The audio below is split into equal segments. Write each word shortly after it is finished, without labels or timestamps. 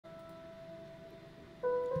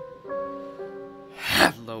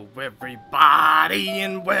Hello everybody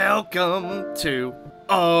and welcome to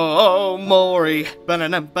Omori.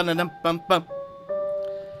 Ba-na-dum-ba-na-dum-bum-bum.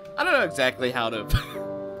 I don't know exactly how to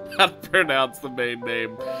pronounce the main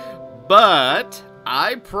name, but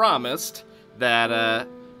I promised that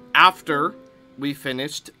after we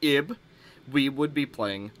finished Ib, we would be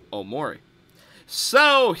playing Omori.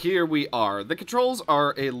 So here we are. The controls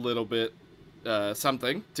are a little bit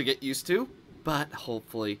something to get used to, but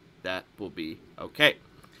hopefully that will be okay.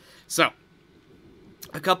 So,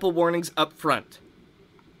 a couple warnings up front.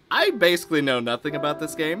 I basically know nothing about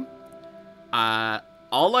this game.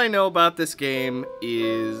 All I know about this game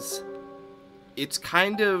is it's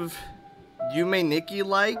kind of Yume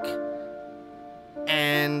Nikki-like,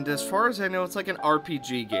 and as far as I know, it's like an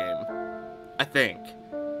RPG game, I think.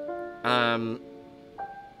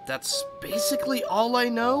 That's basically all I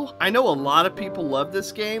know. I know a lot of people love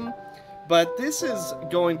this game, but this is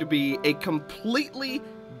going to be a completely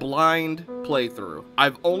blind playthrough.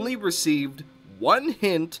 I've only received one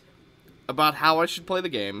hint about how I should play the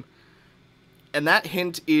game, and that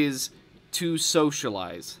hint is to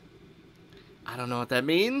socialize. I don't know what that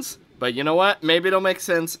means, but you know what? Maybe it'll make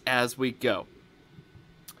sense as we go.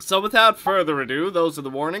 So without further ado, those are the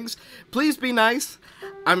warnings. Please be nice.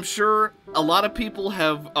 I'm sure a lot of people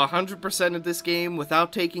have 100%ed this game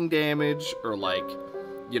without taking damage, or like,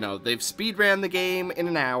 you know, they've speedran the game in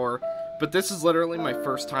an hour, but this is literally my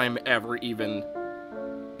first time ever even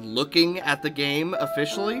looking at the game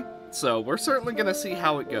officially, so we're certainly gonna see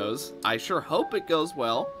how it goes. I sure hope it goes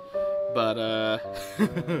well, but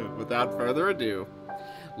without further ado,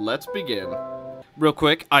 let's begin. Real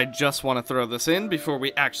quick, I just want to throw this in before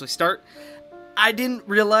we actually start. I didn't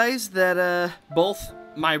realize that both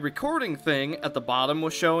my recording thing at the bottom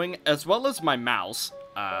was showing, as well as my mouse.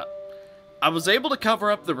 I was able to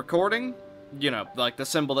cover up the recording, you know, like the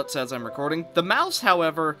symbol that says I'm recording. The mouse,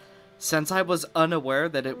 however, since I was unaware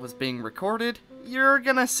that it was being recorded, you're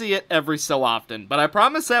gonna see it every so often. But I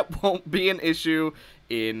promise that won't be an issue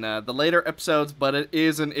in the later episodes, but it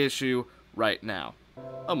is an issue right now.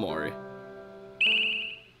 Omori.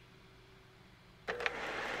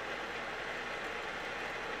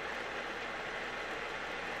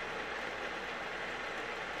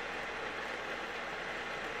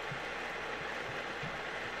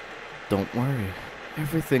 Don't worry,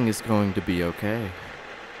 everything is going to be okay.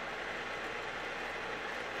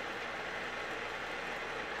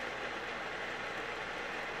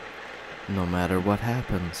 No matter what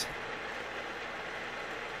happens,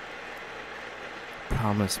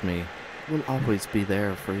 promise me we'll always be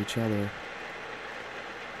there for each other.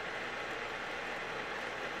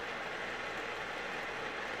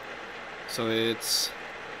 So it's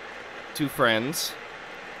two friends.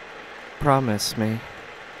 Promise me.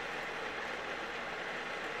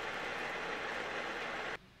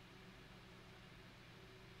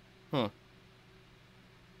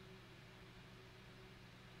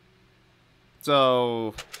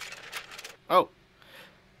 So, oh,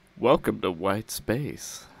 welcome to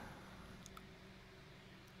Whitespace.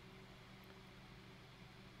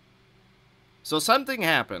 So something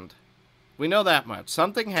happened. We know that much.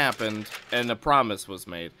 Something happened, and a promise was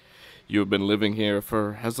made. You've been living here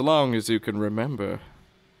for as long as you can remember.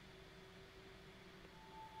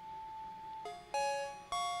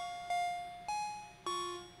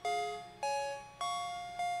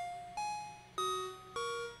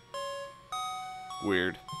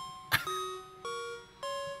 Weird.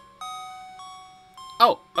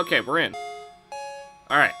 Oh, okay, we're in.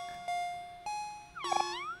 Alright.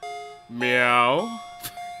 Meow.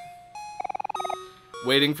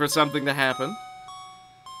 Waiting for something to happen.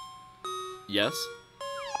 Yes.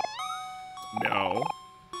 No.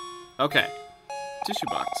 Okay. Tissue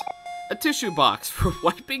box. A tissue box for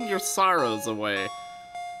wiping your sorrows away.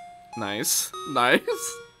 Nice. Nice.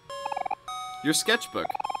 Your sketchbook.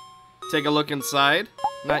 Take a look inside.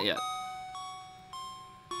 Not yet.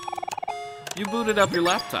 You booted up your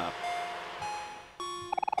laptop.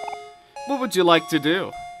 What would you like to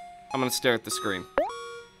do? I'm gonna stare at the screen.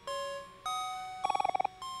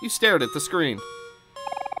 You stared at the screen.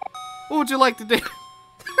 What would you like to do?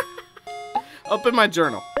 Open my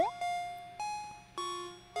journal.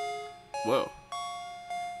 Whoa.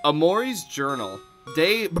 Omori's journal.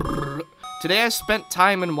 Today I spent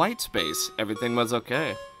time in Whitespace. Everything was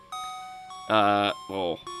okay.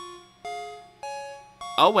 Well.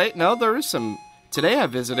 Oh, wait, no, there is some. Today I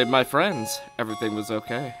visited my friends. Everything was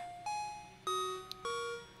okay.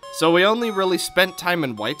 So we only really spent time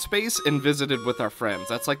in Whitespace and visited with our friends.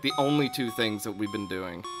 That's like the only two things that we've been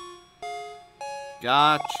doing.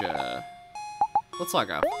 Gotcha. Let's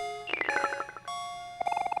log off.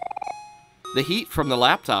 The heat from the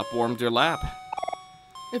laptop warmed your lap.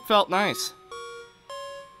 It felt nice.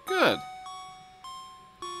 Good.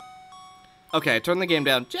 Okay, I turned the game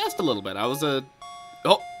down just a little bit.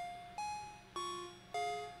 Oh.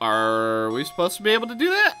 Are we supposed to be able to do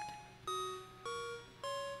that?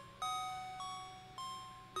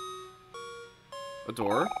 A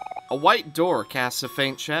door? A white door casts a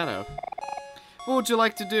faint shadow. What would you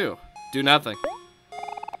like to do? Do nothing.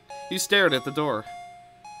 You stared at the door.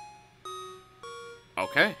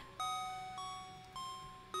 Okay.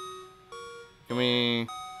 Can we...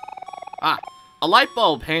 Ah, a light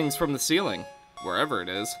bulb hangs from the ceiling, wherever it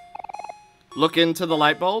is. Look into the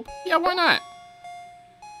light bulb? Yeah, why not?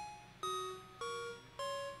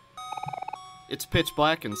 It's pitch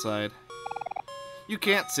black inside. You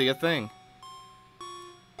can't see a thing.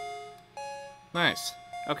 Nice.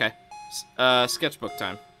 Okay. Sketchbook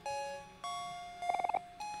time.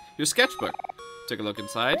 Your sketchbook. Take a look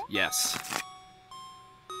inside. Yes.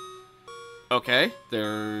 Okay,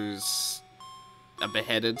 there's a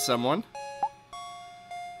beheaded someone.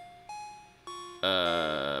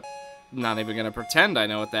 Not even gonna pretend I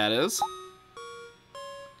know what that is.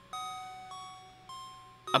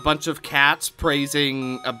 A bunch of cats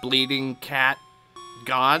praising a bleeding cat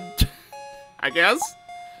god, I guess.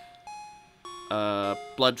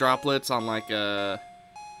 Blood droplets on like a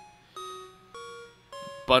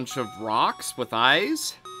bunch of rocks with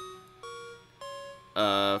eyes.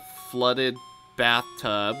 Flooded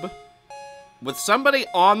bathtub with somebody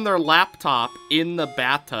on their laptop in the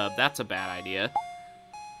bathtub. That's a bad idea.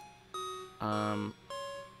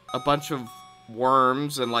 A bunch of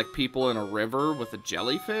worms and like people in a river with a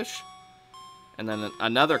jellyfish, and then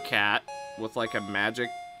another cat with like a magic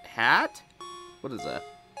hat. What is that?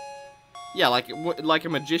 Yeah, like a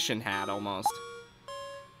magician hat almost.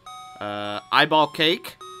 Eyeball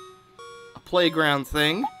cake, a playground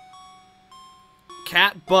thing,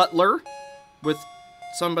 cat butler with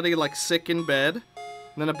somebody like sick in bed,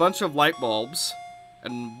 and then a bunch of light bulbs,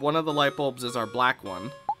 and one of the light bulbs is our black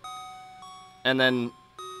one, and then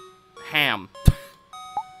ham.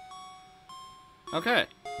 Okay.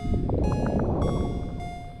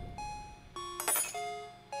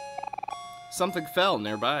 Something fell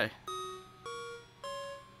nearby.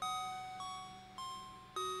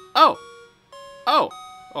 Oh! Oh!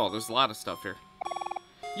 Oh, there's a lot of stuff here.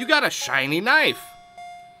 You got a shiny knife!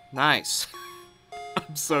 Nice.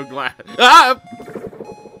 I'm so glad. Ah!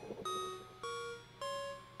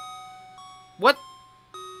 What?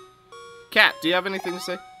 Cat, do you have anything to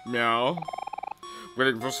say? No.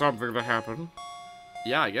 Waiting for something to happen.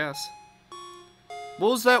 Yeah, I guess. What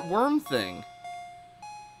was that worm thing?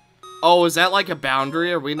 Oh, is that like a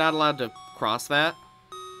boundary? Are we not allowed to cross that?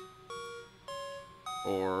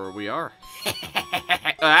 Or we are.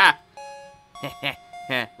 Ah!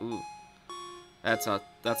 Ooh. That's a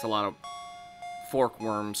lot of fork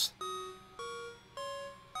worms.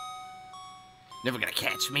 Never gonna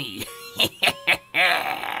catch me.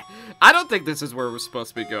 I don't think this is where we're supposed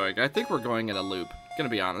to be going. I think we're going in a loop. Gonna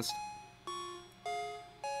be honest.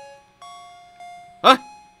 Huh?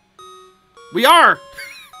 We are!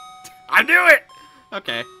 I knew it!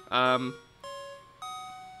 Okay,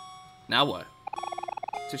 now what?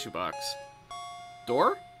 Tissue box.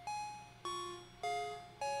 Door?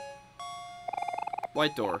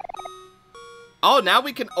 White door. Oh, now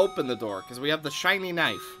we can open the door, because we have the shiny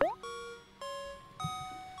knife.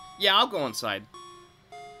 Yeah, I'll go inside.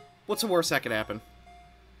 What's the worst that could happen?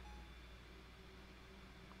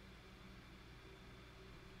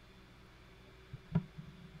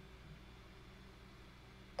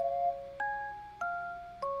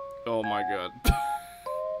 Oh my god.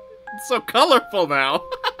 It's so colorful now.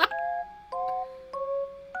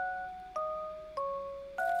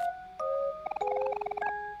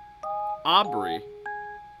 Aubrey.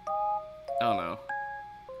 Oh no.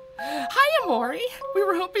 Hi, Omori. We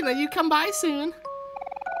were hoping that you'd come by soon.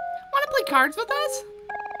 Want to play cards with us?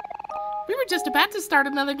 We were just about to start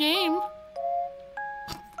another game.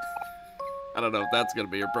 I don't know if that's gonna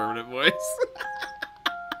be your permanent voice.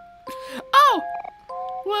 Oh!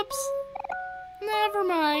 Whoops. Never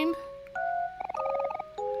mind.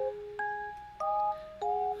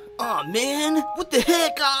 Aw, man! What the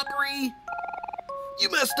heck, Aubrey? You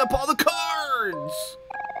messed up all the cards!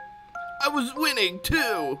 I was winning,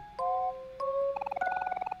 too!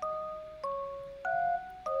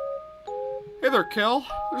 Hey there, Kel.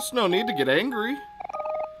 There's no need to get angry.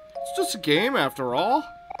 It's just a game, after all.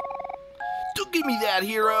 Don't give me that,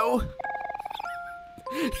 hero!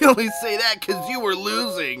 You only say that because you were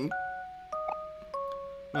losing.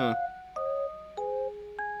 Oh.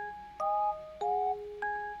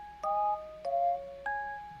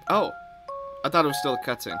 I thought it was still a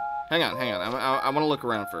cutscene. Hang on. I want to look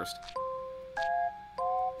around first.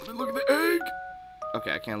 Let me look at the egg.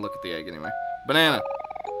 Okay, I can't look at the egg anyway. Banana.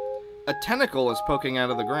 A tentacle is poking out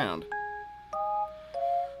of the ground.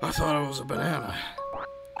 I thought it was a banana.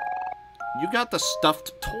 You got the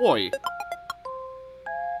stuffed toy.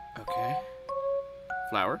 Okay.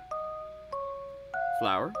 Flower.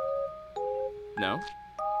 Flower. No.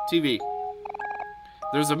 TV.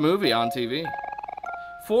 There's a movie on TV.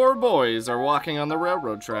 4 boys are walking on the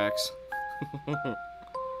railroad tracks.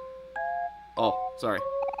 Oh, sorry.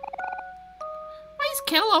 Why is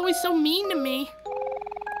Kel always so mean to me?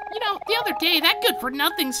 You know, the other day, that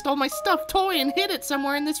good-for-nothing stole my stuffed toy and hid it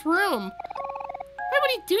somewhere in this room. Why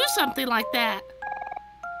would he do something like that?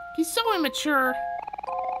 He's so immature.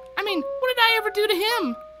 I mean, what did I ever do to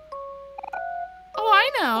him? Oh, I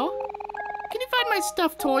know. Can you find my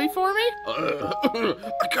stuffed toy for me?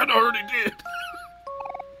 I kinda already did.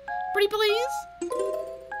 Pretty please?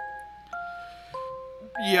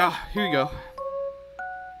 Yeah, here you go.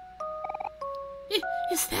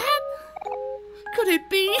 Is that? Could it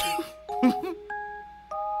be?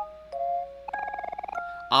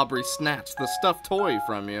 Aubrey snatched the stuffed toy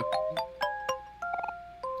from you.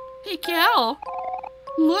 Hey, Kel.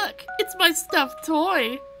 Look, it's my stuffed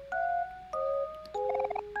toy.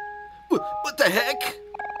 What the heck?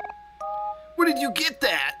 Where did you get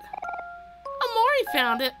that? Omori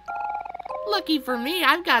found it. Lucky for me,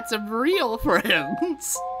 I've got some real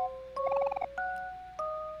friends.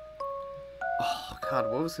 Oh,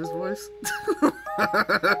 God, what was his voice?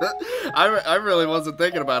 I really wasn't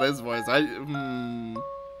thinking about his voice.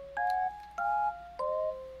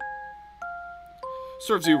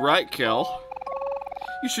 Serves you right, Kel.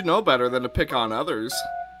 You should know better than to pick on others.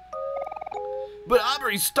 But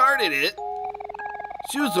Aubrey started it.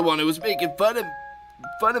 She was the one who was making fun of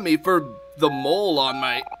me for the mole on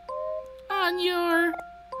my... On your...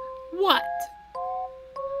 what?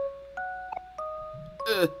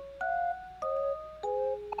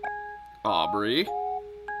 Aubrey.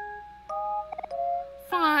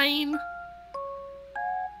 Fine.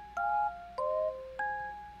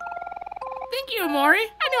 Thank you, Omori.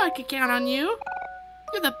 I knew I could count on you.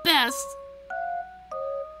 You're the best.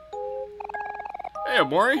 Hey,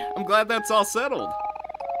 Omori. I'm glad that's all settled.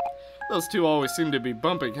 Those two always seem to be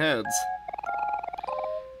bumping heads.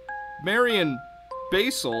 Mary and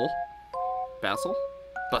Basil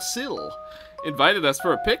invited us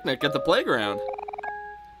for a picnic at the playground.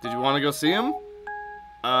 Did you want to go see him?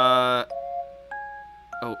 Oh,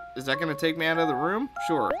 is that gonna take me out of the room?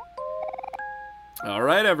 Sure.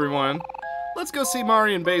 Alright, everyone. Let's go see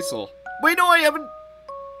Mari and Basil. Wait, no, I haven't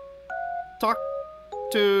talked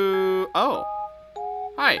to... Oh.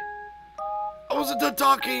 Hi. I wasn't done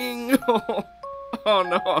talking! Oh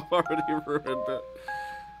no, I've already ruined it.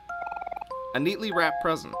 A neatly wrapped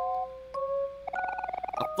present.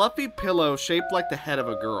 A fluffy pillow shaped like the head of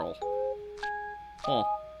a girl. Oh,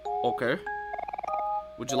 okay.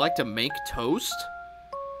 Would you like to make toast?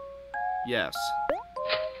 Yes.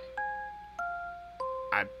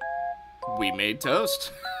 We made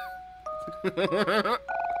toast. Do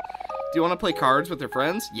you want to play cards with your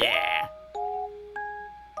friends? Yeah.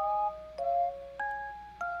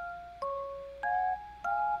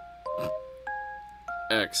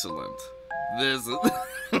 Excellent. This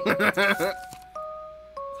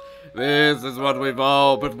is what we've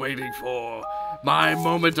all been waiting for. My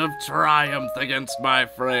moment of triumph against my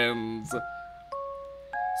friends.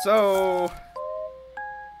 So...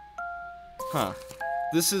 Huh.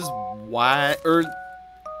 This is why... Or...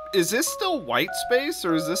 Is this still Whitespace,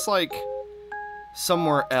 or is this, like,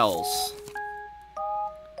 somewhere else?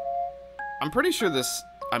 I'm pretty sure this...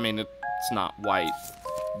 I mean, it's not white.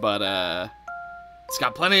 But, it's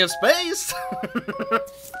got plenty of space!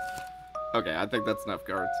 Okay, I think that's enough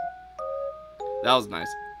cards. That was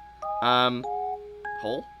nice.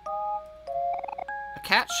 Hole? A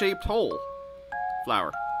cat-shaped hole.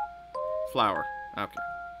 Flower. Flower. Okay.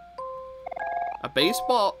 A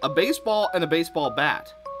baseball, and a baseball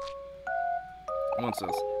bat. What's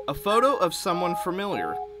this? A photo of someone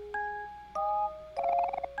familiar.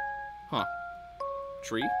 Huh.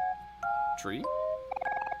 Tree? Tree?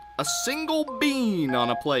 A single bean on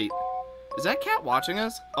a plate. Is that cat watching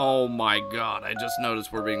us? Oh my god, I just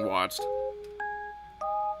noticed we're being watched.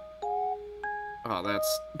 Oh,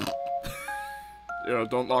 that's... Yeah,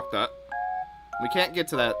 don't lock that. We can't get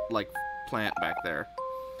to that, like, plant back there.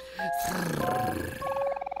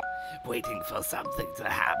 Waiting for something to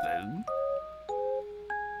happen.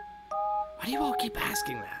 Why do you all keep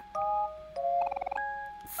asking that?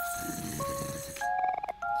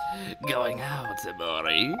 Going out,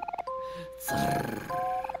 Omori.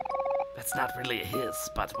 That's not really a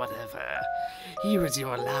hiss, but whatever. Here is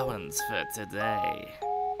your allowance for today.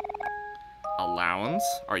 Allowance?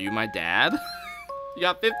 Are you my dad? You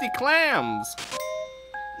got 50 clams.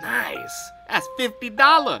 Nice. That's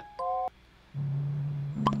 $50.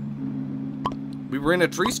 We were in a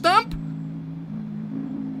tree stump?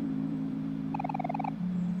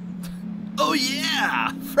 Oh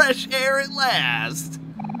yeah! Fresh air at last.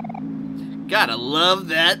 Gotta love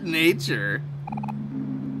that nature.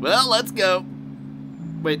 Well, let's go.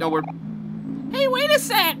 Wait, no, we're... Hey, wait a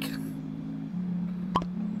sec!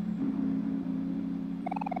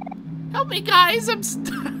 Help me, guys, I'm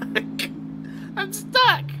stuck. I'm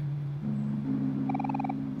stuck.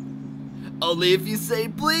 Only if you say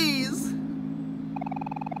please.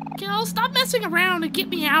 Kel, stop messing around and get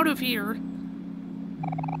me out of here.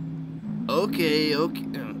 Okay.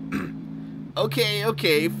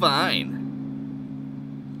 Okay, fine.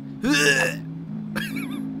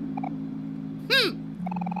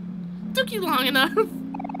 Took you long enough.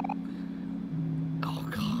 Oh,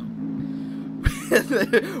 God.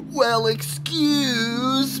 Well,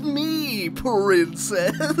 excuse me,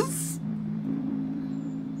 princess.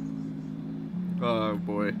 Oh,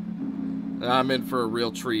 boy. I'm in for a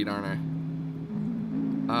real treat, aren't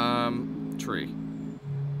I? Tree.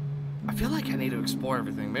 I feel like I need to explore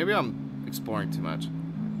everything. Maybe I'm exploring too much.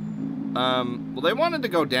 Well, they wanted to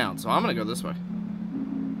go down, so I'm gonna go this way.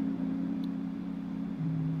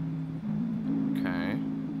 Okay.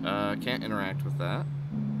 Can't interact with that.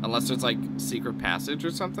 Unless there's, like, secret passage or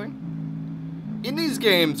something. In these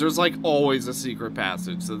games, there's, like, always a secret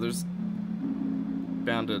passage, so there's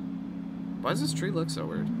bound to... Why does this tree look so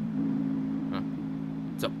weird? Huh.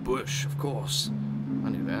 It's a bush, of course. I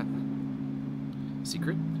knew that.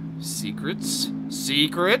 Secret? Secrets?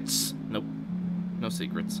 Secrets? Nope. No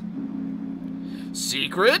secrets.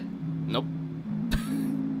 Secret? Nope.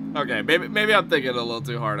 Okay, maybe I'm thinking a little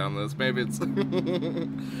too hard on this. Maybe it's...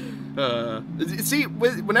 see,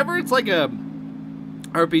 whenever it's like a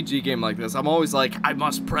RPG game like this, I'm always like, I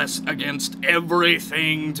must press against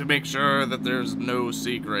everything to make sure that there's no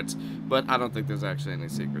secrets. But I don't think there's actually any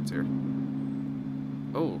secrets here.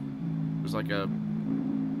 Oh, there's like a...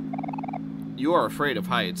 You are afraid of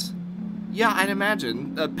heights. Yeah, I'd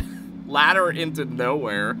imagine. A ladder into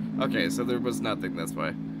nowhere. Okay, so there was nothing this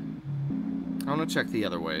way. I want to check the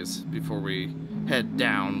other ways before we head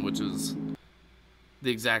down, which is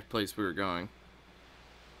the exact place we were going.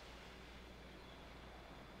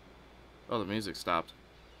 Oh, the music stopped.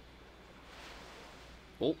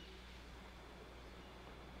 Oh.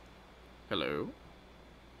 Hello.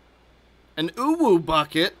 An uwu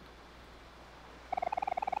bucket?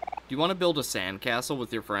 Do you want to build a sandcastle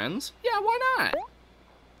with your friends? Yeah, why not?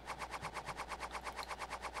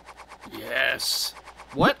 Yes.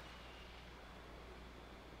 What?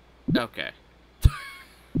 Okay.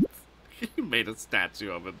 He made a statue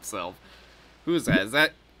of himself. Who is that? Is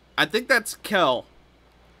that... I think that's Kel.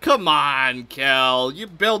 Come on, Kel. You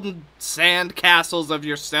building sand castles of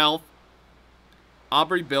yourself?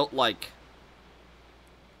 Aubrey built, like...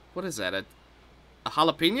 What is that? A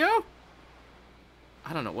jalapeno?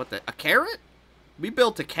 I don't know what the... A carrot? We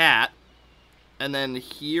built a cat. And then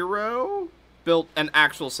Hero built an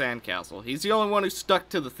actual sandcastle. He's the only one who stuck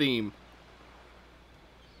to the theme.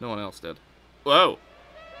 No one else did. Whoa.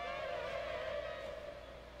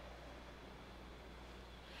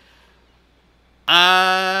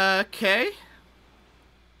 Okay.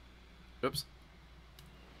 Oops.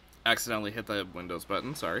 Accidentally hit the Windows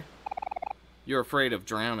button, sorry. You're afraid of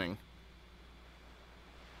drowning.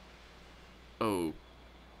 Okay.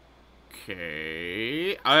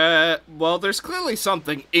 Well, there's clearly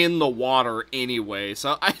something in the water anyway,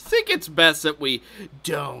 so I think it's best that we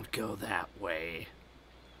don't go that way.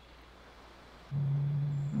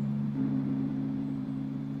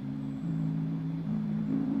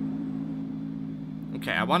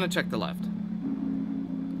 Okay, I want to check the left.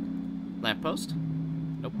 Lamppost?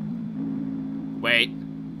 Nope. Wait.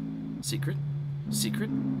 Secret? Secret?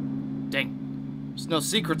 Dang. There's no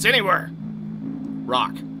secrets anywhere.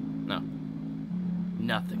 Rock. No.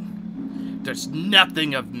 Nothing. There's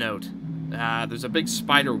nothing of note. There's a big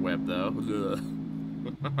spider web, though.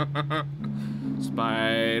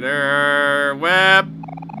 Spider web.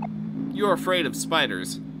 You're afraid of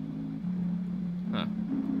spiders. Huh.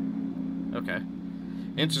 Okay.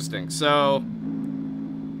 Interesting. So,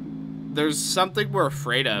 there's something we're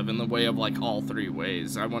afraid of in the way of, like, all three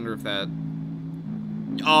ways. I wonder if that...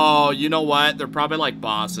 Oh, you know what? They're probably, like,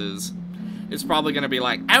 bosses. It's probably gonna be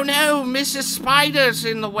like, oh no, Mrs. Spider's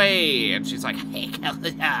in the way. And she's like, hey,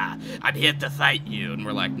 I'm here to fight you. And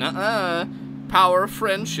we're like, nuh-uh. Power of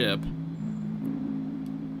friendship.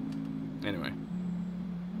 Anyway.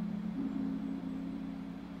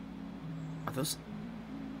 Are those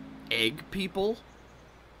egg people?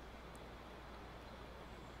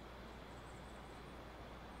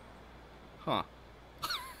 Huh.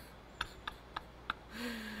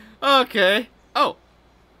 Okay. Oh.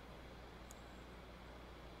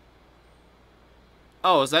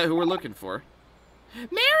 Oh, is that who we're looking for?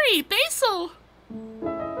 Mary! Basil!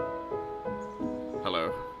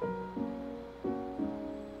 Hello.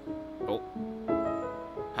 Oh.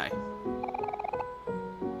 Hi.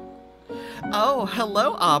 Oh,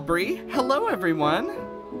 hello, Aubrey. Hello, everyone.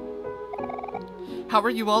 How are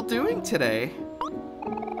you all doing today?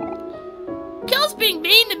 Kel's being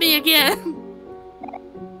mean to me again!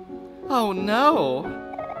 Oh, no.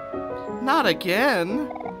 Not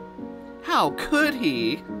again. How could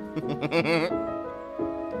he?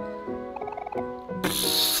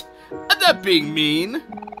 I'm not being mean.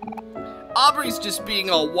 Aubrey's just being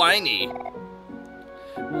all whiny.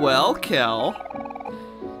 Well, Kel,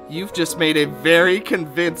 you've just made a very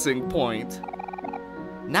convincing point.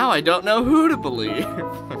 Now I don't know who to believe.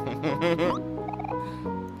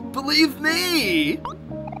 Believe me!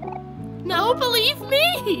 No, believe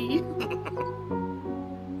me!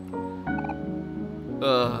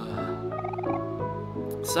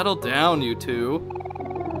 Settle down, you two.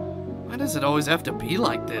 Why does it always have to be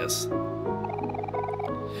like this?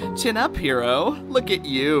 Chin up, hero. Look at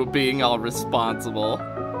you being all responsible.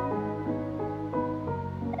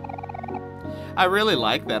 I really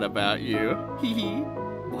like that about you. Hee.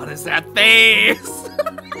 What is that face?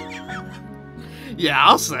 Yeah,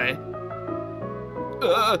 I'll say.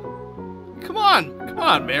 Come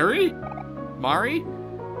on, Mary. Mari?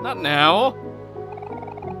 Not now.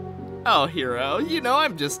 Oh, hero, you know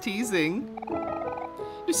I'm just teasing.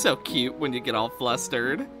 You're so cute when you get all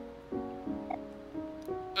flustered.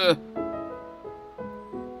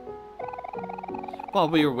 While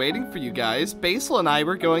we were waiting for you guys, Basil and I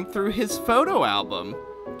were going through his photo album.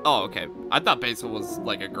 Oh, okay. I thought Basil was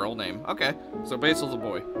like a girl name. Okay, so Basil's a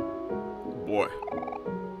boy. Boy.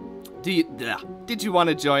 Did you want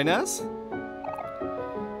to join us?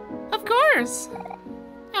 Of course.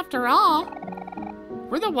 After all,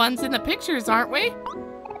 we're the ones in the pictures, aren't we?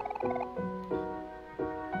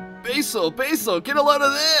 Basil, get a load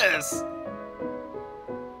of this!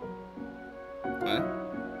 Huh?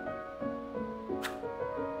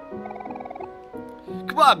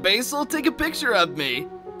 Come on, Basil, take a picture of me.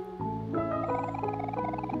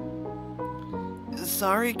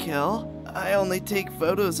 Sorry, Kel. I only take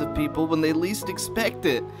photos of people when they least expect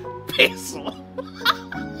it. Basil!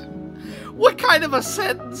 What kind of a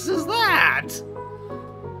sentence is that?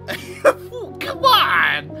 Come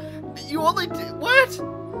on! You only did what?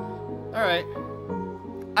 Alright.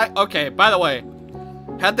 Okay, by the way,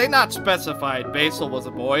 had they not specified Basil was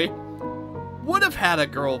a boy, would have had a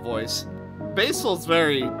girl voice. Basil's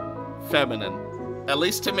very feminine. At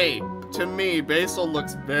least to me. To me, Basil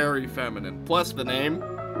looks very feminine. Plus the name.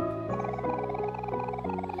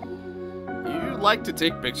 You like to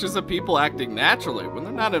take pictures of people acting naturally when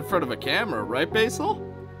they're not in front of a camera, right, Basil?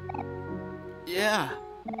 Yeah.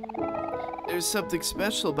 There's something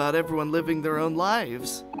special about everyone living their own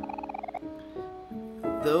lives.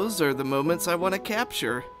 Those are the moments I want to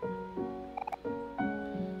capture.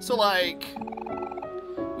 So, like,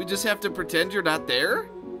 we just have to pretend you're not there?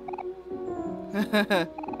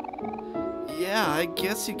 Yeah, I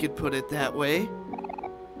guess you could put it that way.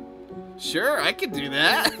 Sure, I could do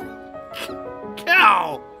that.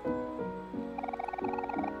 Cow!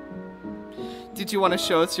 Did you want to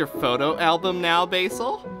show us your photo album now,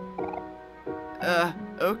 Basil?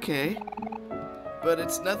 Okay. But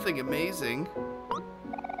it's nothing amazing.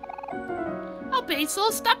 Oh,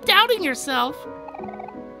 Basil, stop doubting yourself.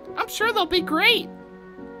 I'm sure they'll be great.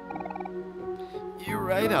 You're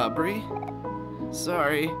right, Aubrey.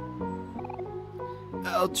 Sorry.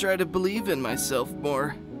 I'll try to believe in myself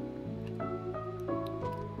more.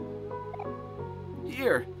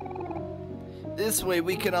 Here. This way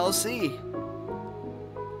we can all see.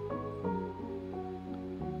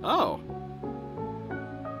 Oh.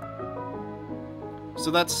 So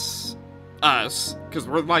that's us, because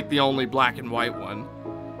we're like the only black and white one.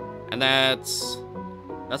 And that's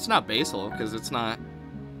not Basil, because it's not...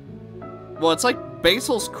 Well, it's like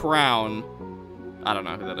Basil's crown. I don't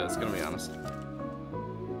know who that is, gonna be honest.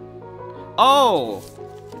 Oh!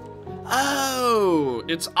 Oh!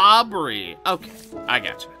 It's Aubrey. Okay, I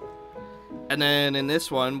gotcha. And then in this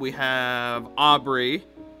one, we have Aubrey,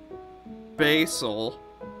 Basil,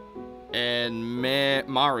 and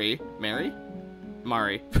Mari. Mary?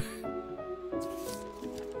 Mari.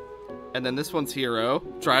 And then this one's Hero,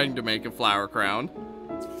 trying to make a flower crown.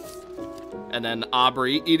 And then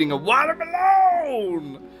Aubrey eating a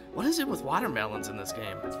watermelon! What is it with watermelons in this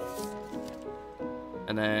game?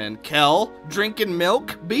 And then Kel drinking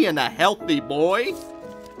milk, being a healthy boy.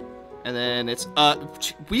 And then it's,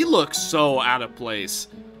 we look so out of place.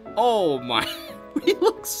 Oh my, we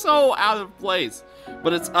look so out of place.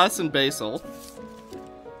 But it's us and Basil.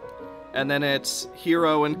 And then it's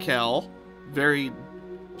Hero and Kel, very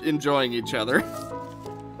enjoying each other.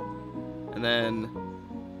 And then,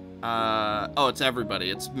 oh, it's everybody.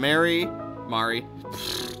 It's Mari.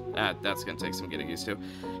 That's gonna take some getting used to.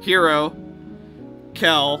 Hero,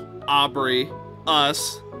 Kel, Aubrey,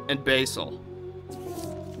 us, and Basil.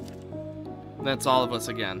 And that's all of us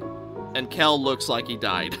again. And Kel looks like he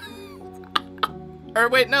died. Or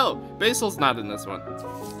wait, no, Basil's not in this one.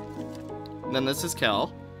 And then this is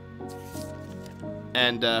Kel.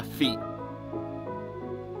 And feet.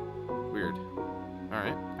 Weird.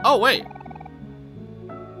 Alright. Oh, wait.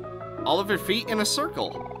 All of your feet in a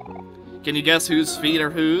circle. Can you guess whose feet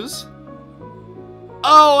are whose?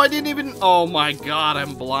 Oh, I didn't even... Oh my god,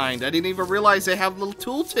 I'm blind. I didn't even realize they have little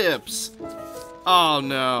tooltips. Oh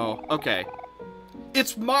no. Okay.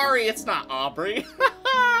 It's Mari, it's not Aubrey.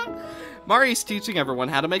 Mari's teaching everyone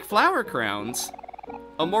how to make flower crowns.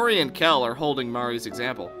 Omori and Kel are holding Mari's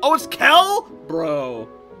example. Oh, it's Kel? Bro.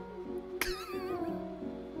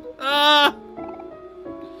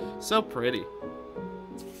 So pretty.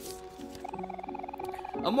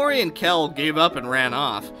 Omori and Kel gave up and ran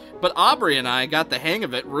off, but Aubrey and I got the hang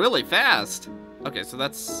of it really fast. Okay, so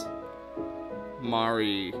that's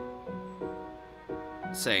Mari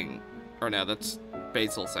saying, or no, that's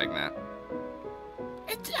Basil saying that.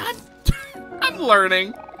 I'm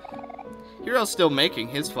learning. Hero's still making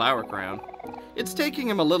his flower crown. It's taking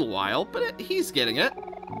him a little while, but he's getting it.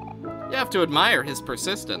 You have to admire his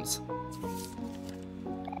persistence.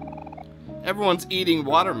 Everyone's eating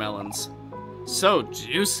watermelons. So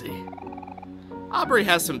juicy. Aubrey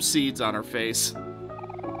has some seeds on her face.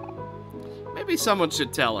 Maybe someone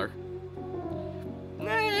should tell her.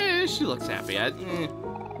 She looks happy.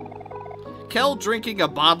 Kel drinking a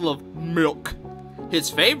bottle of milk. His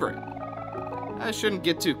favorite. I shouldn't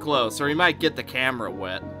get too close, or he might get the camera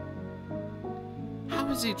wet. How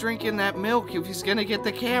is he drinking that milk if he's gonna get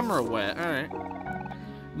the camera wet? Alright.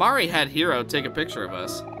 Mari had Hero take a picture of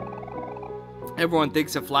us. Everyone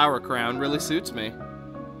thinks a flower crown really suits me.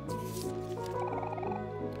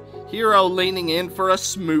 Hero leaning in for a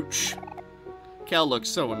smooch. Kel looks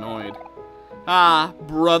so annoyed. Ah,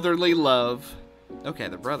 brotherly love. Okay,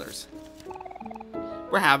 they're brothers.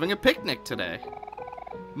 We're having a picnic today.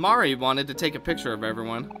 Mari wanted to take a picture of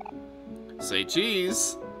everyone. Say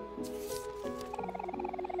cheese.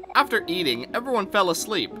 After eating, everyone fell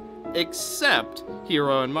asleep, except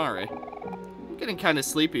Hero and Mari. I'm getting kind of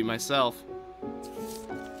sleepy myself.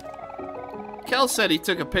 Kel said he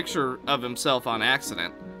took a picture of himself on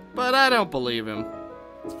accident, but I don't believe him.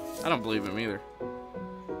 I don't believe him either.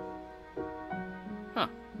 Huh.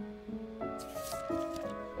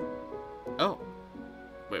 Oh.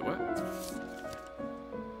 Wait, what?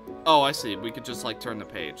 Oh, I see. We could just, like, turn the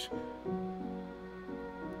page.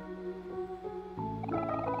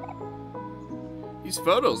 These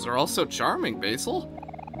photos are all so charming, Basil.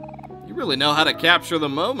 You really know how to capture the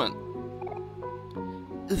moment.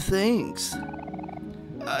 Thanks.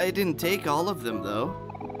 I didn't take all of them, though.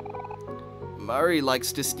 Mari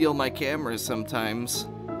likes to steal my cameras sometimes.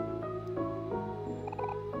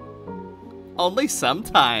 Only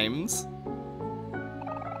sometimes.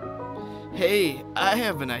 Hey, I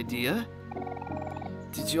have an idea.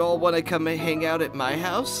 Did you all want to come and hang out at my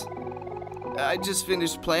house? I just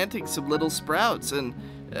finished planting some little sprouts, and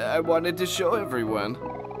I wanted to show everyone.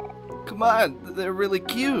 Come on, they're really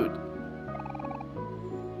cute.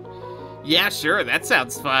 Yeah, sure, that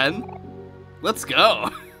sounds fun. Let's go.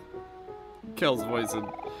 Kel's voice and...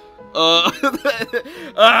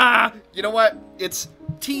 you know what? It's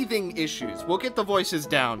teething issues. We'll get the voices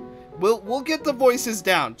down. We'll get the voices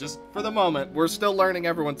down, just for the moment. We're still learning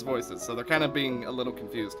everyone's voices, so they're kind of being a little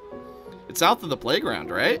confused. It's south of the playground,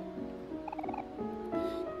 right?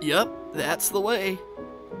 Yep, that's the way.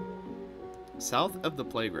 South of the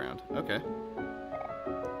playground. Okay.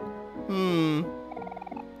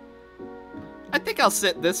 I think I'll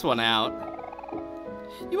sit this one out.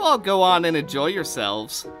 You all go on and enjoy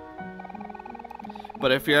yourselves.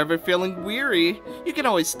 But if you're ever feeling weary, you can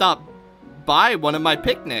always stop by one of my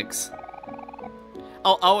picnics.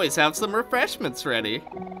 I'll always have some refreshments ready.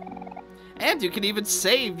 And you can even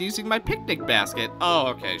save using my picnic basket. Oh,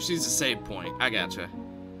 okay, she's a save point. I gotcha.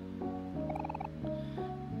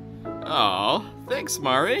 Oh, thanks,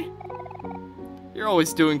 Mari. You're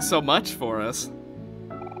always doing so much for us.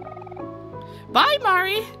 Bye,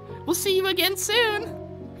 Mari. We'll see you again soon.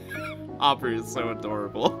 Aubrey is so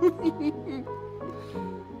adorable.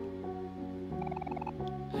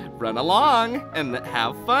 Run along and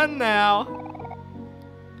have fun now.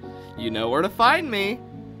 You know where to find me.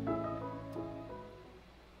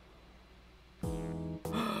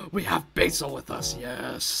 We have Basil with us,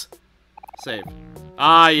 yes. Save.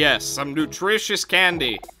 Ah, yes, some nutritious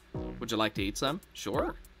candy. Would you like to eat some?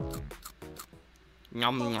 Sure.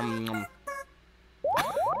 Yum, yum, yum.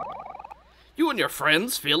 You and your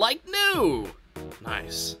friends feel like new.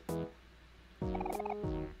 Nice.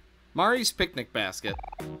 Mari's picnic basket.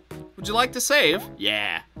 Would you like to save?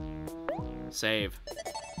 Yeah. Save.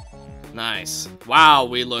 Nice. Wow,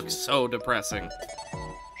 we look so depressing.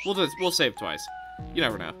 We'll save twice. You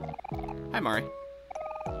never know. Hi, Mari.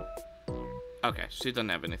 Okay, she doesn't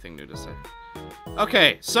have anything new to say.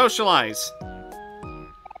 Okay, socialize.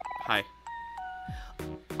 Hi.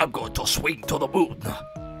 I'm going to swing to the moon.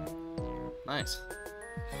 Nice.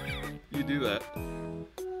 You do that.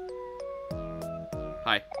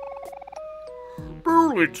 Hi.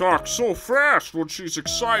 Burley talks so fast when she's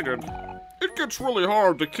excited. It gets really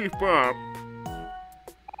hard to keep up.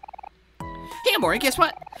 Hey, Omori, guess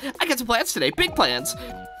what? I got some plans today. Big plans.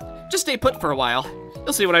 Just stay put for a while.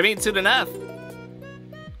 You'll see what I mean soon enough.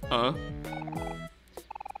 Huh?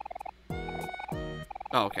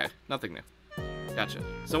 Oh, okay. Nothing new. Gotcha.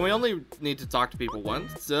 So we only need to talk to people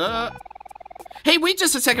once. Hey, wait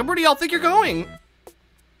just a second. Where do y'all think you're going?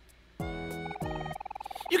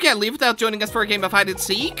 You can't leave without joining us for a game of hide and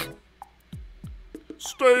seek.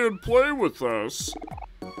 Stay and play with us.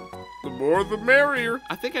 The more the merrier.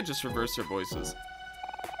 I think I just reversed their voices.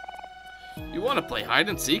 You want to play hide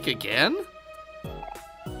and seek again?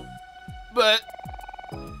 But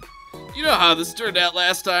you know how this turned out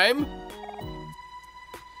last time.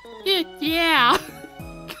 Yeah.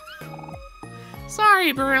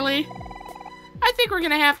 Sorry, Burley. I think we're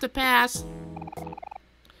gonna have to pass.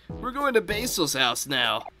 We're going to Basil's house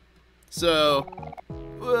now. So,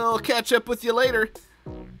 we'll catch up with you later.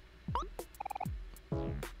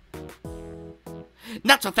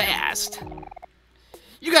 Not so fast.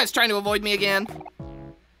 You guys trying to avoid me again?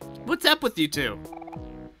 What's up with you two?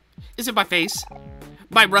 Is it my face?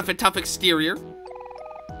 My rough and tough exterior?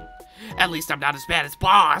 At least I'm not as bad as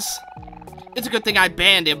Boss. It's a good thing I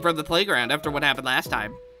banned him from the playground after what happened last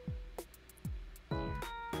time.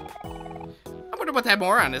 I wonder what that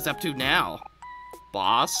moron is up to now.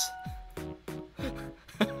 Boss?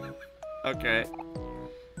 Okay.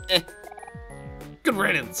 Good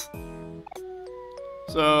riddance.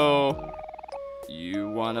 So, you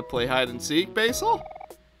want to play hide and seek, Basil?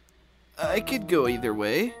 I could go either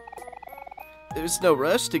way. There's no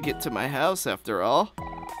rush to get to my house after all.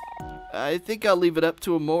 I think I'll leave it up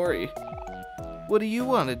to Omori. What do you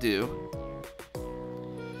want to do?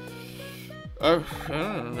 I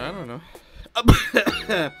don't know.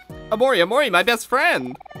 Omori, my best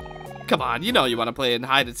friend. Come on, you know you want to play in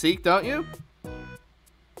hide and seek, don't you?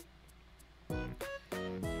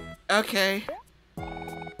 Okay.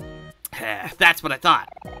 That's what I thought.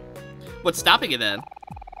 What's stopping you then?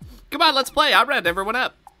 Come on, let's play. I'll round everyone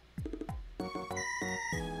up.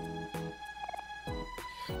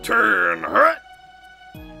 10 hut.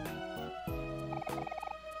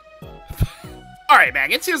 Alright,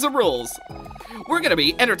 maggots, here's the rules. We're gonna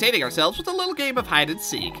be entertaining ourselves with a little game of hide and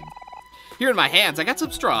seek. Here in my hands, I got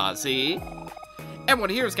some straws, see? Everyone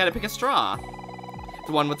here's gotta pick a straw.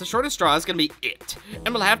 The one with the shortest straw is gonna be it,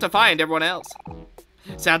 and we'll have to find everyone else.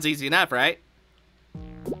 Sounds easy enough, right?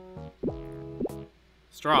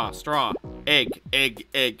 Straw. Egg.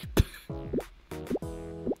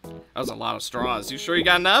 That was a lot of straws. You sure you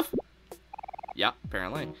got enough? Yeah,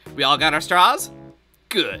 apparently. We all got our straws?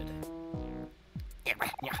 Good.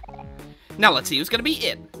 Now let's see who's gonna be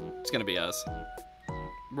it. It's gonna be us.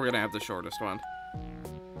 We're gonna have the shortest one.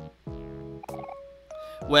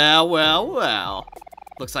 Well.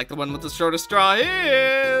 Looks like the one with the shortest straw is...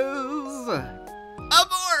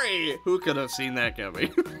 Omori! Who could have seen that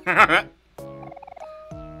coming?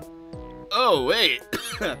 Oh, wait.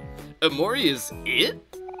 Omori is it?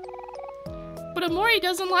 But Omori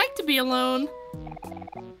doesn't like to be alone.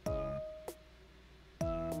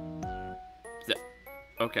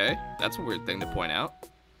 Okay, that's a weird thing to point out.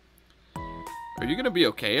 Are you gonna be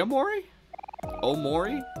okay, Omori?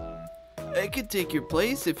 Omori? I could take your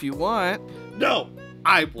place if you want. No,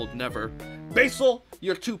 I will never. Basil,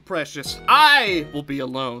 you're too precious. I will be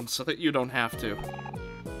alone so that you don't have to.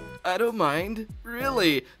 I don't mind.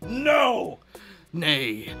 Really. No!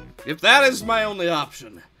 Nay, if that is my only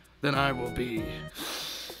option, then I will be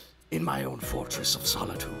in my own fortress of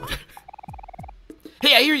solitude.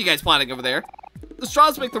 Hey, I hear you guys plotting over there. The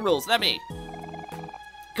straws make the rules, not me.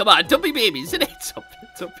 Come on, don't be babies. It ain't so bad.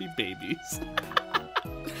 Don't be babies.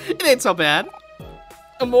 It ain't so bad.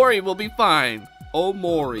 Omori will be fine.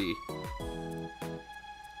 Omori.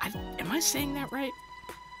 Am I saying that right?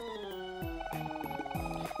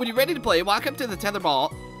 When you're ready to play, walk up to the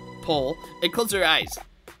tetherball pole and close your eyes.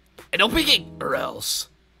 And don't peek, or else.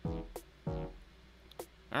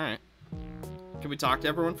 Alright. Can we talk to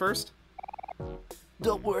everyone first?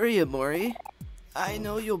 Don't worry, Omori. I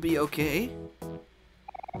know you'll be okay.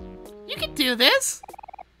 You can do this.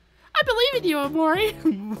 I believe in you,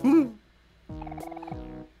 Omori.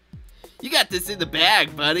 You got this in the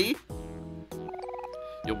bag, buddy.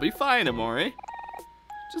 You'll be fine, Omori.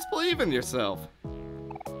 Just believe in yourself.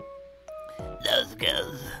 Those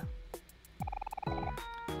goes.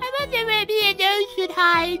 I wonder where me and those should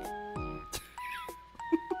hide.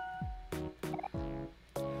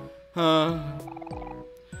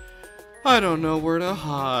 I don't know where to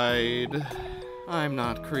hide. I'm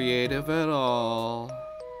not creative at all.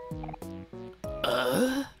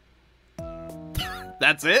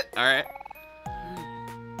 That's it? Alright.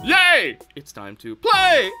 Yay! It's time to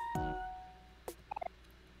play!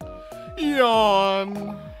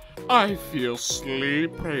 Yawn. I feel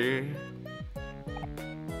sleepy.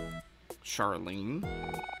 Charlene?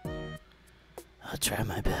 I'll try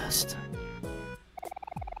my best.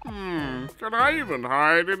 Can I even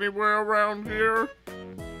hide anywhere around here?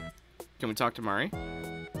 Can we talk to Mari?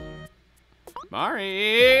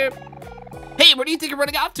 Mari! Hey, where do you think you're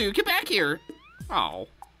running off to? Get back here! Oh.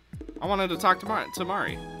 I wanted to talk to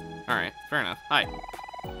Mari. Alright, fair enough. Hi.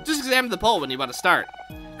 Just examine the poll when you want to start.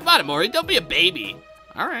 Come on, Mari, don't be a baby.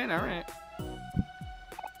 Alright, alright.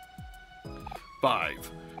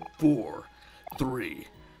 5, 4, 3,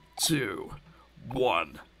 2,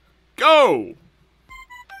 1. Go!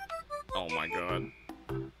 Oh my god.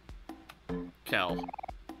 Kel.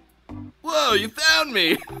 Whoa, you found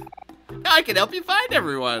me! Now I can help you find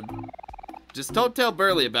everyone. Just don't tell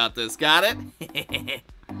Burley about this, got it?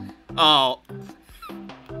 Oh.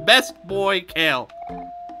 Best boy, Kel.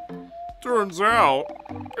 Turns out,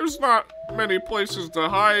 there's not many places to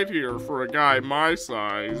hide here for a guy my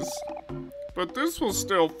size. But this was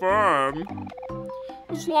still fun.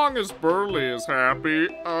 As long as Burley is happy,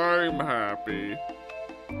 I'm happy.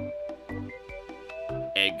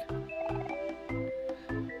 Egg.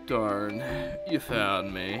 Darn, you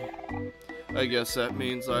found me. I guess that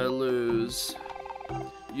means I lose.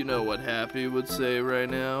 You know what Happy would say right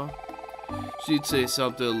now? She'd say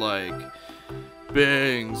something like,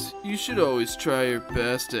 Bangs, you should always try your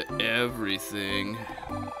best at everything.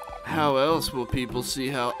 How else will people see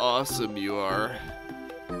how awesome you are?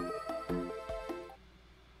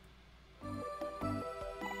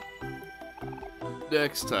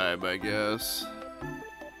 Next time, I guess.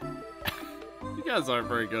 You guys aren't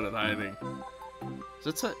very good at hiding.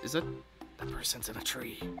 Is that person's in a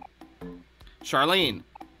tree? Charlene.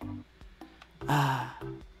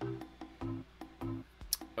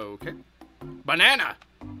 Okay. Banana.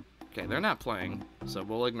 Okay, they're not playing, so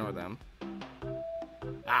we'll ignore them.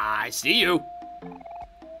 I see you.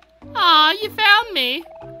 Aw, you found me.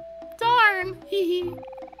 Darn. Hee.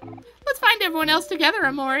 Let's find everyone else together,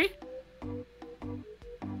 Omori.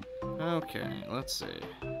 Okay, let's see.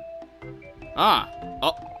 Oh.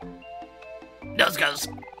 Nose goes.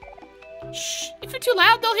 Shh. If you're too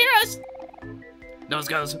loud, they'll hear us. Nose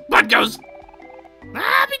goes. Butt goes.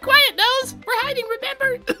 Be quiet, Nose. We're hiding,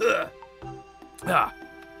 remember?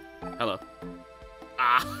 Hello.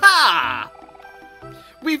 Aha!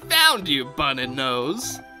 We found you, Bun and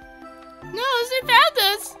Nose. Nose, they found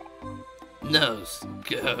us. Nose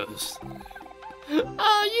goes.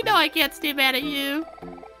 Oh, you know I can't stay mad at you.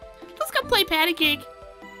 Let's go play patty cake.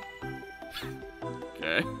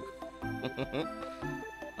 Okay.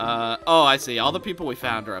 Oh, I see. All the people we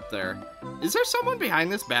found are up there. Is there someone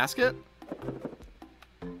behind this basket?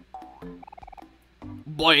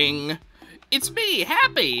 Boing. It's me,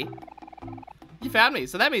 Happy. You found me,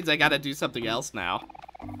 so that means I gotta do something else now.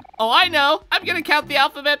 Oh, I know. I'm gonna count the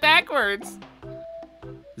alphabet backwards.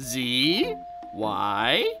 Z,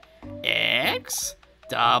 Y, X,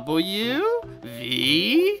 W,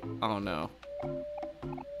 V. Oh, no.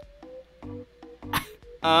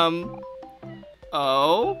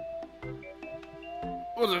 O.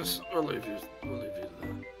 We'll leave you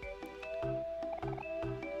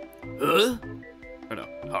Huh? Or no.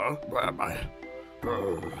 Huh? Where am I?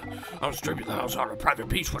 I was dreaming that I was on a private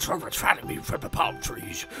beach with servants fanning me from the palm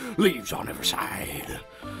trees, leaves on every side.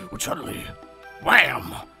 When suddenly,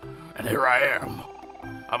 wham! And here I am.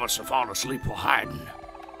 I must have fallen asleep while hiding.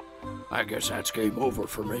 I guess that's game over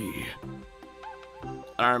for me.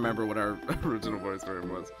 I don't remember what our original voice for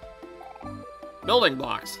him was. Building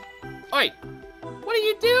blocks. Oi! What are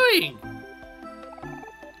you doing?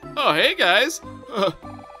 Oh, hey guys.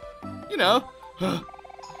 You know,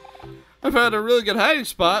 I found a really good hiding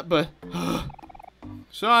spot, but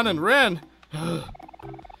Sean and Ren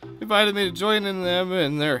invited me to join in them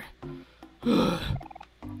in their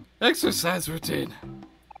exercise routine.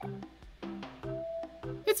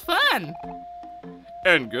 It's fun.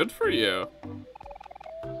 And good for you.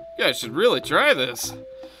 You guys should really try this.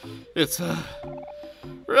 It's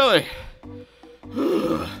really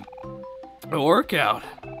a workout.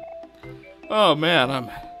 Oh man, I'm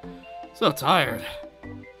so tired.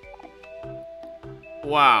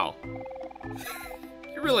 Wow.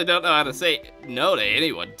 You really don't know how to say no to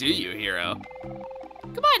anyone, do you, Hero?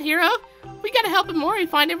 Come on, Hero. We gotta help Omori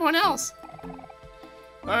find everyone else.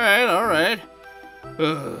 Alright.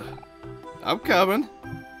 I'm coming.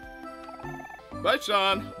 Bye,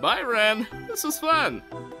 Sean. Bye, Ren. This was fun.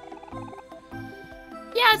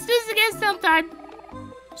 Yeah, let's do this again sometime.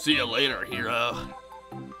 See you later, Hero.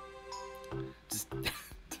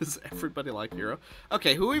 Does everybody like Hero?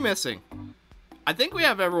 Okay, who are we missing? I think we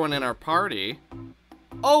have everyone in our party.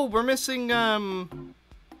 Oh, we're missing, the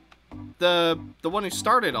one who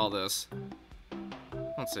started all this.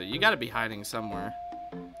 Let's see, you gotta be hiding somewhere.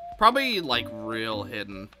 Probably, like, real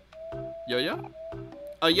hidden. Yo-yo?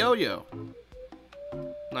 A yo-yo.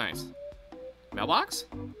 Nice. Mailbox?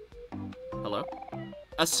 Hello?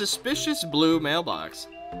 A suspicious blue mailbox.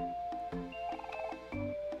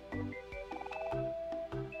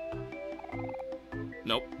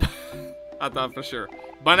 Nope. I thought for sure.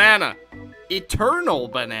 Banana. Eternal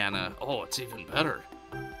banana. Oh, it's even better.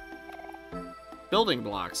 Building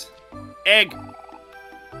blocks. Egg.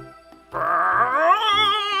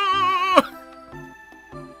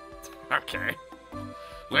 Okay.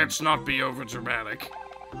 Let's not be over dramatic.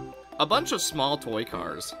 A bunch of small toy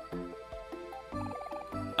cars.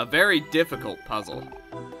 A very difficult puzzle.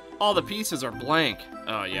 All the pieces are blank.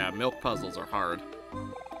 Oh yeah, milk puzzles are hard.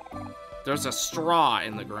 There's a straw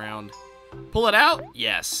in the ground. Pull it out?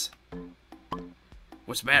 Yes.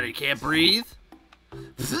 What's the matter? You can't breathe?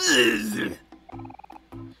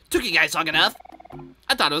 Took you guys long enough.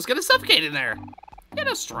 I thought it was gonna suffocate in there. Get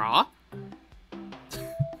a straw.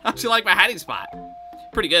 How'd you like my hiding spot?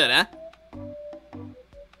 Pretty good, huh?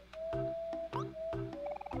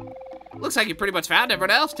 Looks like you pretty much found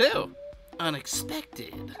everyone else, too.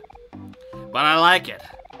 Unexpected. But I like it.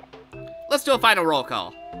 Let's do a final roll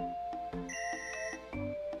call.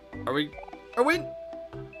 Are we?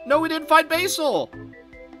 No, we didn't find Basil.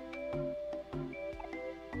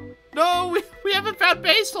 No, we haven't found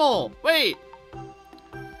Basil. Wait.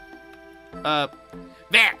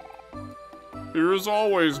 There. Here as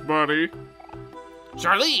always, buddy.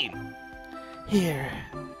 Charlene. Here.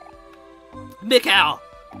 Mikal.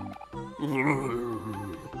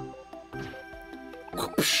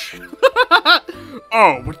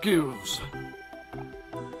 Oh, what gives?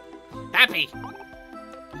 Happy.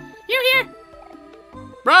 Here.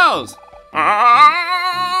 Rose.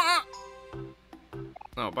 Ah!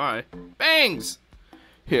 Oh, bye. Bangs.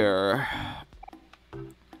 Here.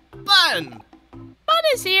 Bun. Bud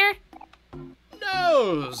is here.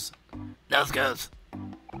 Nose. Nose goes.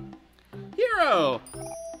 Hero.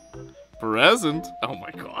 Present. Oh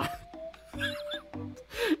my god.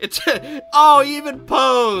 It's oh, he even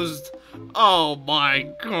posed. Oh my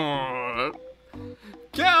god.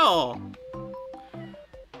 Kel.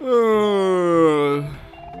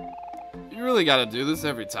 You really gotta do this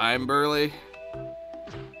every time, Burley.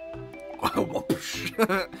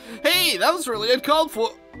 Hey, that was really uncalled for.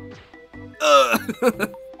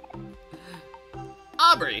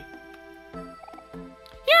 Aubrey.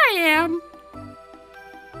 Here I am.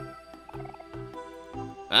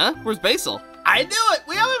 Huh? Where's Basil? I knew it!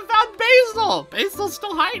 We haven't found Basil! Basil's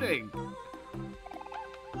still hiding.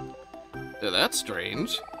 Yeah, that's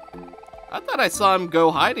strange. I thought I saw him go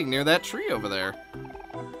hiding near that tree over there.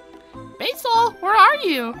 Basil, where are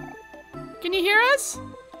you? Can you hear us?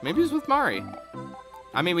 Maybe he's with Mari.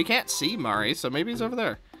 I mean, we can't see Mari, so maybe he's over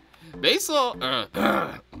there. Basil!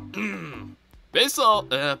 Basil!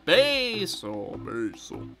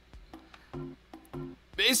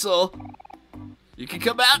 Basil! You can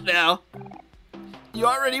come out now. You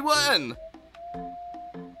already won.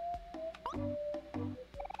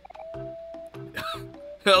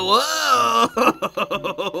 Hello?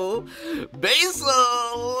 Basil!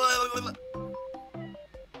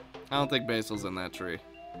 I don't think Basil's in that tree.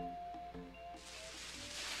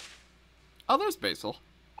 Oh, there's Basil.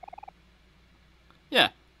 Yeah.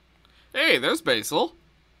 Hey, there's Basil.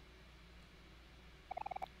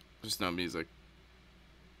 There's no music.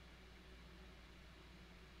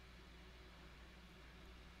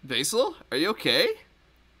 Basil, are you okay?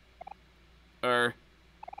 Are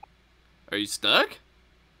you stuck?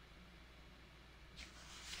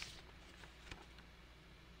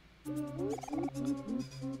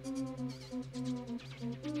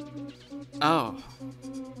 Oh.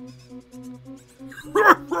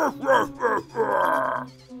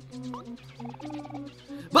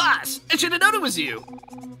 Boss, I should have known it was you.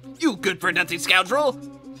 You good-for-nothing scoundrel.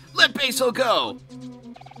 Let Basil go.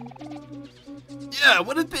 Yeah,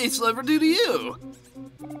 what did Basil ever do to you?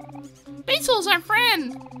 Basil's our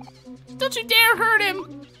friend. Don't you dare hurt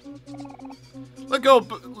him. Let go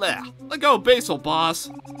of Basil,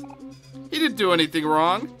 boss. He didn't do anything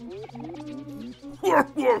wrong.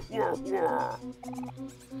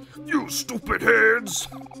 You stupid heads!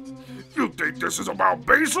 You think this is about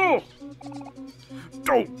Basil?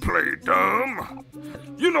 Don't play dumb.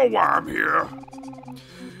 You know why I'm here.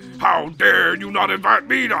 How dare you not invite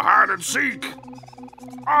me to hide and seek?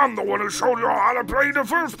 I'm the one who showed you how to play in the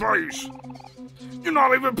first place. You're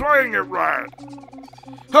not even playing it right.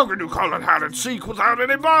 How can you call it hide and seek without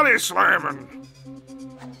any body slamming?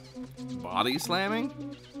 Body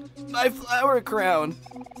slamming? My flower crown.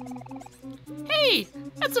 Hey,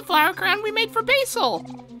 that's a flower crown we made for Basil.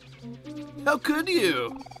 How could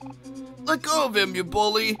you? Let go of him, you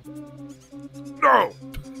bully. No.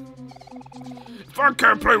 If I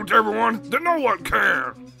can't play with everyone, then no one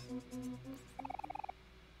can.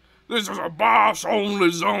 This is a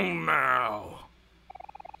boss-only zone now.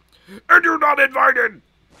 And you're not invited.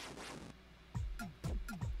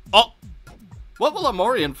 Oh! What will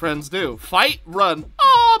Omori and friends do? Fight? Run?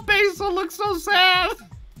 Oh, Basil looks so sad!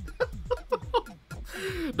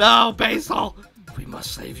 No, Basil! We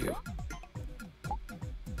must save you.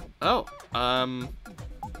 Oh,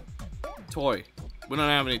 toy. We don't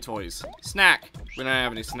have any toys. Snack. We don't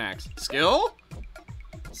have any snacks. Skill?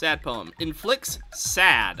 Sad poem. Inflicts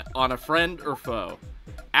sad on a friend or foe.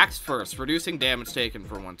 Acts first, reducing damage taken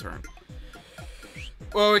for 1 turn.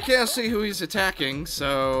 Well, we can't see who he's attacking,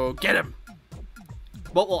 so get him.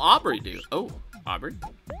 What will Aubrey do? Oh, Aubrey.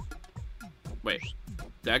 Wait,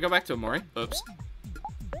 did I go back to Omori? Oops.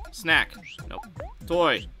 Snack. Nope.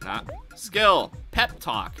 Toy. Not. Skill. Pep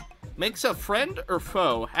talk. Makes a friend or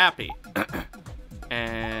foe happy.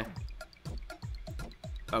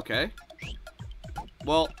 Okay.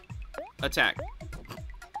 Well, attack.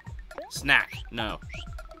 Snack. No.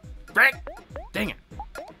 Great. Dang it.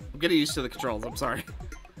 I'm getting used to the controls. I'm sorry.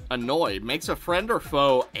 Annoy. Makes a friend or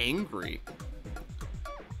foe angry.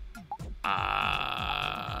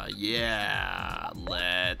 Yeah.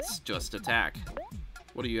 Let's just attack.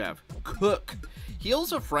 What do you have? Cook.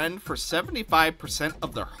 Heals a friend for 75%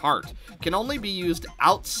 of their heart. Can only be used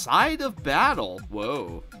outside of battle.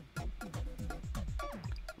 Whoa.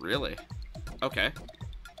 Really? Okay.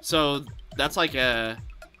 So, that's like a...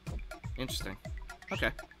 Interesting.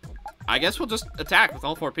 Okay. I guess we'll just attack with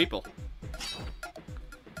all 4 people.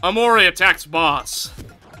 Omori attacks boss.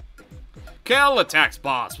 Kel attacks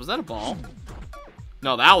boss. Was that a ball?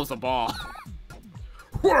 No, that was a ball.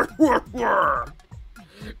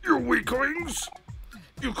 You weaklings!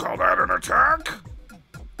 You call that an attack?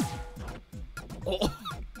 Oh,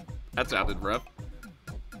 that sounded rough.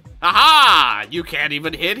 Aha! You can't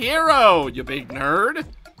even hit Hero, you big nerd.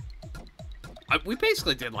 We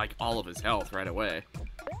basically did like all of his health right away.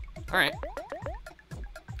 All right.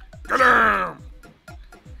 Get him!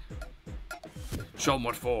 Show him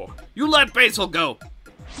what for. You let Basil go.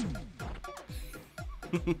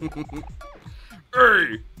 Hey,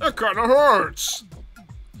 that kind of hurts.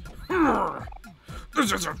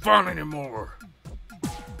 This isn't fun anymore.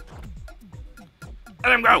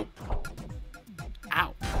 Let him go.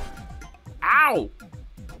 Ow. Ow!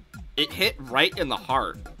 It hit right in the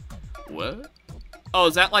heart. What? Oh,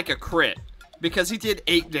 is that like a crit? Because he did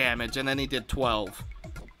 8 damage and then he did 12.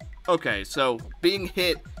 Okay, so being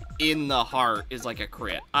hit in the heart is like a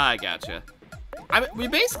crit. I gotcha. We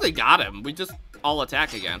basically got him. We just all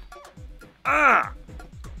attack again. Ah!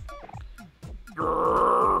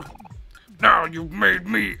 Grr. Now you've made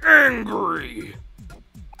me angry.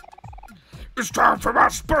 It's time for my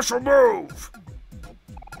special move.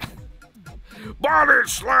 Body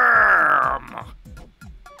slam.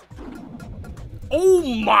 Oh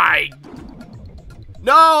my!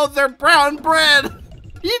 No, they're brown bread.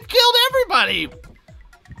 He killed everybody.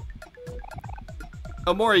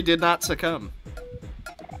 Omori did not succumb.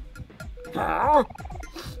 Huh?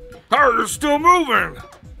 How are you still moving?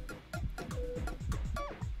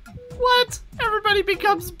 What? Everybody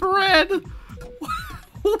becomes bread.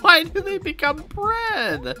 Why do they become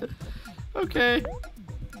bread? Okay.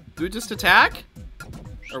 Do we just attack?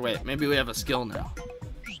 Or wait, maybe we have a skill now.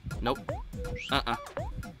 Nope.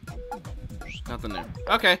 Nothing new.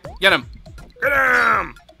 Okay, get him. Get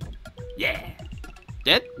him! Yeah.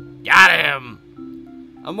 Dead? Got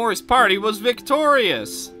him! Omori's party was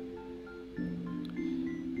victorious.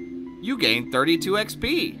 You gained 32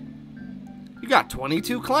 XP. You got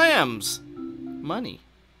 22 clams. Money.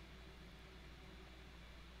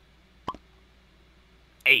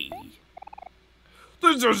 Hey.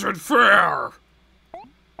 This isn't fair!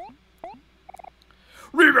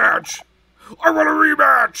 Rematch! I want a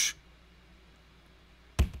rematch!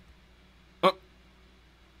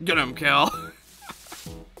 Get him, Cal.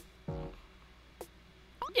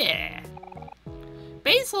 Yeah.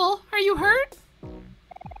 Basil, are you hurt?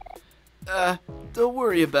 Don't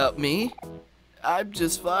worry about me. I'm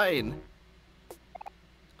just fine.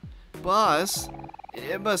 Boss,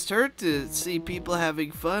 it must hurt to see people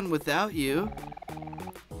having fun without you.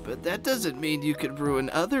 But that doesn't mean you could ruin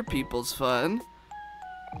other people's fun.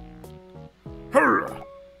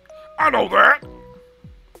 I know that!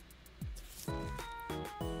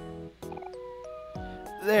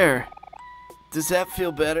 There. Does that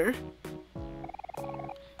feel better?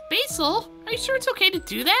 Basil, are you sure it's okay to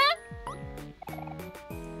do that?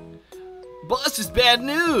 Boss is bad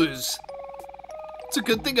news. It's a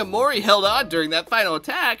good thing Omori held on during that final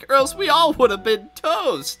attack, or else we all would have been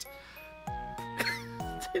toast.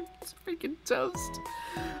 It's freaking toast.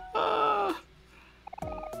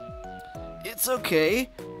 It's okay.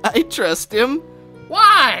 I trust him.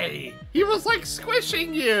 Why? He was like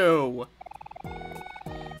squishing you.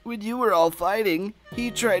 When you were all fighting, he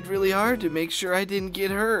tried really hard to make sure I didn't get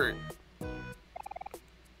hurt.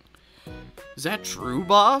 Is that true,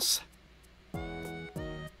 boss?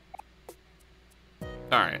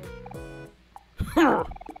 Alright.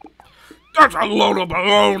 That's a load of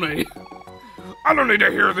baloney! I don't need to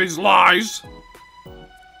hear these lies!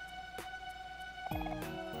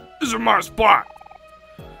 This is my spot!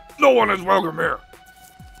 No one is welcome here!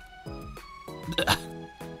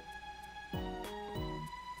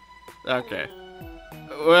 Okay.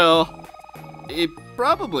 Well, it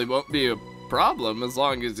probably won't be a problem as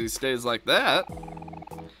long as he stays like that.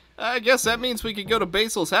 I guess that means we could go to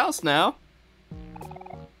Basil's house now.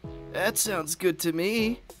 That sounds good to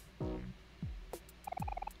me.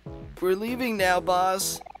 We're leaving now,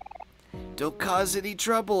 boss. Don't cause any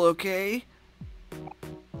trouble, okay?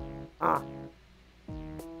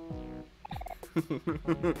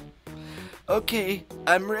 Okay,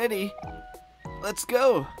 I'm ready. Let's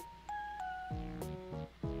go.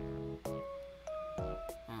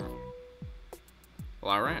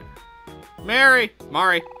 Well, alright. Mari!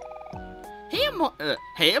 Hey,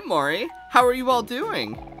 Hey, Omori. How are you all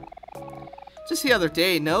doing? Just the other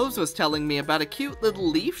day, Nose was telling me about a cute little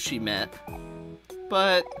leaf she met.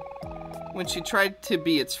 But when she tried to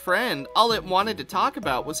be its friend, all it wanted to talk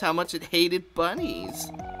about was how much it hated bunnies.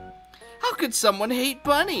 How could someone hate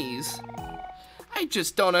bunnies? I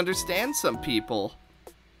just don't understand some people.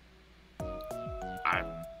 I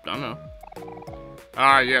don't know.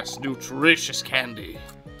 Ah, yes, nutritious candy.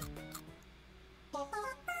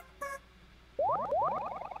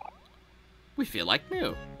 We feel like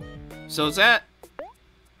new. So is that...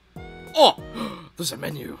 Oh! There's a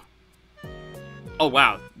menu. Oh,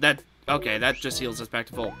 wow. Okay, that just heals us back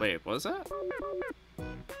to full. Wait, what was that?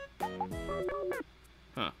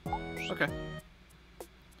 Huh. Okay.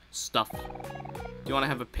 Stuff. Do you want to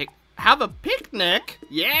have a have a picnic?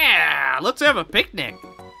 Yeah! Let's have a picnic!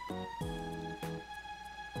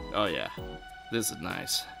 Oh, yeah. This is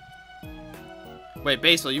nice. Wait,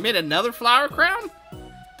 Basil, you made another flower crown?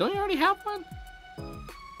 Don't you already have one?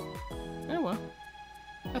 Yeah, well.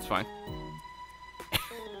 That's fine.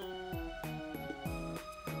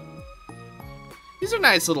 These are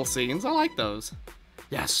nice little scenes. I like those.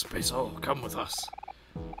 Yes, Basil, come with us.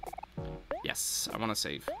 Yes, I want to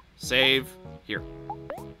save. Save. Here.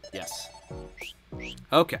 Yes.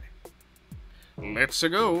 Okay. Let's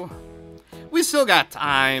go. We still got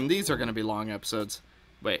time. These are going to be long episodes.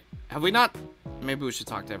 Wait, have we not? Maybe we should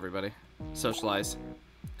talk to everybody. Socialize.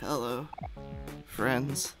 Hello,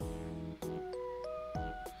 friends.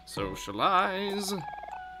 Socialize.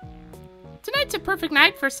 Tonight's a perfect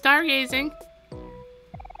night for stargazing.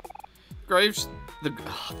 Graves. The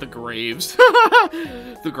graves.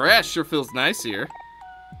 The grass sure feels nice here.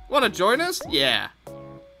 Want to join us? Yeah.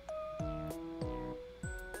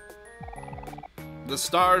 The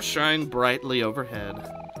stars shine brightly overhead.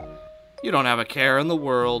 You don't have a care in the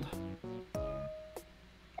world.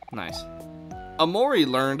 Nice. Omori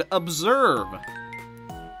learned observe.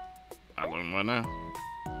 I learned one now.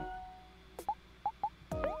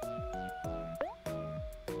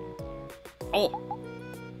 Oh.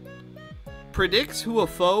 Predicts who a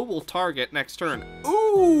foe will target next turn.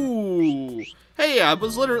 Ooh. Hey, I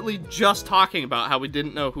was literally just talking about how we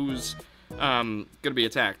didn't know who's, gonna be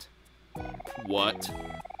attacked. What?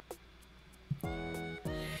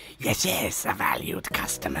 Yes, a valued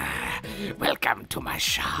customer. Welcome to my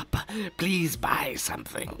shop. Please buy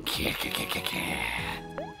something.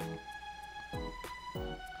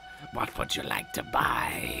 What would you like to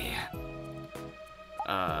buy?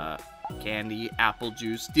 Candy, apple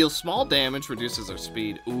juice. Deals small damage, reduces our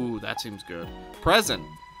speed. Ooh, that seems good. Present.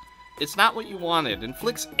 It's not what you wanted.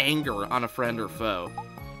 Inflicts anger on a friend or foe.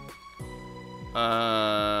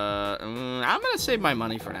 I'm gonna save my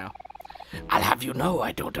money for now. I'll have you know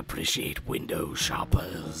I don't appreciate window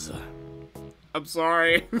shoppers. I'm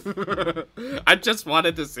sorry. I just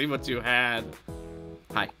wanted to see what you had.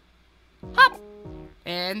 Hi. Hop.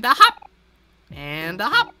 And a hop. And a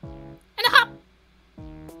hop. And a hop.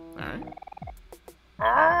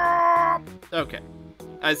 Alright. Okay.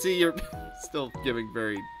 I see you're still giving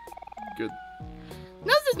very good.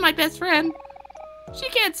 Nose is my best friend. She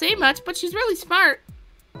can't say much, but she's really smart.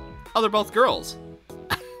 Oh, they're both girls.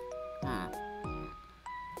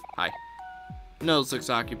 Hi. Nose looks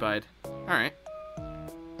occupied. Alright.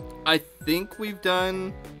 I think we've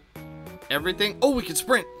done everything. Oh, we can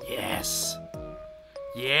sprint. Yes.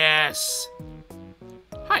 Yes.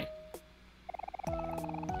 Hi.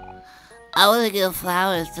 I want to give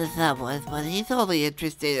flowers to someone, but he's only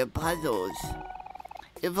interested in puzzles.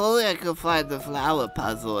 If only I could find the flower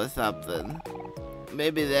puzzle or something.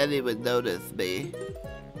 Maybe then he would notice me.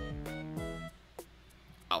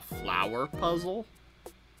 A flower puzzle?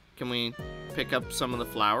 Can we pick up some of the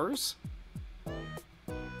flowers?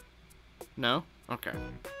 No? Okay.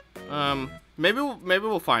 Maybe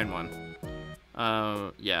we'll find one.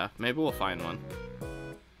 Yeah, maybe we'll find one.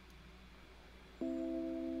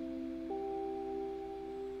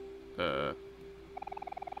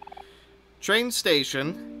 Train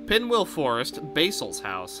station, Pinwheel Forest, Basil's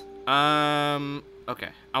house. Okay,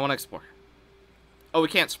 I want to explore. Oh, we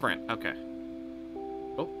can't sprint. Okay.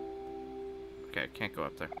 Oh. Okay, can't go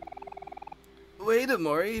up there. Wait,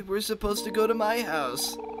 Omori, we're supposed to go to my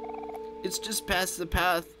house. It's just past the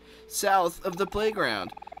path south of the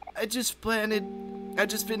playground. I just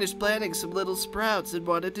finished planting some little sprouts and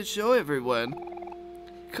wanted to show everyone.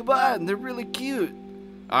 Come on, they're really cute.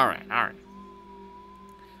 Alright.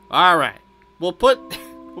 Alright. We'll put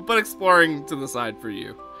exploring to the side for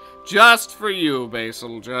you. Just for you,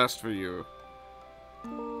 Basil, just for you.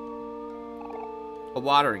 A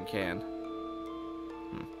watering can.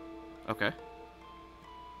 Okay.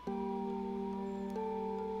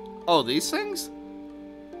 Oh, these things?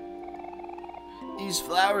 These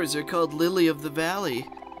flowers are called Lily of the Valley.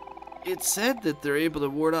 It's said that they're able to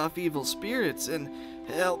ward off evil spirits and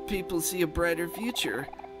help people see a brighter future.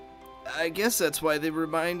 I guess that's why they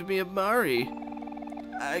remind me of Mari.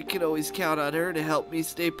 I can always count on her to help me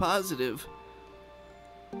stay positive.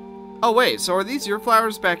 Oh, wait, so are these your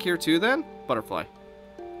flowers back here too, then? Butterfly.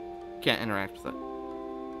 Can't interact with it.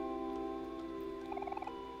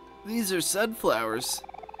 These are sunflowers.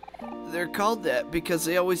 They're called that because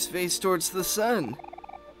they always face towards the sun.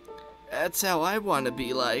 That's how I want to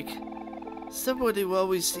be like. Someone who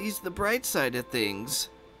always sees the bright side of things.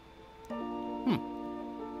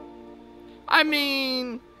 I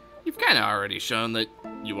mean, you've kind of already shown that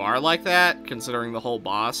you are like that, considering the whole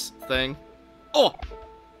boss thing. Oh!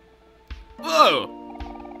 Whoa!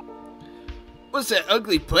 What's that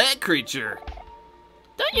ugly plant creature?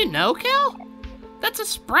 Don't you know, Kel? That's a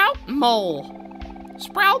sprout mole.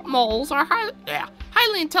 Sprout moles are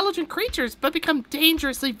highly intelligent creatures, but become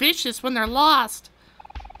dangerously vicious when they're lost.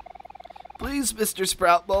 Please, Mr.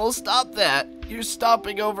 Sprout Mole, stop that. You're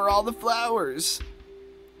stomping over all the flowers.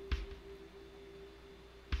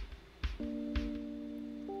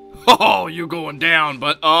 Oh, you going down,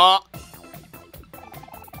 but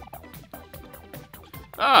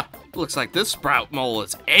looks like this sprout mole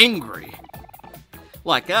is angry.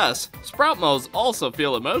 Like us, sprout moles also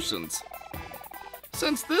feel emotions.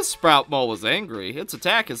 Since this sprout mole is angry, its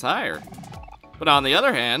attack is higher. But on the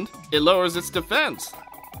other hand, it lowers its defense.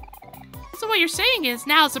 So what you're saying is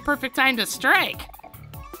now's the perfect time to strike.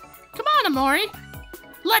 Come on, Omori.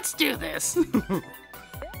 Let's do this.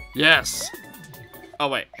 Yes. Oh,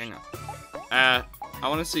 wait, hang on. I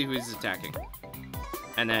want to see who he's attacking.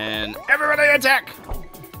 And then, everybody attack!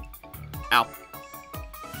 Ow.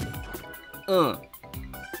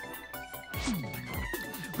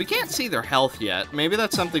 We can't see their health yet. Maybe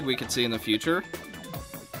that's something we could see in the future.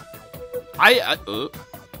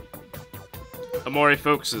 Omori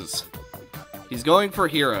focuses. He's going for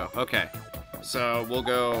hero. Okay. So, we'll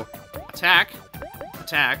go attack,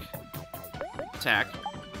 attack, attack,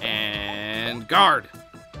 and guard.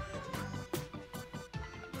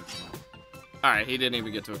 Alright, he didn't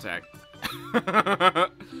even get to attack.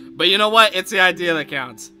 But you know what? It's the idea that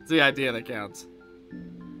counts. It's the idea that counts.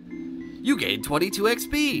 You gained 22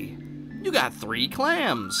 XP. You got 3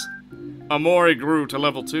 clams. Omori grew to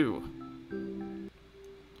level 2.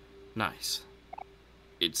 Nice.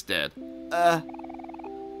 It's dead.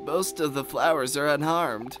 Most of the flowers are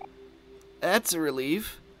unharmed. That's a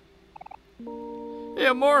relief. Hey,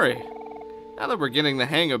 Omori. Now that we're getting the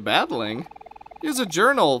hang of battling, here's a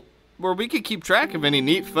journal where we can keep track of any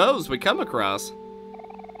neat foes we come across.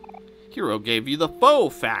 Hero gave you the Foe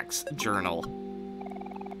Facts journal.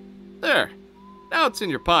 There. Now it's in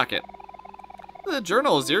your pocket. The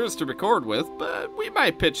journal is yours to record with, but we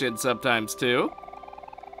might pitch in sometimes too.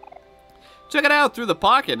 Check it out through the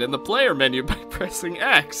pocket in the player menu by pressing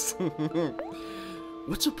X.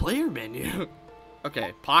 What's a player menu?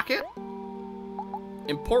 Okay, pocket.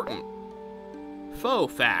 Important. Foe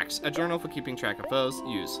Facts, a journal for keeping track of foes.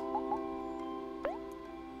 Use.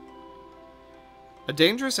 A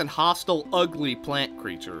dangerous and hostile, ugly plant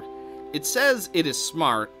creature. It says it is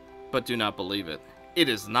smart, but do not believe it. It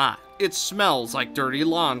is not. It smells like dirty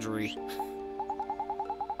laundry.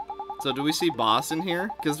 So do we see Boss in here?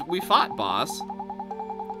 Because we fought Boss.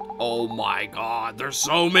 Oh my god, there's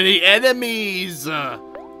so many enemies! A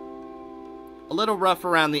little rough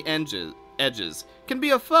around the edges. Can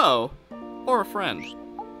be a foe or a friend.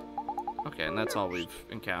 Okay, and that's all we've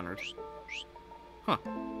encountered. Huh.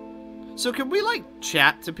 So can we, like,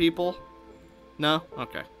 chat to people? No?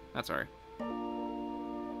 Okay, that's alright.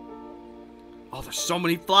 Oh, there's so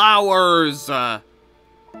many flowers!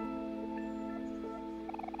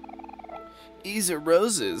 These are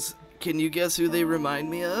roses. Can you guess who they remind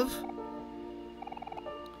me of?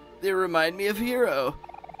 They remind me of Hero.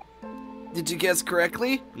 Did you guess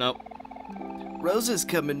correctly? Nope. Roses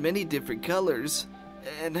come in many different colors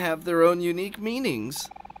and have their own unique meanings.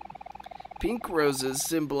 Pink roses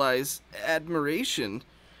symbolize admiration.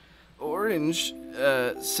 Orange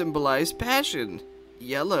symbolize passion.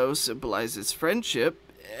 Yellow symbolizes friendship,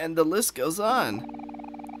 and the list goes on.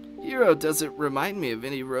 Hero doesn't remind me of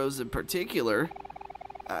any rose in particular.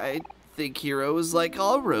 I think Hero is like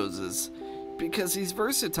all roses, because he's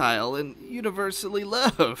versatile and universally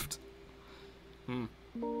loved.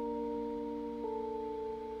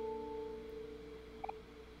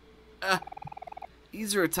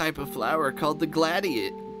 These are a type of flower called the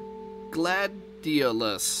gladiolus.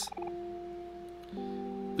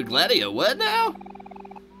 The gladio what now?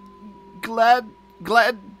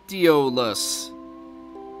 Gladiolus.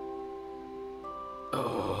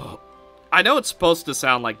 Oh. I know it's supposed to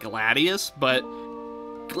sound like Gladius, but...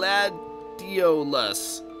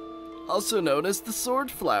 Gladiolus. Also known as the sword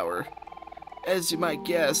flower. As you might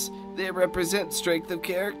guess, they represent strength of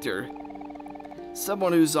character.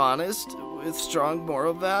 Someone who's honest, with strong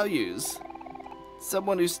moral values.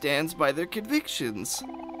 Someone who stands by their convictions.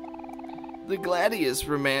 The Gladius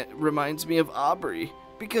reminds me of Aubrey,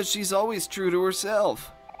 because she's always true to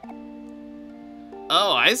herself.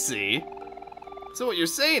 Oh, I see. So what you're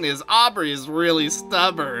saying is Aubrey is really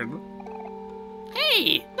stubborn.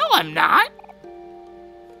 Hey, no I'm not.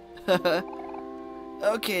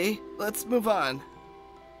 Okay, let's move on.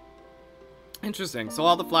 Interesting. So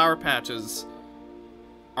all the flower patches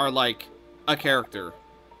are like a character.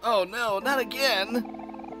 Oh no, not again!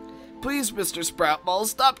 Please, Mr. Sproutball,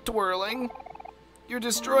 stop twirling! You're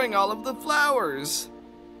destroying all of the flowers!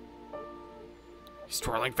 He's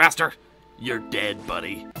twirling faster. You're dead,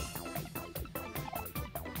 buddy.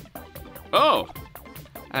 Oh,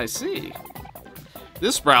 I see.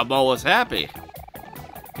 This Sprout Ball is happy.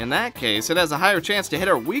 In that case, it has a higher chance to hit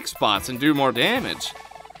our weak spots and do more damage.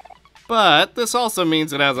 But this also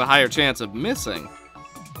means it has a higher chance of missing.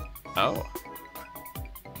 Oh.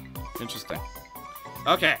 Interesting.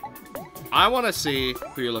 Okay. I want to see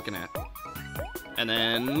who you're looking at. And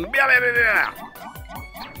then...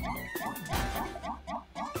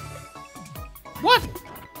 What?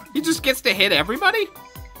 He just gets to hit everybody?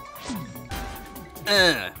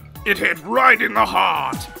 It hit right in the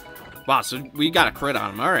heart. Wow, so we got a crit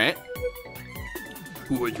on him. Alright.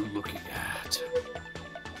 Who are you looking at?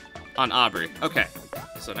 On Aubrey. Okay.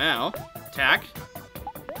 So now, attack.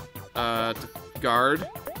 Guard.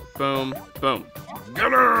 Boom. Boom.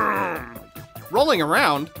 Get him! Rolling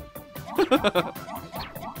around.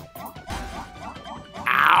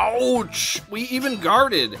 Ouch! We even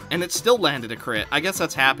guarded, and it still landed a crit. I guess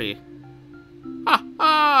that's happy. Ha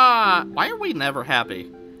ha! Why are we never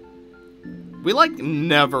happy? We, like,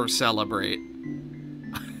 never celebrate.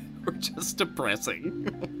 We're just depressing.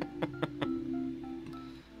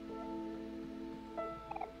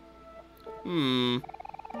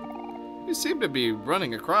 You seem to be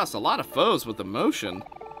running across a lot of foes with emotion.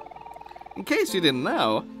 In case you didn't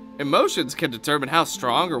know, emotions can determine how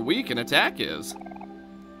strong or weak an attack is.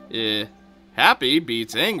 Happy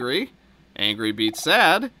beats angry, angry beats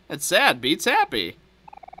sad, and sad beats happy.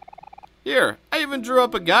 Here, I even drew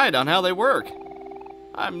up a guide on how they work.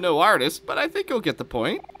 I'm no artist, but I think you'll get the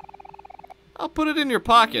point. I'll put it in your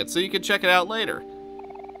pocket so you can check it out later.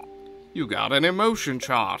 You got an emotion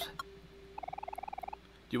chart.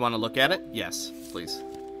 Do you want to look at it? Yes, please.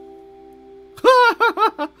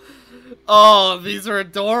 Oh, these are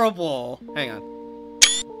adorable. Hang on.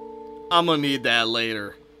 I'm gonna need that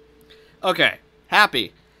later. Okay,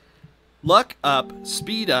 happy. Luck up,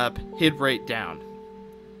 speed up, hit rate down.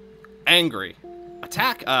 Angry.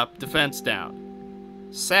 Attack up, defense down.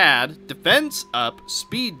 Sad, defense up,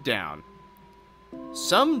 speed down.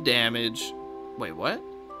 Some damage... Wait, what?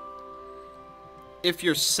 If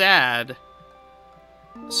you're sad,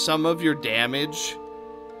 some of your damage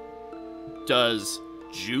does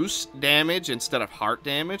juice damage instead of heart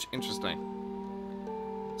damage? Interesting.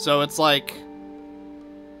 So it's like...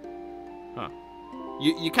 Huh.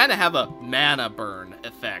 You kind of have a mana burn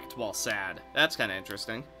effect while sad. That's kind of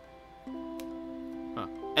interesting. Huh.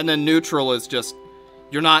 And then neutral is just...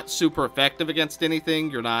 You're not super effective against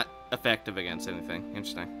anything. You're not effective against anything.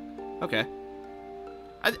 Interesting. Okay.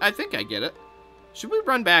 I think I get it. Should we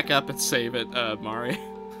run back up and save it, Mari?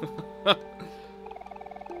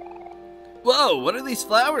 Whoa, what are these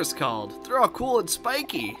flowers called? They're all cool and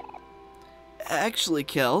spiky. Actually,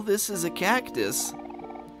 Kel, this is a cactus.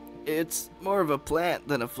 It's more of a plant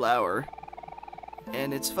than a flower.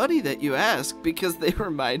 And it's funny that you ask, because they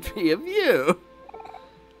remind me of you.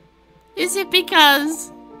 Is it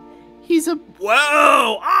because he's a...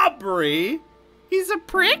 Whoa, Aubrey! He's a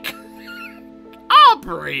prick?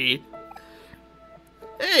 Aubrey!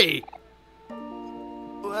 Hey!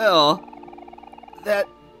 Well, that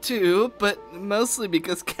too, but mostly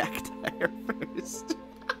because cacti are first.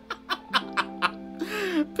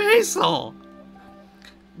 Basil!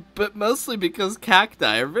 But mostly because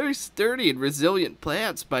cacti are very sturdy and resilient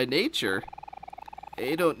plants by nature.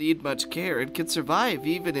 They don't need much care and can survive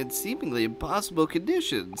even in seemingly impossible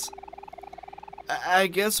conditions. I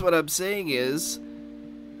guess what I'm saying is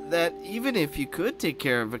that even if you could take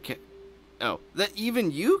care of a that even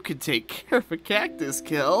you could take care of a cactus,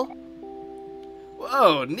 Kel.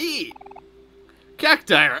 Whoa, neat!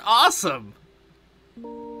 Cacti are awesome!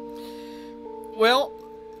 Well,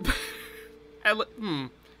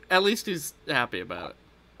 at least he's happy about it.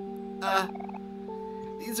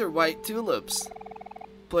 These are white tulips.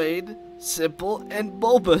 Plain, simple, and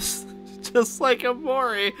bulbous. Just like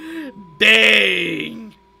Omori.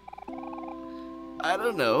 Dang! I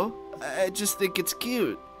don't know. I just think it's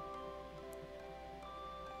cute.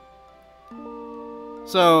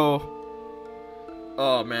 So...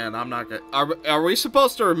 Oh man, I'm not gonna... Are we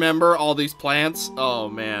supposed to remember all these plants? Oh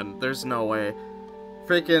man, there's no way.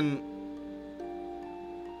 Freaking...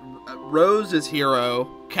 Rose is Hero.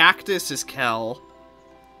 Cactus is Kel.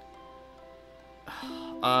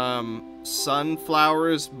 Sunflower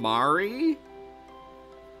is Mari?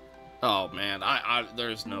 Oh man,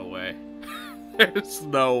 there's no way. There's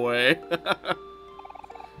no way.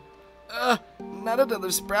 Not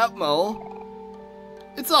another sprout mole.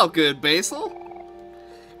 It's all good, Basil.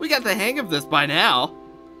 We got the hang of this by now.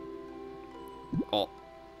 Oh.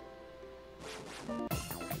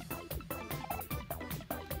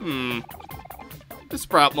 This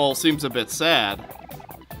sprout mole seems a bit sad.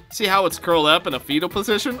 See how it's curled up in a fetal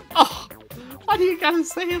position? Oh, why do you gotta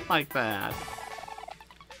say it like that?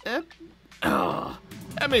 That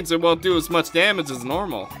means it won't do as much damage as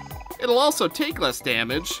normal. It'll also take less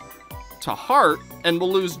damage to heart and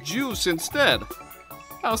will lose juice instead.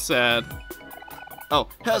 How sad. Oh,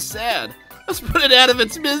 how sad. Let's put it out of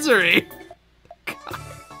its misery. God.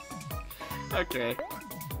 Okay.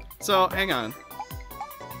 So, hang on.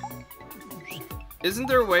 Isn't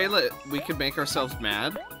there a way that we could make ourselves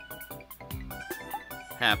mad?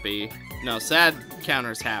 Happy. No, sad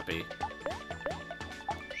counters happy.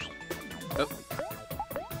 Oh.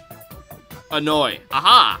 Annoy.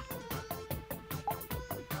 Aha!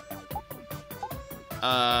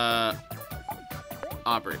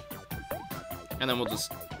 Aubrey. And then we'll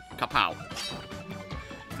just kapow.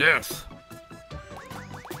 Death.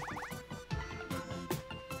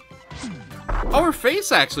 Oh, her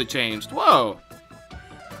face actually changed. Whoa.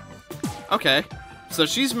 Okay. So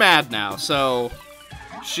she's mad now, so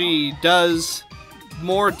she does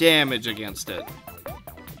more damage against it.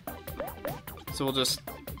 So we'll just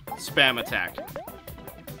spam attack.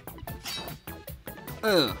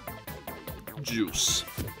 Juice.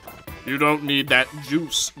 You don't need that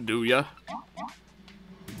juice, do ya?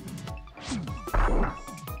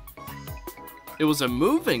 It was a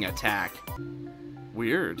moving attack.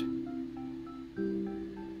 Weird.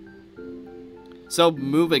 So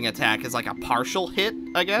moving attack is like a partial hit,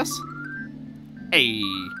 I guess? Hey.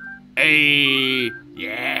 Hey.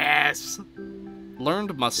 Yes.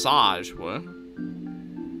 Learned massage. What?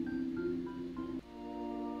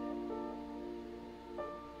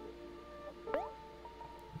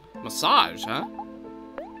 Massage, huh?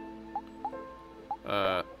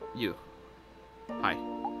 You. Hi.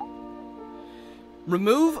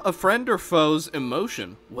 Remove a friend or foe's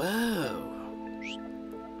emotion. Whoa.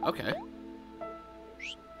 Okay.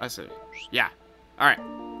 I see. Yeah. Alright.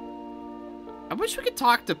 I wish we could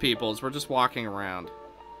talk to people as we're just walking around.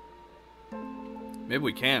 Maybe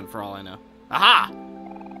we can, for all I know. Aha!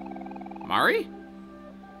 Mari?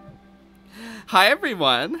 Hi,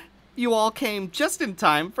 everyone. You all came just in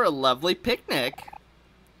time for a lovely picnic.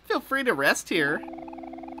 Feel free to rest here.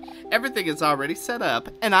 Everything is already set up,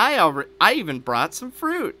 and I even brought some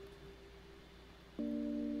fruit.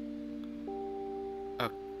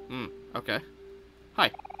 Okay.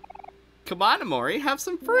 Hi. Come on, Omori, have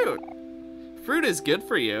some fruit. Fruit is good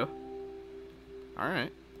for you.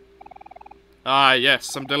 Alright. Ah, yes,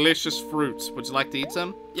 some delicious fruits. Would you like to eat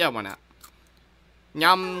some? Yeah, why not?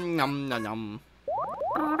 Yum, yum, yum, yum.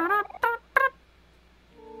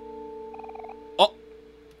 Oh!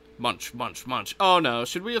 Munch, munch, munch. Oh no,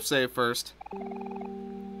 should we have saved first?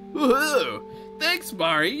 Woohoo! Thanks,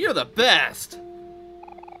 Mari, you're the best!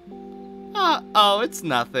 Oh, it's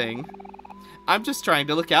nothing. I'm just trying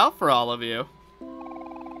to look out for all of you.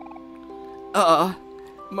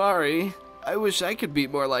 Mari, I wish I could be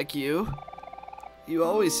more like you. You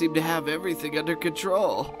always seem to have everything under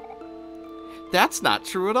control. That's not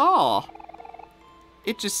true at all.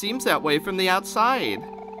 It just seems that way from the outside.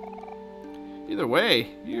 Either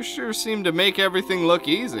way, you sure seem to make everything look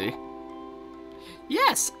easy.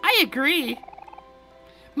 Yes, I agree.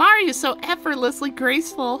 Mari is so effortlessly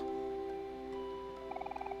graceful.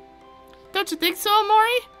 Don't you think so,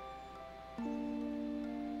 Omori?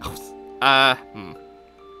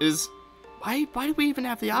 Why do we even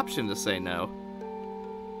have the option to say no?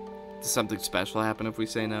 Does something special happen if we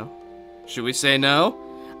say no? Should we say no?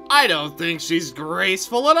 I don't think she's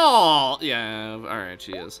graceful at all. Yeah, alright,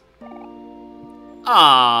 she is.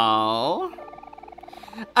 Oh.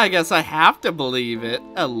 I guess I have to believe it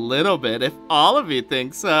a little bit if all of you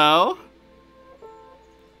think so.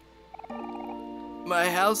 My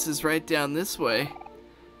house is right down this way.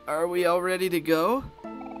 Are we all ready to go?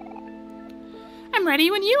 I'm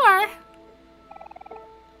ready when you are.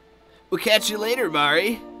 We'll catch you later,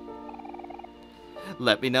 Mari.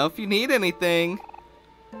 Let me know if you need anything.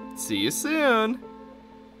 See you soon.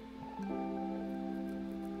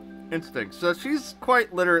 Interesting. So she's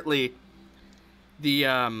quite literally the,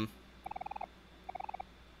 I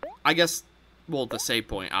guess, well, the save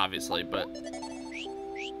point, obviously, but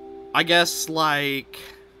I guess, like,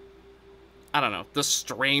 I don't know, the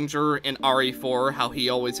stranger in RE4, how he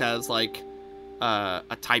always has, like,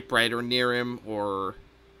 a typewriter near him, or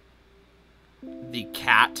the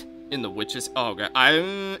cat in the witch's... Oh, God.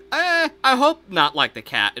 I hope not like the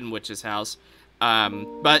cat in Witch's house.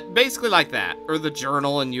 But basically like that. Or the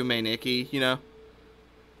journal in Yume Nikki, you know?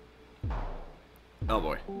 Oh,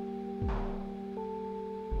 boy.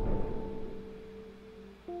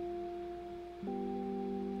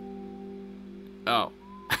 Oh.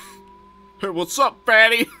 Hey, what's up,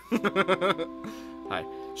 fatty? Hi.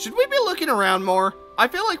 Should we be looking around more? I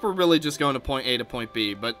feel like we're really just going to point A to point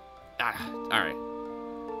B, but... alright.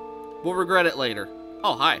 We'll regret it later.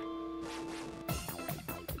 Oh, hi.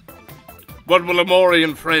 What will Omori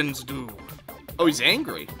and friends do? Oh, he's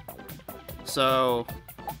angry. So...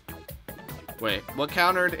 Wait, what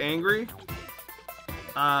countered angry?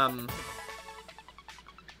 Now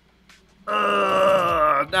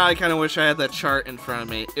I kind of wish I had that chart in front of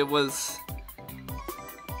me. It was...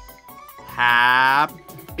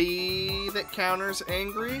 happy that counters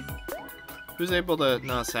angry? Who's able to...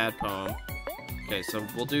 No, sad poem. Okay, so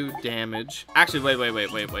we'll do damage. Actually,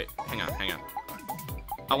 wait. Hang on.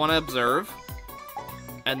 I want to observe.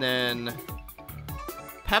 And then...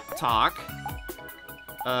 Pep talk.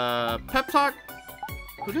 Pep talk...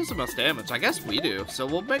 Who does the most damage? I guess we do. So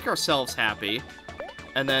we'll make ourselves happy.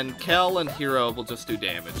 And then Kel and Hero will just do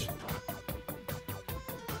damage.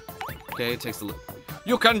 Okay, it takes a look.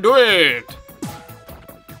 You can do it!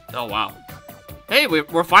 Oh, wow. Hey,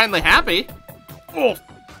 we're finally happy. Oh.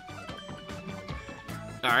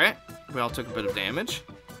 Alright, we all took a bit of damage.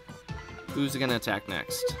 Who's gonna attack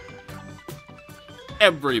next?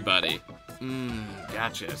 Everybody.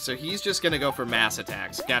 Gotcha. So he's just gonna go for mass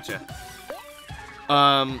attacks. Gotcha.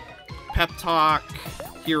 Pep talk,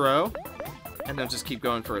 Hero. And then just keep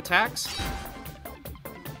going for attacks.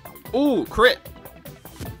 Ooh, crit.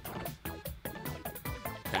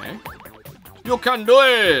 Okay. You can do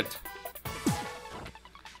it!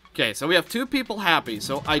 Okay, so we have 2 people happy.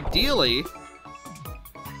 So ideally,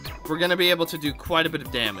 we're gonna be able to do quite a bit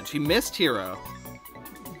of damage. He missed Hero.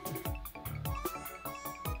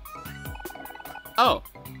 Oh.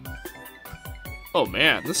 Oh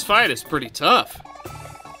man, this fight is pretty tough.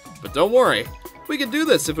 But don't worry, we can do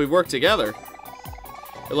this if we work together.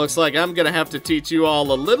 It looks like I'm gonna have to teach you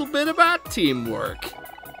all a little bit about teamwork.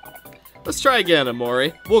 Let's try again,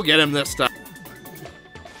 Omori. We'll get him this time.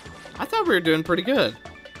 I thought we were doing pretty good.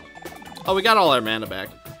 Oh, we got all our mana back.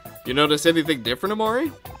 You notice anything different,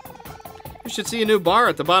 Omori? You should see a new bar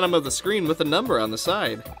at the bottom of the screen with a number on the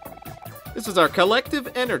side. This is our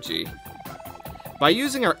collective energy. By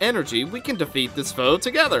using our energy, we can defeat this foe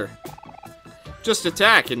together. Just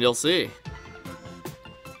attack and you'll see.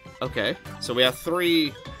 Okay, so we have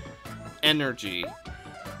 3 energy.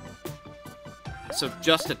 So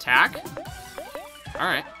just attack?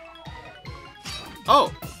 Alright.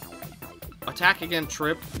 Oh! Attack again,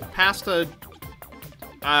 trip. Past a...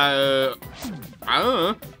 I don't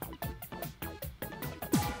know.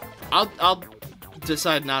 I'll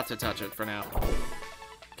decide not to touch it for now.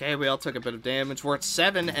 Okay, we all took a bit of damage. We're at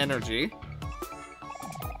 7 energy.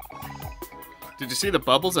 Did you see the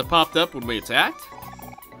bubbles that popped up when we attacked?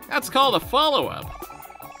 That's called a follow-up.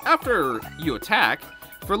 After you attack,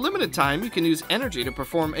 for a limited time, you can use energy to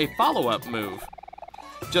perform a follow-up move.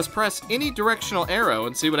 Just press any directional arrow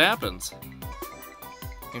and see what happens.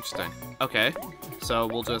 Interesting. Okay, so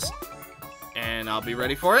we'll just... And I'll be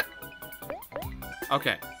ready for it.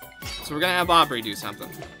 Okay, so we're gonna have Aubrey do something.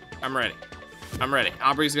 I'm ready. I'm ready.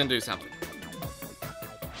 Aubrey's gonna do something.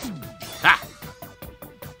 Ha!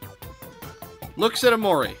 Looks at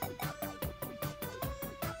Omori.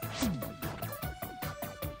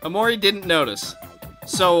 Omori didn't notice.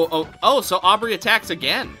 So, so Aubrey attacks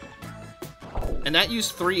again. And that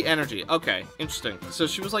used 3 energy. Okay, interesting. So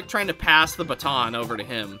she was like trying to pass the baton over to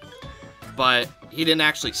him, but he didn't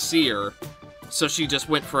actually see her, so she just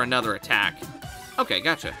went for another attack. Okay,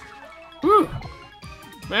 gotcha. Whew.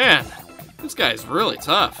 Man, this guy's really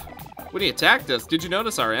tough. When he attacked us, did you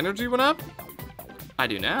notice our energy went up? I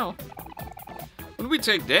do now. When we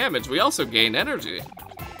take damage, we also gain energy.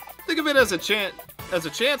 Think of it as a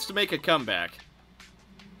chance to make a comeback.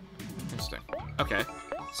 Interesting. Okay.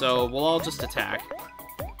 So we'll all just attack.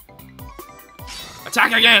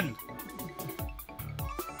 Attack again!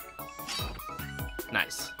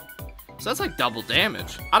 Nice. So that's like double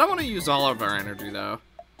damage. I don't want to use all of our energy though.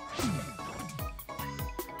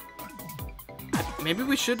 Maybe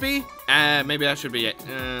we should be? Maybe I should be,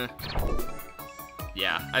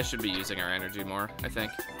 yeah, I should be using our energy more, I think.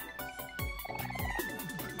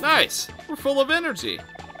 Nice! We're full of energy.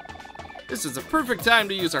 This is a perfect time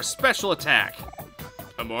to use our special attack.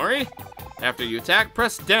 Omori, after you attack,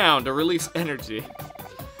 press down to release energy.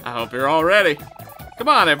 I hope you're all ready. Come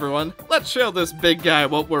on, everyone. Let's show this big guy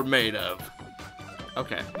what we're made of.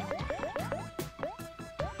 Okay.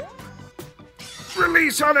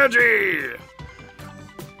 Release energy!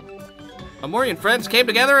 Omori and friends came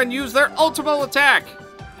together and used their ultimate attack.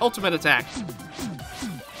 Ultimate attack.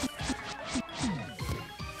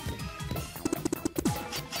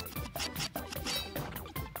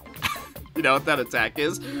 You know what that attack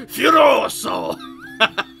is? Furioso!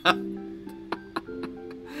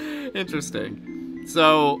 Interesting.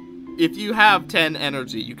 So, if you have 10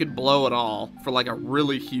 energy, you could blow it all for like a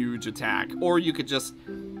really huge attack. Or you could just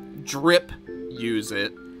drip use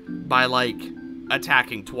it by like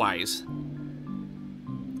attacking twice.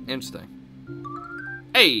 Interesting.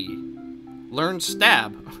 Hey! Learn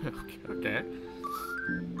stab. Okay.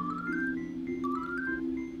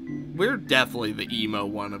 We're definitely the emo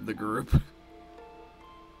one of the group.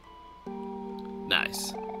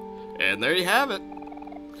 Nice. And there you have it.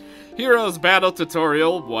 Heroes Battle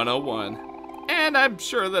Tutorial 101. And I'm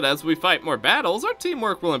sure that as we fight more battles, our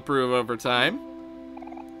teamwork will improve over time.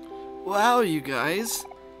 Wow, you guys.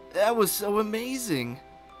 That was so amazing.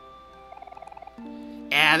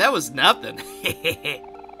 Yeah, that was nothing.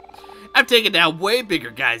 I've taken down way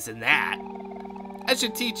bigger guys than that. I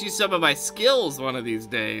should teach you some of my skills one of these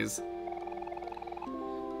days.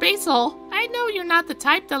 Basil, I know you're not the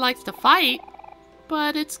type that likes to fight,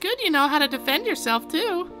 but it's good you know how to defend yourself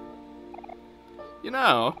too. You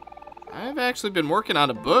know, I've actually been working on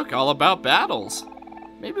a book all about battles.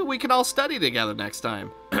 Maybe we can all study together next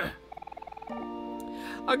time.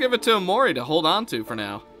 I'll give it to Omori to hold on to for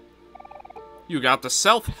now. You got the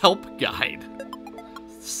self-help guide.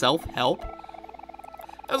 Self-help?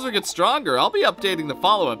 As we get stronger, I'll be updating the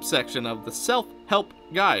follow-up section of the self-help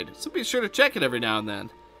guide, so be sure to check it every now and then.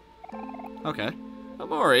 Okay.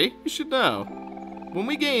 Omori, you should know. When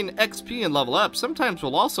we gain XP and level up, sometimes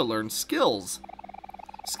we'll also learn skills.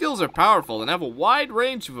 Skills are powerful and have a wide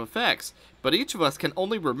range of effects, but each of us can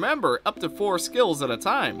only remember up to 4 skills at a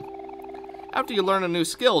time. After you learn a new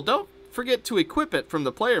skill, don't forget to equip it from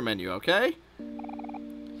the player menu, okay?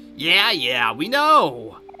 Yeah, we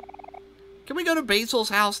know! Can we go to Basil's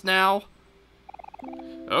house now?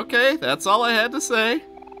 Okay, that's all I had to say.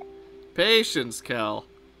 Patience, Kel.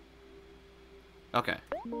 Okay,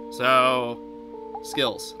 so...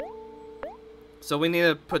 skills. So we need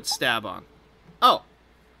to put stab on. Oh.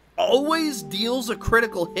 Always deals a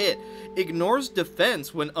critical hit. Ignores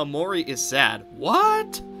defense when Omori is sad.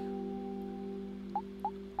 What?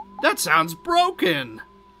 That sounds broken.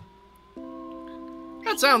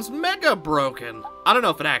 That sounds mega broken. I don't know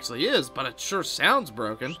if it actually is, but it sure sounds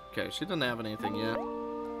broken. Okay, she doesn't have anything yet.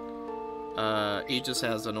 He just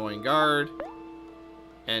has annoying guard.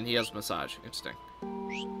 And he has massage. Interesting.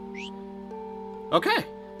 Okay.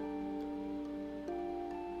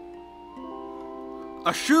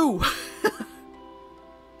 A shoe.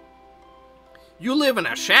 You live in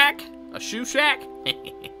a shack? A shoe shack?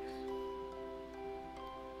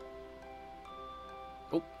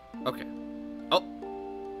 Oh, okay. Oh.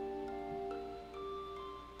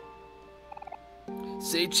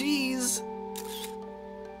 Say cheese.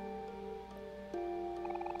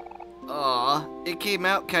 Aw, it came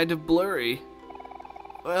out kind of blurry.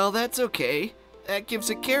 Well, that's okay. That gives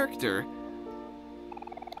it character.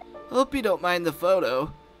 Hope you don't mind the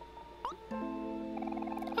photo.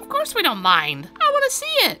 Of course we don't mind. I want to see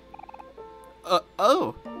it.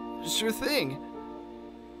 Oh, sure thing.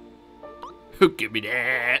 Give me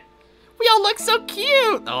that. We all look so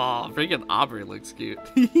cute. Oh, freaking Aubrey looks cute.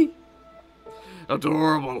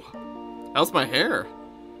 Adorable. How's my hair?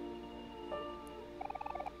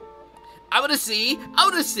 I want to see. I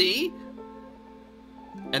want to see.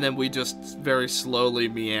 And then we just very slowly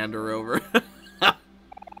meander over.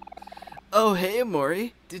 Oh, hey,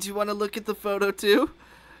 Omori. Did you want to look at the photo, too?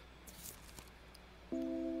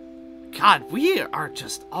 God, we are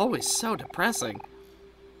just always so depressing.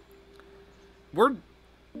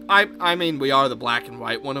 I mean, we are the black and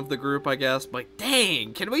white one of the group, I guess. But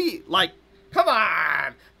dang, can we, like, come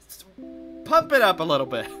on. Pump it up a little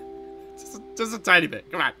bit. Just a tiny bit.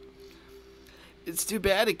 Come on. It's too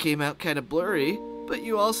bad it came out kind of blurry, but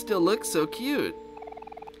you all still look so cute.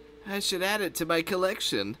 I should add it to my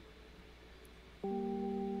collection.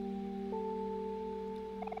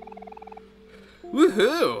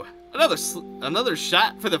 Woohoo! Another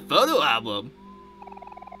shot for the photo album.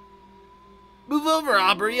 Move over,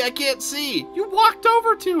 Aubrey. I can't see. You walked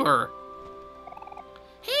over to her.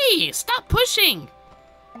 Hey, stop pushing.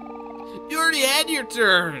 You already had your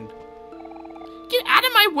turn. Get out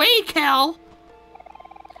of my way, Kel.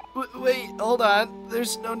 Wait, hold on.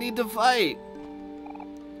 There's no need to fight.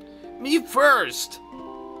 Me first.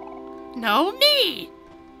 No, me.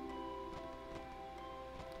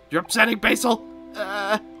 You're upsetting Basil.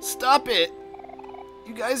 Stop it.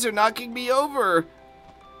 You guys are knocking me over.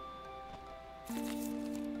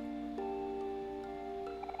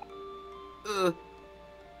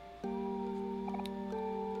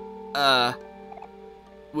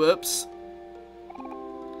 Whoops.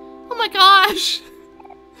 Oh my gosh.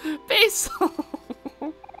 Basil.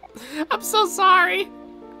 I'm so sorry.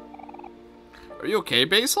 Are you okay,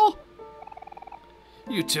 Basil?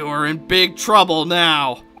 You two are in big trouble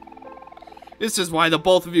now. This is why the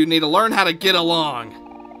both of you need to learn how to get along.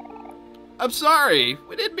 I'm sorry.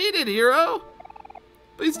 We didn't mean it, Hero.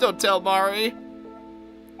 Please don't tell Mari.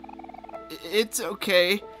 It's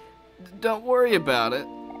okay. Don't worry about it.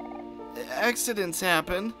 Accidents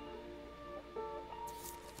happen.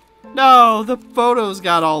 No, the photos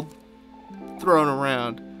got all thrown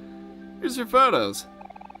around. Here's your photos.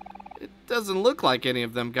 It doesn't look like any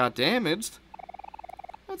of them got damaged.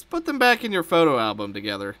 Let's put them back in your photo album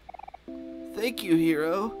together. Thank you,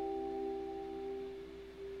 Hero.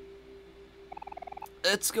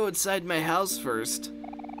 Let's go inside my house first.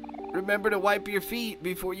 Remember to wipe your feet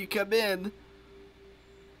before you come in.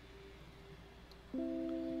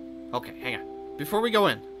 Okay, hang on. Before we go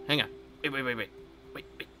in, hang on. Wait.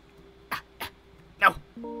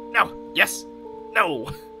 No. Yes.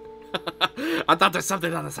 No. I thought there's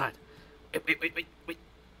something on the side. Wait.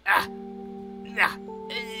 Yeah.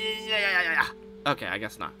 Okay, I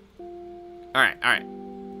guess not. Alright.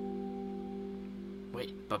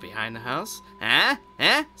 Wait, but behind the house? Huh?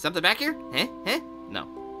 Something back here? Huh? No.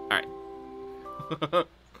 Alright.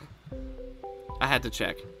 I had to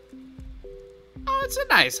check. Oh, it's a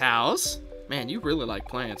nice house. Man, you really like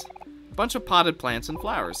plants. A bunch of potted plants and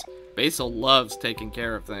flowers. Basil loves taking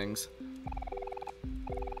care of things.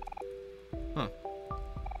 Huh.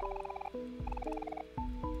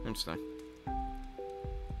 Interesting.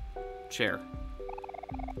 Chair.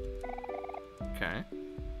 Okay.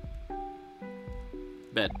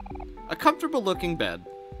 Bed. A comfortable looking bed.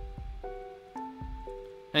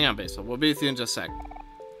 Hang on, Basil. We'll be with you in just a sec.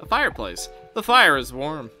 A fireplace. The fire is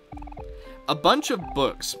warm. A bunch of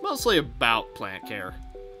books, mostly about plant care.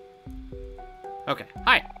 Okay,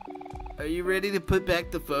 hi. Are you ready to put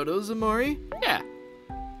back the photos, Omori? Yeah.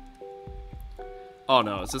 Oh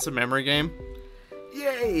no, is this a memory game?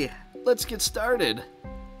 Yay! Let's get started.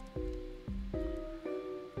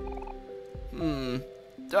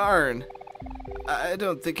 Darn. I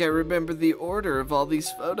don't think I remember the order of all these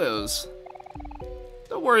photos.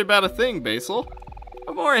 Don't worry about a thing, Basil.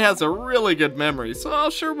 Omori has a really good memory, so I'm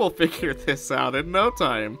sure we'll figure this out in no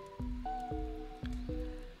time.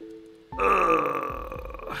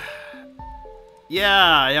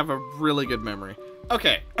 Yeah, I have a really good memory.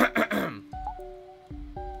 Okay.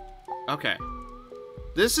 Okay.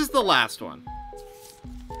 This is the last one.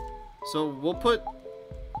 So we'll put...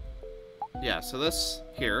 Yeah, so this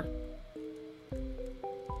here.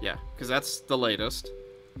 Yeah, because that's the latest.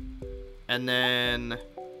 And then...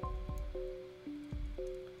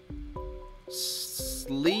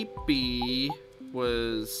 Sleepy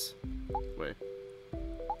was... Wait.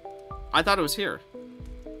 I thought it was here.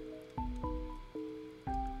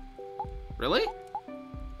 Really?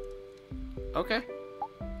 Okay.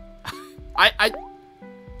 I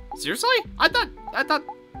seriously? I thought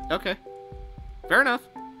okay. Fair enough.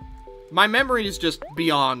 My memory is just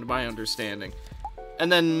beyond my understanding.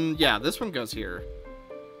 And then yeah, this one goes here.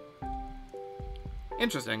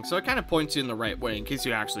 Interesting. So it kind of points you in the right way in case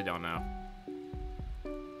you actually don't know.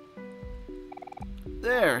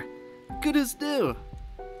 There. Good as new.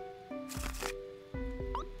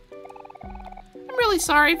 I'm really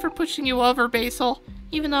sorry for pushing you over, Basil,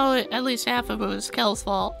 even though at least half of it was Kel's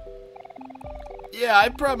fault. Yeah, I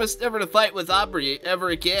promise never to fight with Omori ever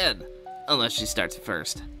again. Unless she starts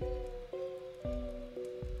first.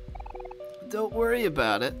 Don't worry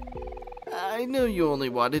about it. I know you only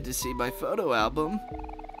wanted to see my photo album.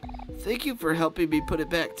 Thank you for helping me put it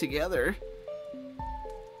back together.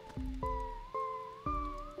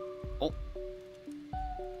 Oh.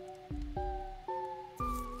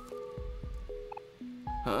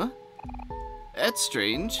 Huh? That's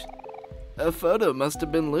strange. A photo must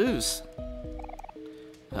have been loose.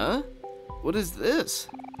 Huh? What is this?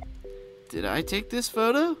 Did I take this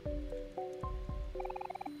photo?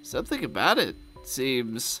 Something about it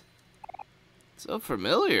seems so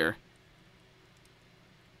familiar.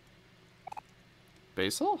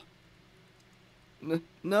 Basil?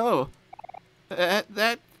 No.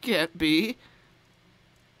 That can't be.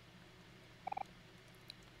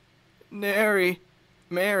 Mary.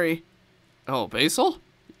 Oh, Basil?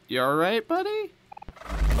 You alright, buddy?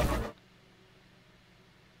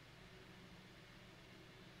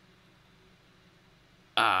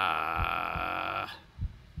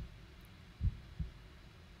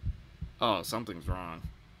 Oh, something's wrong.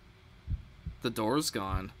 The door's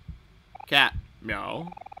gone. Cat.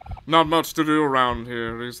 Meow. Not much to do around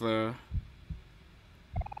here, is there?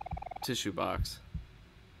 Tissue box.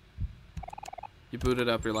 You booted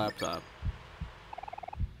up your laptop.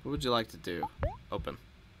 What would you like to do? Open.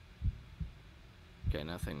 Okay,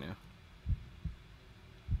 nothing new.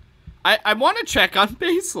 I want to check on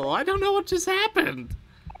Basil. I don't know what just happened.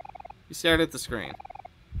 You stared at the screen.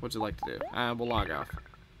 What'd you like to do? We'll log off.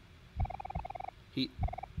 Heat.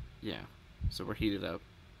 Yeah. So we're heated up.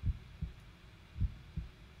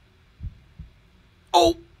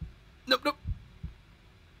 Oh! Nope.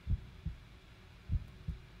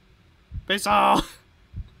 Basil!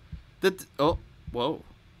 Oh, whoa.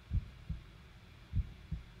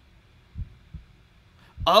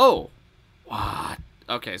 Oh! What?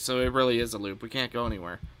 Okay, so it really is a loop. We can't go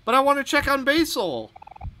anywhere. But I want to check on Basil!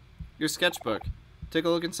 Your sketchbook. Take a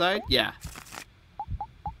look inside? Yeah.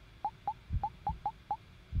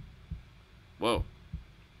 Whoa.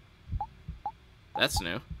 That's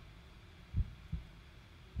new.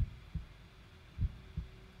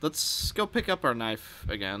 Let's go pick up our knife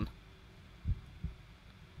again.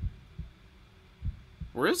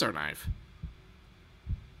 Where is our knife?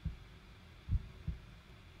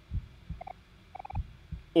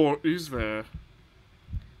 Or is there?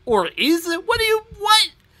 Or is it? What?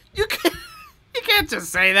 You can't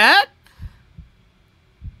just say that.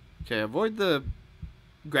 Okay, avoid the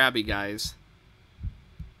grabby guys.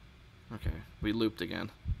 Okay, we looped again.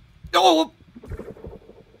 Oh!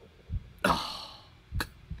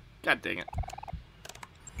 God dang it.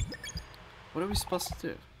 What are we supposed to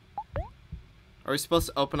do? Are we supposed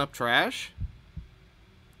to open up trash?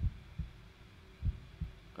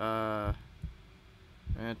 It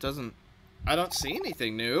doesn't... I don't see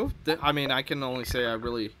anything new. I mean, I can only say I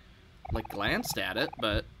really, like, glanced at it,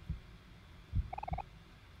 but...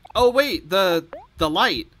 Oh, wait, the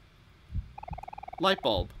light. Light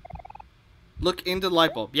bulb. Look into the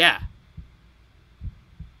light bulb. Yeah.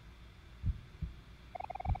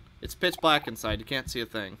 It's pitch black inside. You can't see a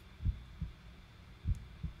thing.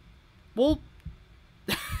 Well...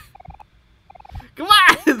 Come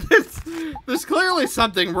on! There's clearly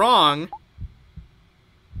something wrong.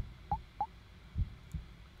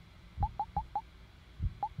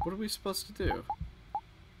 What are we supposed to do?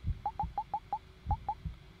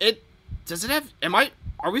 Does it have...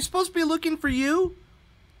 Are we supposed to be looking for you?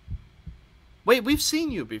 Wait, we've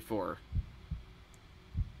seen you before.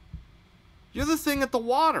 You're the thing at the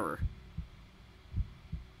water.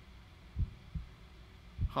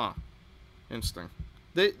 Huh. Interesting.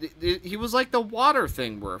 He was like the water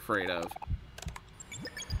thing we're afraid of.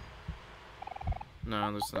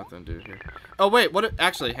 No, there's nothing to do here. Oh, wait, what...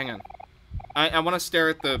 Actually, hang on. I want to stare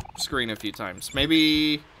at the screen a few times.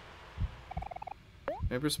 Maybe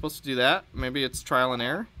we're supposed to do that. Maybe it's trial and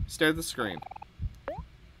error. Stare at the screen.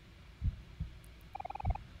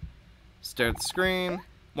 Stare at the screen.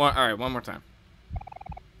 Alright, one more time.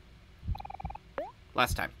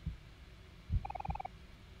 Last time.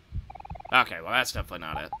 Okay, well that's definitely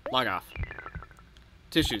not it. Log off.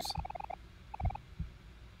 Tissues.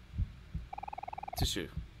 Tissue.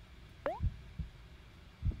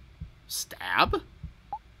 Stab?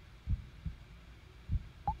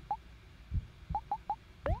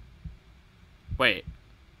 Wait.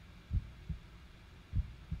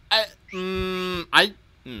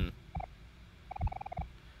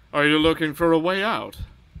 Are you looking for a way out?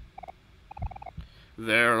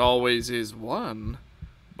 There always is one,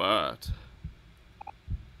 but...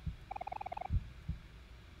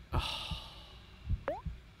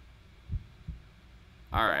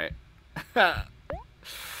 Alright.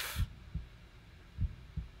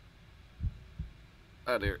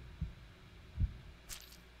 Oh dear.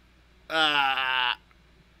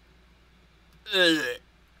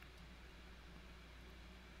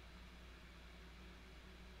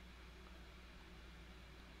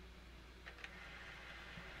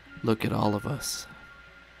 Look at all of us.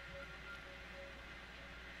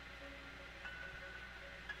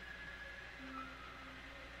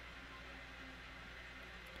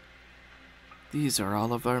 These are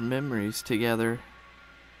all of our memories together.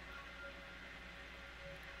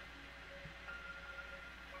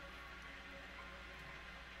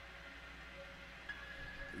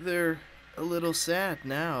 They're a little sad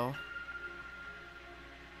now.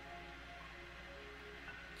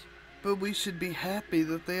 But we should be happy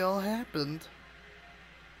that they all happened.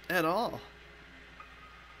 At all.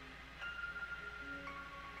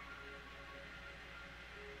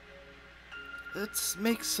 Let's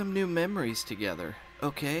make some new memories together,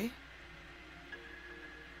 okay?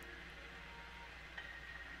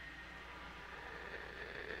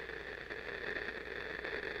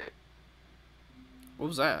 What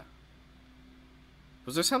was that?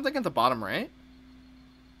 Was there something at the bottom right?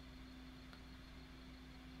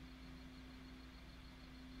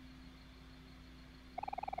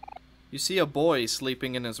 You see a boy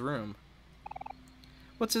sleeping in his room.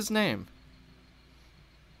 What's his name?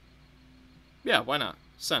 Yeah, why not?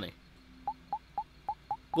 Sunny.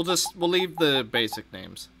 We'll leave the basic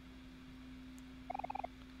names.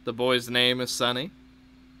 The boy's name is Sunny?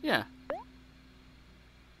 Yeah.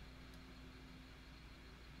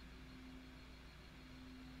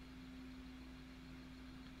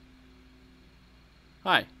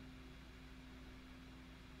 Hi.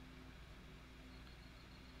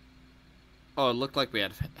 Oh, it looked like we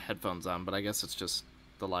had headphones on, but I guess it's just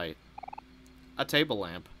the light. A table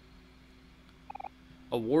lamp.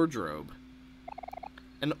 A wardrobe.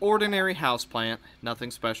 An ordinary houseplant.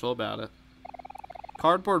 Nothing special about it.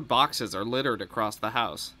 Cardboard boxes are littered across the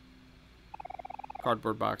house.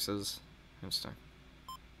 Cardboard boxes. Interesting.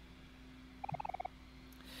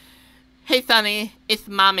 Hey, Sonny. It's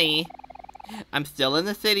Mommy. I'm still in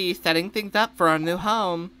the city setting things up for our new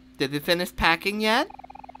home. Did you finish packing yet?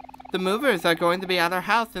 The movers are going to be at our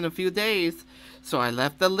house in a few days, so I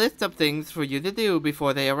left a list of things for you to do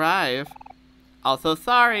before they arrive. Also,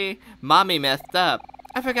 sorry, Mommy messed up.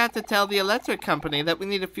 I forgot to tell the electric company that we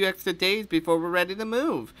need a few extra days before we're ready to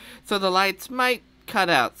move, so the lights might cut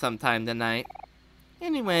out sometime tonight.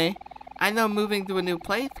 Anyway, I know moving to a new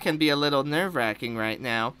place can be a little nerve-wracking right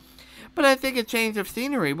now, but I think a change of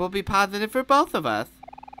scenery will be positive for both of us.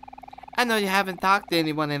 I know you haven't talked to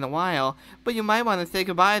anyone in a while, but you might want to say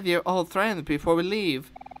goodbye to your old friend before we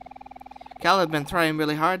leave. Cal had been trying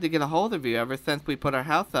really hard to get a hold of you ever since we put our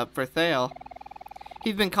house up for sale.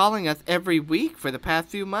 He's been calling us every week for the past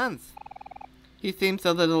few months. He seems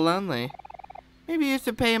a little lonely. Maybe you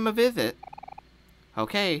should pay him a visit.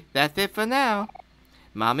 Okay, that's it for now.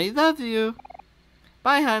 Mommy loves you.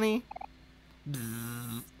 Bye, honey.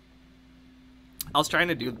 I was trying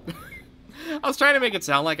to do... I was trying to make it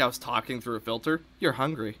sound like I was talking through a filter. You're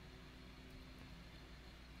hungry.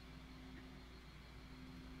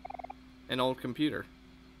 An old computer.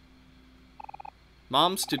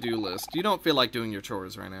 Mom's to-do list. You don't feel like doing your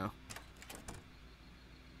chores right now.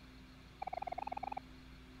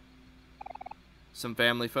 Some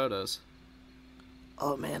family photos.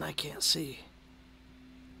 Oh man, I can't see.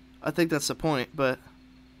 I think that's the point, but...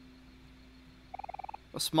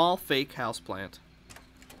 A small fake houseplant.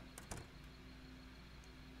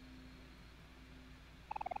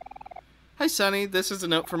 Hi, Sonny. This is a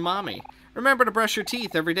note from Mommy. Remember to brush your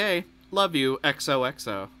teeth every day. Love you,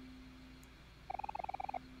 XOXO.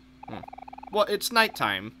 Well, it's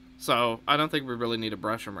nighttime, so I don't think we really need to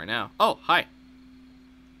brush them right now. Oh, hi.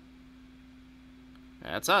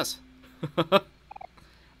 That's us.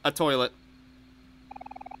 A toilet.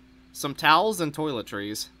 Some towels and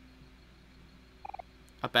toiletries.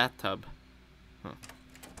 A bathtub. Huh.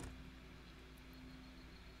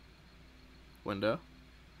 Window.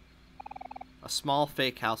 A small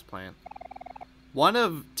fake houseplant. One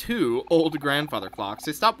of 2 old grandfather clocks.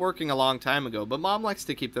 They stopped working a long time ago, but Mom likes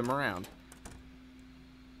to keep them around.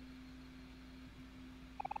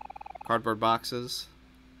 Cardboard boxes.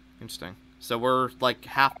 Interesting. So we're like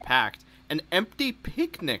half packed. An empty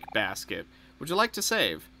picnic basket. Would you like to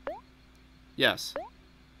save? Yes.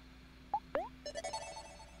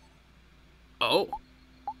 Oh.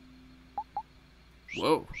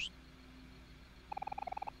 Whoa.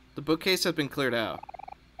 The bookcase has been cleared out.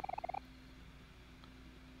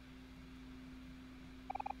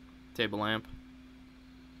 Table lamp.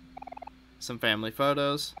 Some family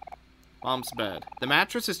photos. Mom's bed. The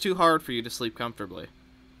mattress is too hard for you to sleep comfortably.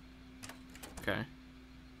 Okay.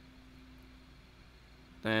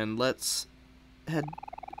 Then let's head...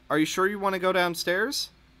 Are you sure you want to go downstairs?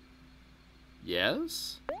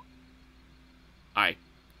 Yes? I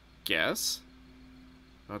guess.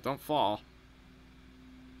 Oh, don't fall.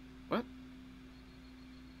 What?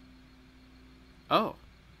 Oh.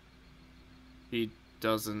 He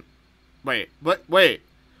doesn't... Wait, what? Wait.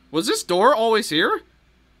 Was this door always here?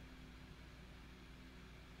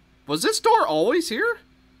 Was this door always here?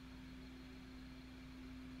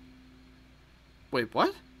 Wait,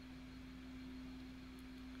 what?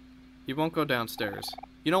 You won't go downstairs.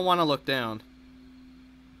 You don't want to look down.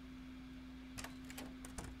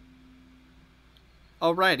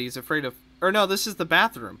 Oh, right, he's afraid of... Or no, this is the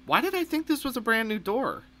bathroom. Why did I think this was a brand new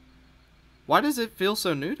door? Why does it feel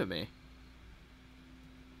so new to me?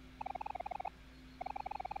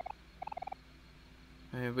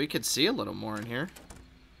 Hey, we could see a little more in here.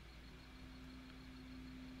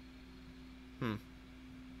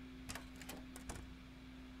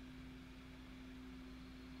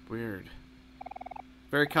 Weird.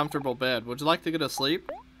 Very comfortable bed. Would you like to go to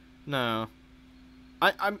sleep? No.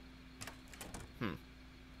 I'm...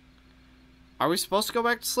 Are we supposed to go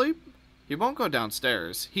back to sleep? He won't go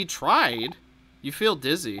downstairs. He tried. You feel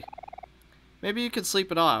dizzy. Maybe you could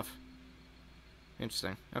sleep it off.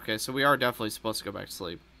 Interesting. Okay, so we are definitely supposed to go back to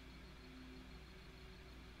sleep.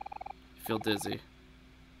 You feel dizzy.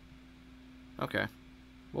 Okay.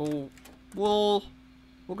 We'll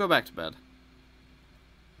go back to bed.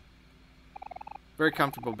 Very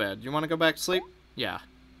comfortable bed. You want to go back to sleep? Yeah.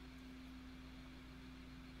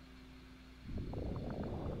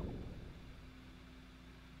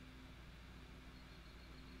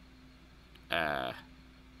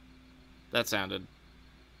 That sounded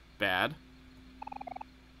bad.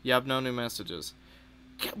 You have no new messages.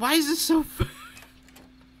 Why is this so...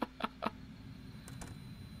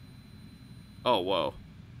 Oh, whoa.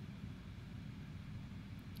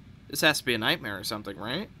 This has to be a nightmare or something,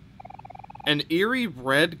 right? An eerie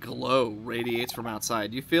red glow radiates from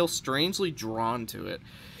outside. You feel strangely drawn to it.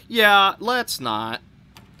 Yeah, let's not.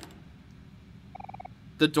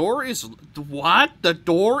 The door is... What? The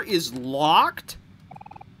door is locked?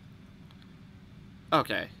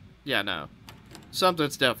 Okay. Yeah, no.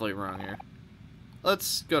 Something's definitely wrong here.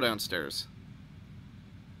 Let's go downstairs.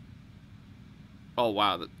 Oh,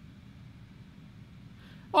 wow.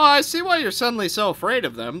 Oh, I see why you're suddenly so afraid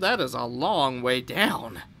of them. That is a long way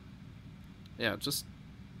down. Yeah, just...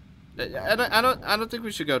 I don't think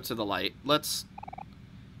we should go to the light. Let's...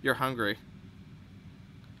 You're hungry.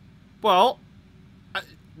 Well,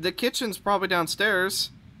 the kitchen's probably downstairs.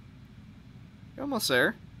 You're almost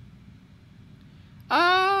there.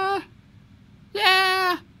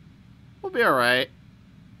 Yeah. We'll be alright.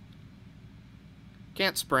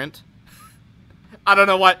 Can't sprint. I don't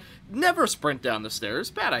know what. Never sprint down the stairs.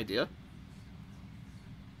 Bad idea.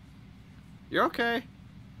 You're okay.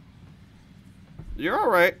 You're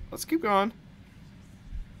alright. Let's keep going.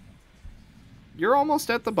 You're almost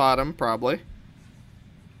at the bottom, probably.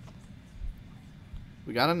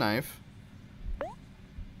 We got a knife.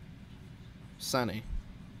 Sunny.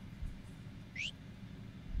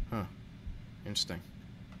 Huh. Interesting.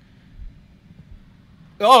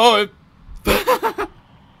 Oh!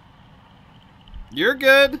 You're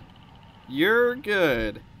good. You're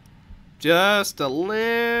good. Just a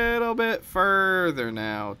little bit further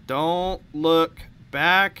now. Don't look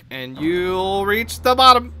back and you'll reach the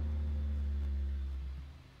bottom.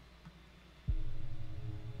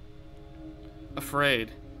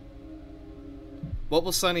 Afraid. What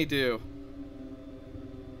will Sunny do?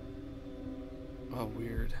 Oh,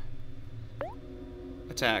 weird.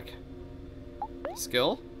 Attack.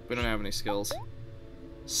 Skill? We don't have any skills.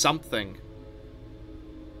 Something.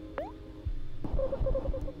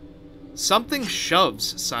 Something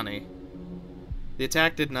shoves Sunny. The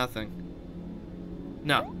attack did nothing.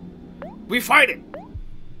 No. We fight it!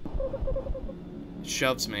 It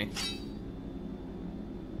shoves me.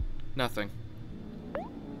 Nothing.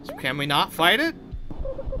 So can we not fight it?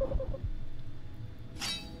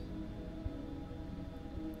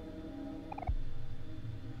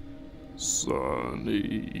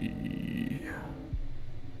 Sunny.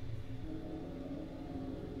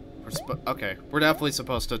 Okay, we're definitely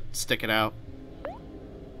supposed to stick it out.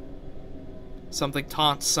 Something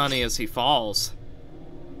taunts Sunny as he falls.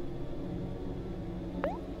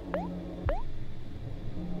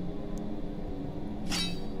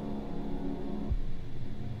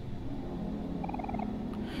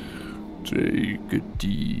 Take a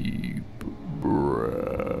deep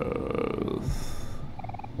breath.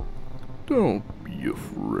 Don't be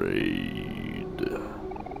afraid.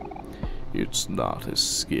 It's not as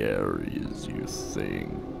scary as you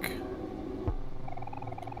think.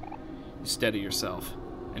 You steady yourself.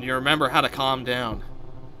 And you remember how to calm down.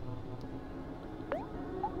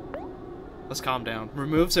 Let's calm down.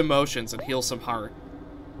 Removes emotions and heals some heart.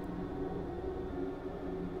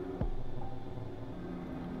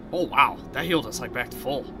 Oh, wow. That healed us, like, back to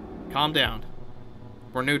full. Calm down.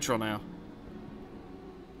 We're neutral now.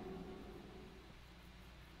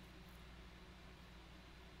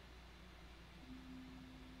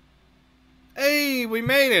 Hey, we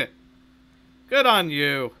made it! Good on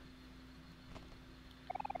you.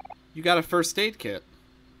 You got a first aid kit.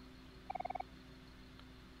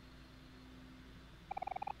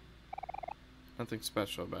 Nothing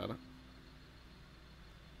special about it.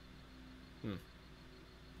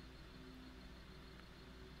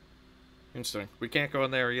 Interesting. We can't go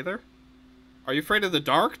in there either? Are you afraid of the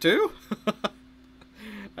dark, too?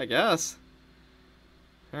 I guess.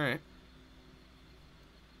 Alright.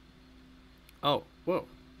 Oh, whoa.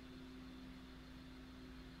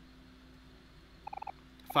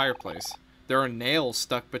 Fireplace. There are nails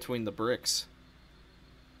stuck between the bricks.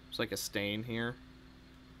 There's like a stain here.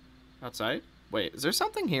 Outside? Wait, is there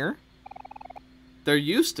something here? There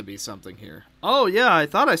used to be something here. Oh, yeah, I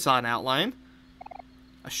thought I saw an outline.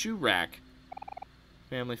 A shoe rack.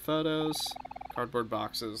 Family photos. Cardboard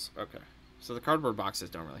boxes. Okay. So the cardboard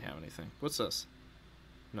boxes don't really have anything. What's this?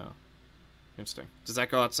 No. Interesting. Does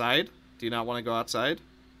that go outside? Do you not want to go outside?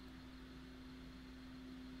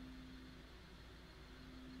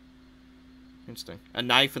 Interesting. A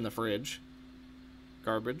knife in the fridge.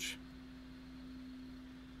 Garbage.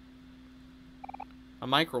 A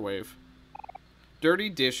microwave. Dirty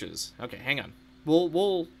dishes. Okay, hang on.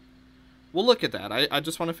 We'll look at that. I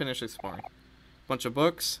just want to finish exploring. Bunch of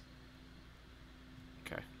books.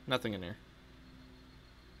 Okay, nothing in here.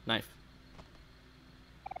 Knife.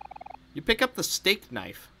 You pick up the steak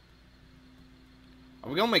knife. Are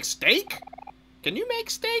we gonna make steak? Can you make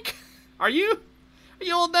steak? Are you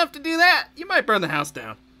old enough to do that? You might burn the house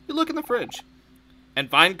down. You look in the fridge. And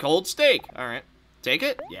find cold steak. Alright. Take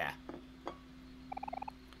it? Yeah.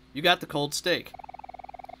 You got the cold steak.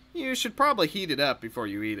 You should probably heat it up before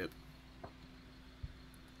you eat it.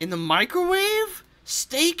 In the microwave?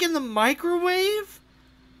 Steak in the microwave?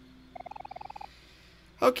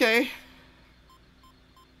 Okay.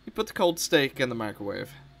 You put the cold steak in the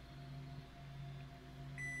microwave.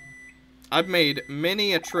 I've made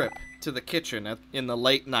many a trip to the kitchen in the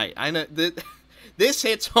late night. I know this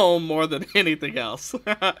hits home more than anything else.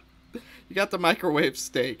 You got the microwave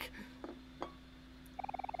steak.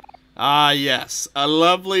 Ah, yes. A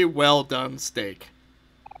lovely, well-done steak.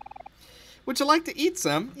 Would you like to eat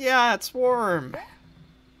some? Yeah, it's warm.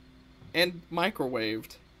 And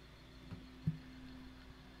microwaved.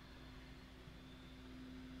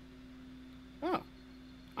 Oh.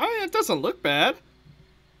 I mean, it doesn't look bad.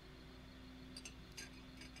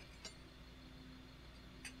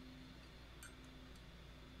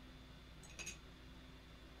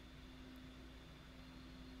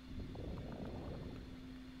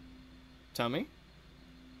 Tummy?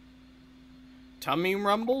 Tummy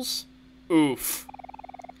rumbles? Oof.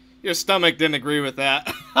 Your stomach didn't agree with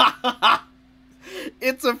that.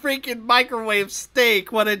 It's a freaking microwave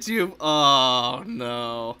steak. What did you... Oh,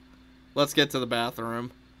 no. Let's get to the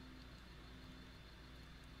bathroom.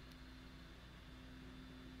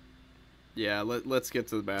 Yeah, let's get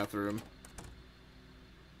to the bathroom.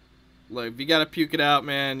 Look, if you gotta puke it out,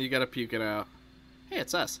 man, you gotta puke it out. Hey,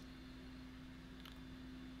 it's us.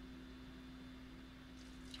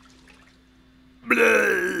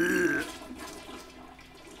 Blah.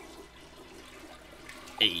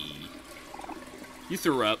 Hey. You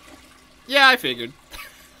threw up. Yeah, I figured.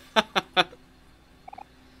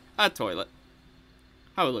 A toilet.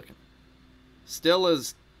 How we looking? Still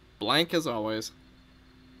as blank as always.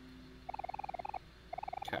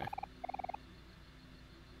 Okay.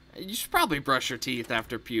 You should probably brush your teeth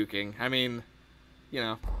after puking. I mean, you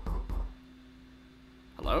know.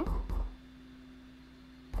 Hello?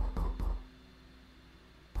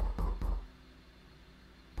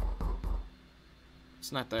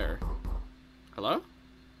 It's not there. Hello?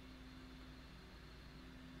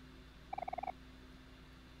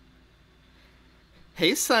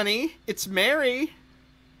 Hey, Sonny. It's Mary.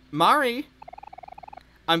 Mari.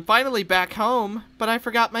 I'm finally back home, but I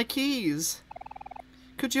forgot my keys.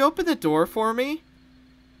 Could you open the door for me?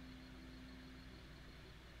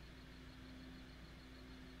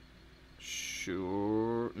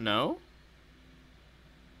 Sure. No?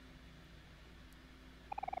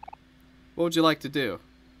 What would you like to do?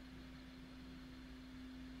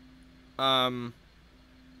 I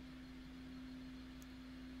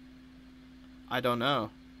don't know.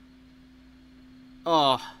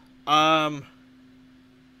 Oh, I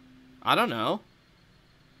don't know.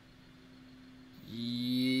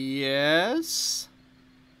 Yes?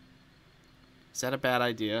 Is that a bad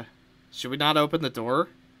idea? Should we not open the door?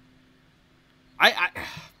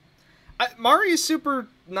 Mari is super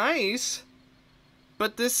nice,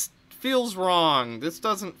 but this feels wrong. This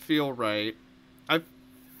doesn't feel right. I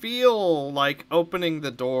feel like opening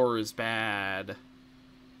the door is bad.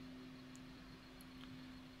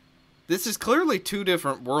 This is clearly two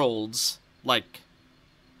different worlds. Like,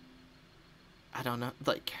 I don't know.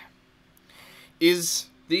 Like, is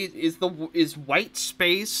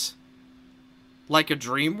Whitespace like a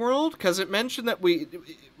dream world? Because it mentioned that we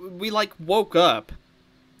like woke up.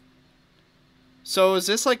 So is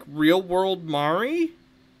this like real world Mari?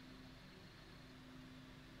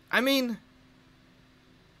 I mean,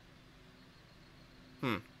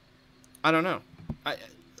 I don't know.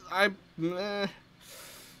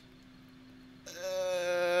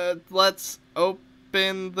 Let's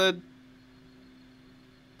open the...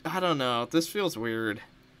 I don't know. This feels weird.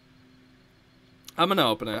 I'm gonna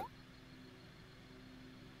open it.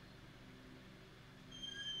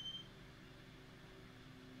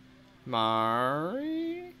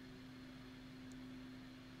 Mari?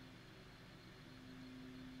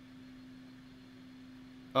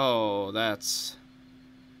 Oh, that's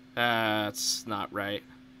not right.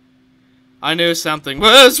 I knew something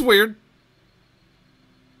was weird.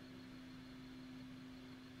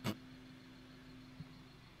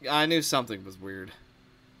 I knew something was weird.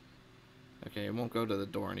 Okay, it won't go to the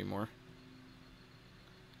door anymore.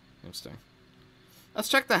 Interesting. Let's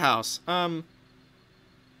check the house.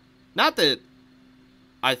 Not that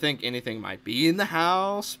I think anything might be in the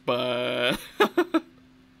house, but...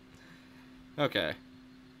 Okay.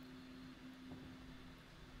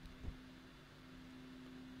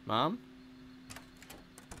 Mom?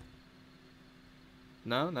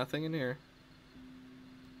 No, nothing in here.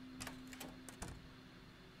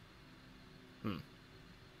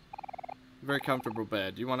 Very comfortable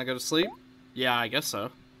bed. You want to go to sleep? Yeah, I guess so.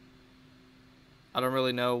 I don't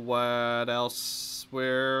really know what else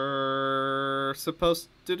we're supposed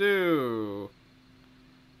to do.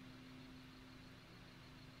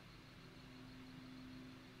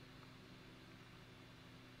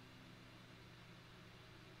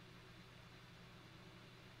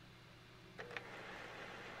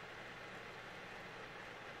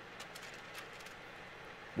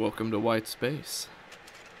 Welcome to Whitespace.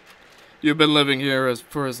 You've been living here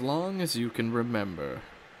for as long as you can remember.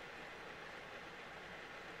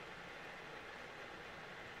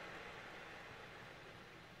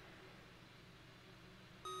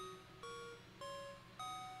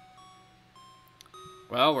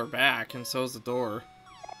 Well, we're back, and so's the door.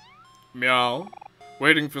 Meow.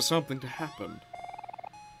 Waiting for something to happen.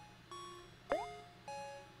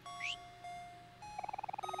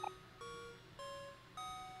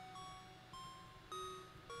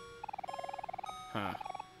 Huh.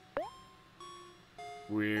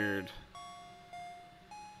 Weird.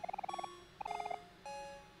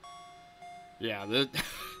 Yeah, the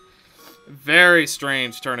very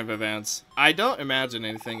strange turn of events. I don't imagine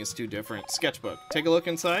anything is too different. Sketchbook. Take a look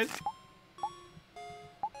inside.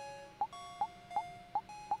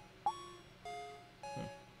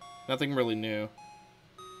 Nothing really new.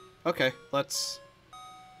 Okay, let's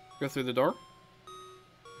go through the door.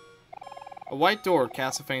 A white door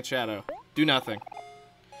casts a faint shadow. Do nothing.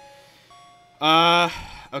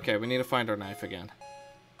 Okay, we need to find our knife again.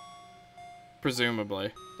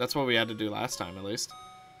 Presumably. That's what we had to do last time, at least.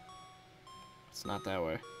 It's not that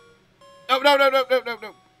way. No, no, no, no, no, no,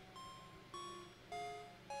 no.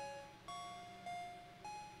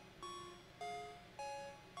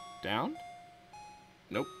 Down?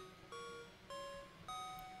 Nope.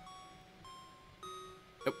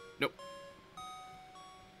 Nope, nope.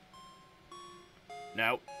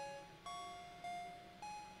 No.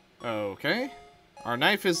 Okay. Our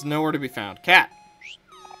knife is nowhere to be found. Cat!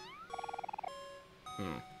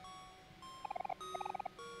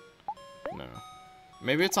 No.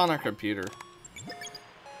 Maybe it's on our computer.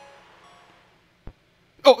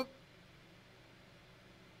 Oh!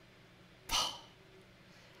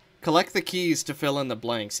 Collect the keys to fill in the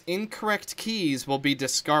blanks. Incorrect keys will be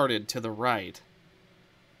discarded to the right.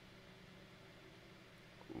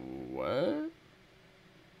 What?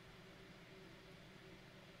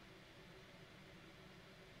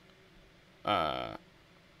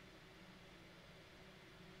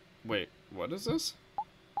 Wait, what is this?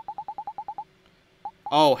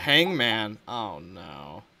 Oh, Hangman. Oh,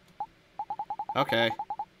 no. Okay.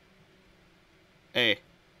 Hey,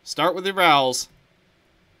 start with your vowels.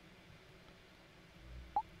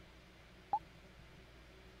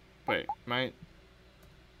 Wait, Wait,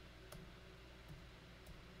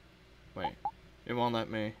 it won't let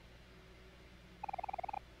me.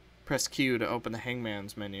 Press Q to open the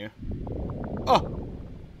Hangman's menu. Oh!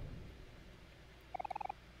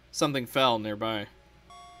 Something fell nearby.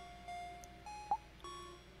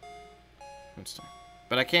 Interesting.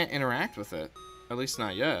 But I can't interact with it. At least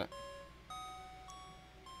not yet.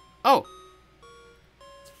 Oh!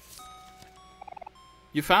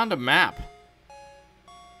 You found a map.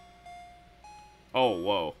 Oh,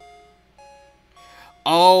 whoa.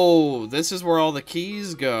 Oh, this is where all the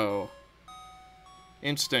keys go.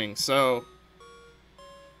 Interesting. So,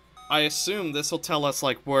 I assume this will tell us,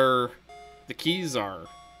 like, where the keys are.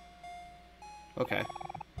 Okay.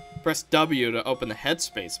 Press W to open the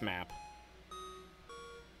Headspace map.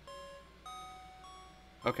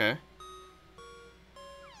 Okay.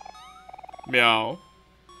 Meow.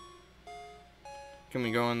 Can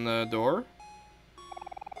we go in the door?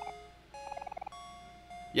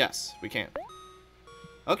 Yes, we can.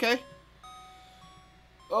 Okay.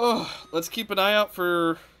 Oh, let's keep an eye out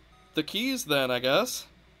for the keys then, I guess.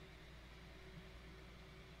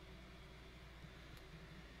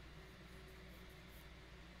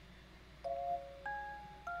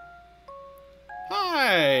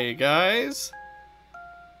 Hi, guys.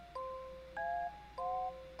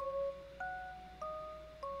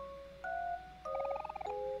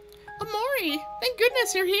 Omori, thank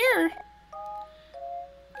goodness you're here.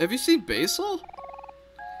 Have you seen Basil?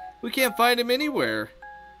 We can't find him anywhere.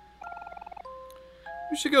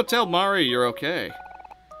 You should go tell Mari you're okay.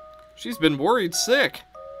 She's been worried sick.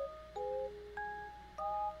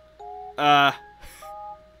 I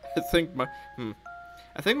think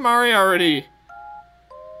Mari already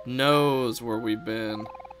knows where we've been.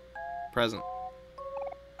 Present.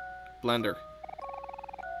 Blender.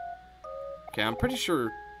 Okay, I'm pretty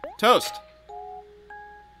sure. Toast!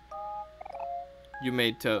 You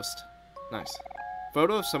made toast. Nice.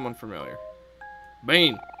 Photo of someone familiar.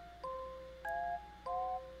 Bean!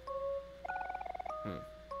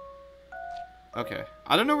 Okay.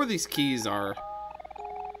 I don't know where these keys are.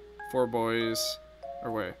 4 boys.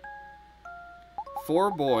 Or wait.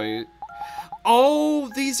 4 boys. Oh,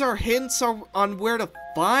 these are hints on where to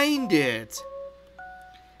find it.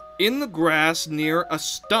 In the grass near a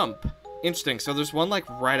stump. Interesting. So there's one like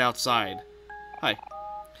right outside. Hi.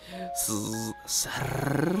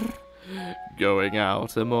 Sir, going out,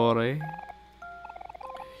 Omori?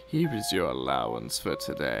 Here is your allowance for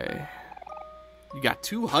today. You got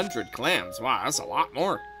 200 clams. Wow, that's a lot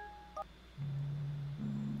more.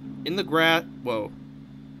 In the grass. Whoa.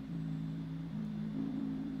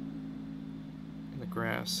 In the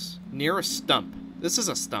grass. Near a stump. This is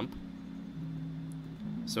a stump.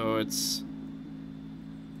 So it's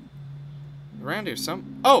around here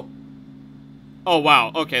some... Oh! Oh,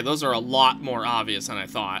 wow. Okay, those are a lot more obvious than I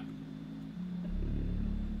thought.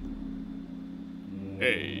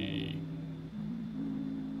 Hey.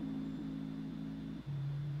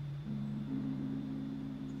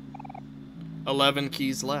 "11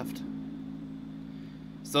 keys left."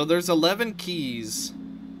 So there's 11 keys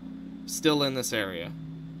still in this area.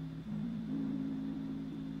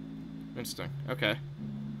 Interesting. Okay.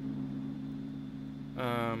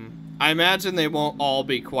 I imagine they won't all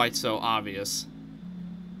be quite so obvious.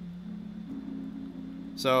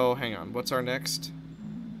 So, hang on. What's our next?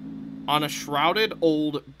 On a shrouded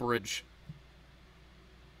old bridge.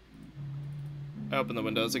 I open the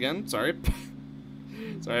windows again. Sorry.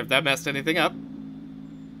 Sorry if that messed anything up.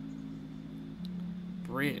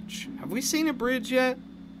 Bridge. Have we seen a bridge yet?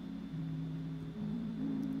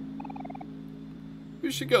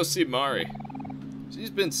 We should go see Mari. She's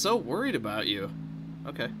been so worried about you.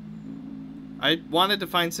 Okay. I wanted to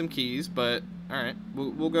find some keys, but alright.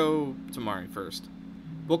 We'll go to Mari first.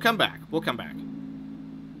 We'll come back. We'll come back.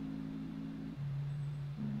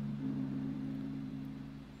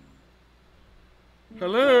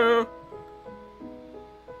 Hello?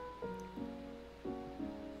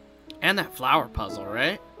 And that flower puzzle,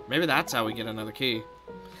 right? Maybe that's how we get another key.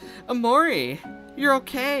 Omori, you're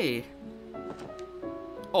okay.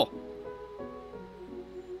 Oh.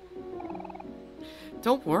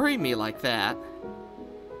 Don't worry me like that.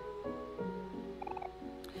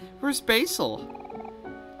 Where's Basil?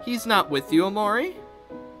 He's not with you, Omori?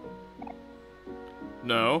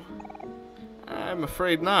 No. I'm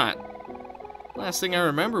afraid not. Last thing I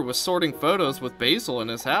remember was sorting photos with Basil in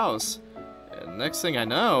his house. And next thing I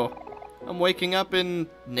know, I'm waking up in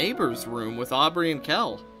neighbor's room with Aubrey and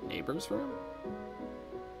Kel. Neighbor's room?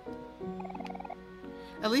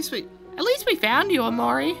 At least we found you,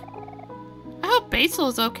 Omori. I hope Basil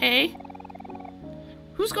is okay.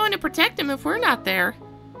 Who's going to protect him if we're not there?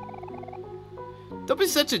 Don't be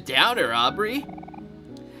such a downer, Aubrey.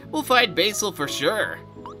 We'll find Basil for sure.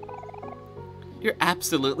 You're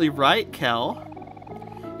absolutely right, Kel.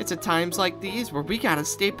 It's at times like these where we gotta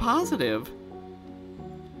stay positive.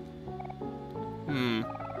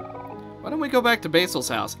 Why don't we go back to Basil's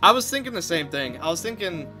house? I was thinking the same thing. I was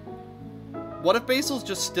thinking, what if Basil's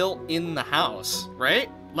just still in the house, right?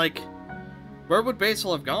 Like, where would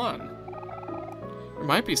Basil have gone? There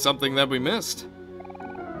might be something that we missed.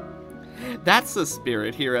 That's the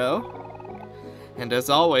spirit, hero. And as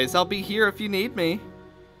always, I'll be here if you need me.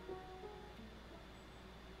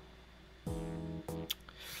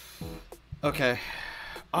 Okay.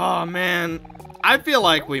 Oh, man. I feel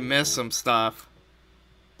like we missed some stuff.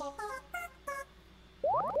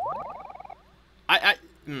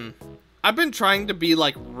 I've been trying to be,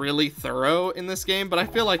 like, really thorough in this game, but I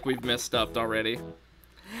feel like we've missed stuff already.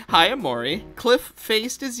 Hi, Omori.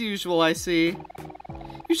 Cliff-faced as usual, I see.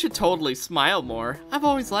 You should totally smile more. I've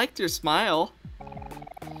always liked your smile.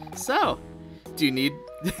 So, do you need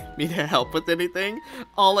me to help with anything?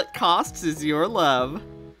 All it costs is your love.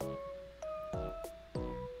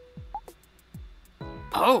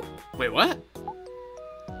 Oh, wait, what?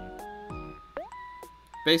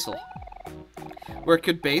 Basil. Where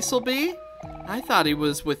could Basil be? I thought he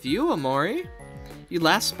was with you, Omori. You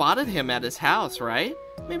last spotted him at his house, right?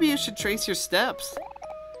 Maybe you should trace your steps.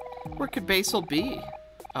 Where could Basil be?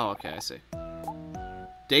 Oh, okay, I see.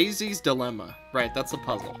 Daisy's dilemma. Right, that's a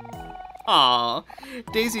puzzle. Aw,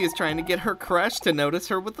 Daisy is trying to get her crush to notice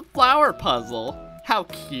her with the flower puzzle. How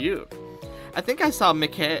cute. I think I saw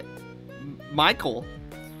Michael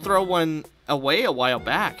throw one away a while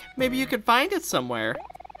back. Maybe you could find it somewhere.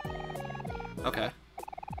 Okay.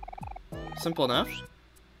 Simple enough.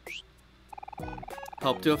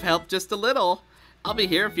 Hope to have helped just a little. I'll be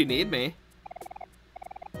here if you need me.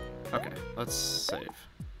 Okay, let's save.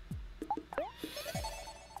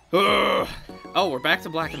 Ugh. Oh, we're back to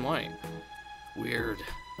black and white. Weird.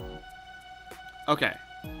 Okay.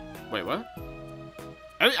 Wait, what?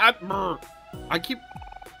 I keep...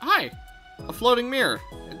 Hi! A floating mirror.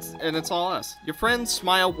 It's all us. Your friends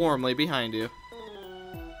smile warmly behind you.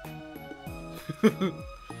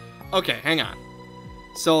 Okay, hang on.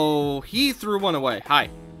 So, he threw one away. Hi.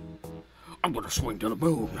 I'm gonna swing to the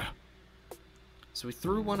moon. So he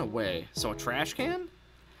threw one away. So a trash can?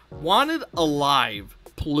 Wanted alive,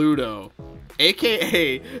 Pluto.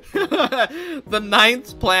 AKA the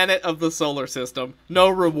 9th planet of the solar system. No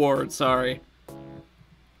reward, sorry.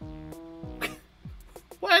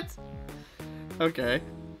 What? Okay.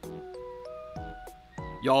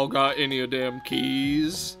 Y'all got any of them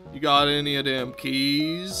keys? You got any of them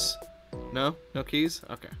keys? No? No keys?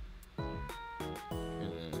 Okay.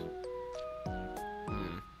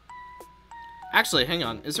 Actually, hang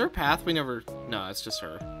on. Is there a path we never... No, it's just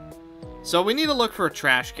her. So we need to look for a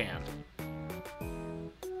trash can.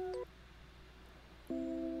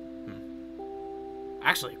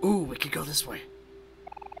 Actually, ooh, we could go this way.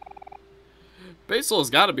 Basil has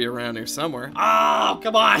got to be around here somewhere. Oh,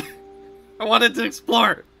 come on. I wanted to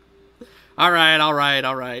explore. All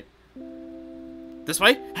right. This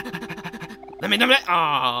way? Let me.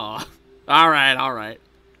 Oh. All right.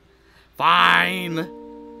 Fine.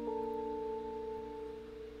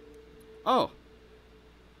 Oh.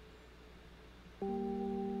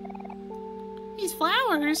 These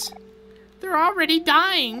flowers, they're already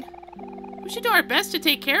dying. We should do our best to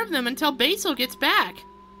take care of them until Basil gets back.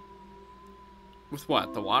 With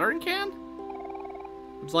what? The watering can?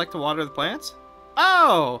 Would you like to water the plants?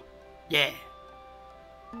 Oh! Yeah.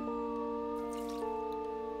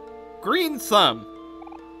 Green thumb.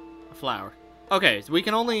 A flower. Okay, so we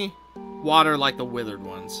can only water like the withered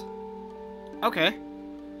ones. Okay.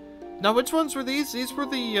 Now, which ones were these? These were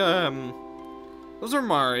the, those are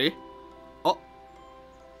Mari. Oh.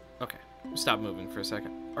 Okay. Stop moving for a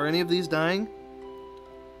second. Are any of these dying?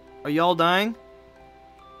 Are y'all dying?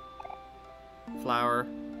 Flower.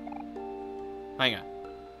 Hang on.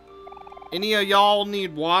 Any of y'all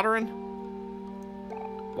need watering?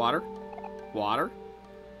 Water? Water?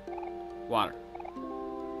 Water.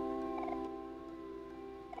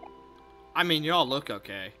 I mean, y'all look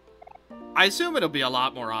okay. I assume it'll be a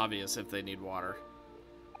lot more obvious if they need water.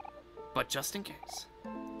 But just in case.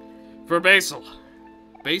 For Basil.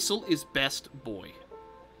 Basil is best boy.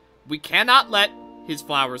 We cannot let his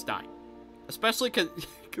flowers die. Especially because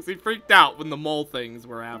he freaked out when the mole things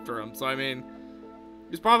were after him. So, I mean,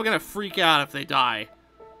 he's probably going to freak out if they die.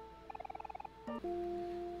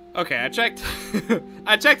 Okay, I checked.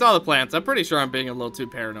 I checked all the plants. I'm pretty sure I'm being a little too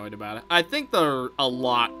paranoid about it. I think they're a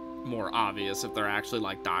lot more obvious if they're actually,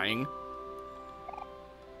 like, dying.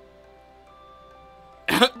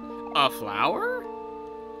 A flower?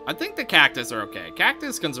 I think the cactus are okay.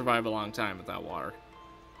 Cactus can survive a long time without water.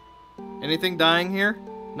 Anything dying here?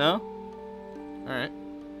 No? Alright.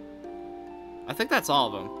 I think that's all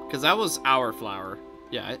of them. Because that was our flower.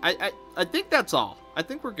 Yeah, I think that's all. I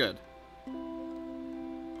think we're good.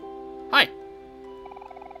 Hi.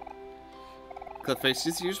 Cliff face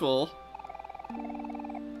as usual.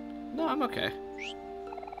 No, I'm okay.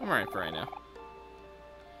 I'm alright for right now.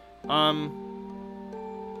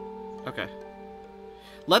 Okay.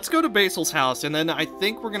 Let's go to Basil's house, and then I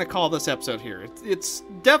think we're going to call this episode here. It's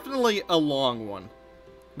definitely a long one.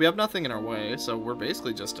 We have nothing in our way, so we're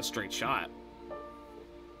basically just a straight shot.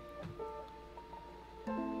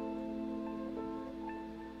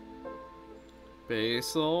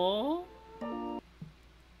 Basil?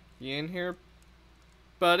 You in here,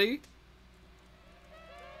 buddy?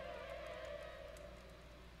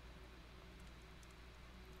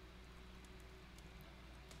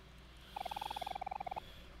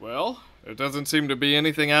 Well, there doesn't seem to be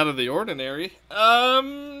anything out of the ordinary.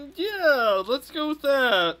 Yeah, let's go with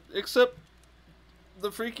that. Except the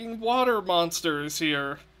freaking water monster is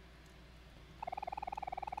here.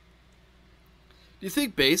 Do you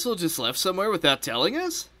think Basil just left somewhere without telling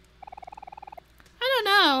us? I don't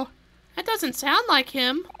know. That doesn't sound like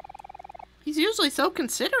him. He's usually so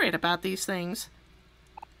considerate about these things.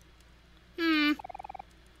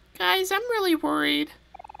 Guys, I'm really worried.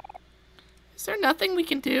 Is there nothing we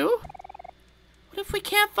can do? What if we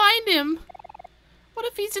can't find him? What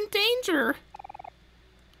if he's in danger?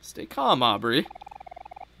 Stay calm, Aubrey.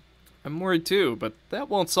 I'm worried too, but that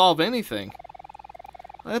won't solve anything.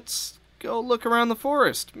 Let's go look around the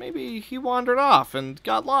forest. Maybe he wandered off and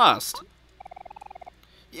got lost.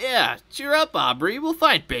 Yeah, cheer up, Aubrey. We'll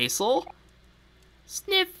find Basil.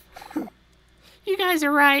 Sniff. You guys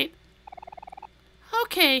are right.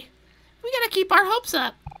 Okay, we gotta keep our hopes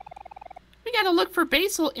up. We gotta look for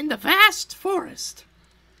Basil in the vast forest.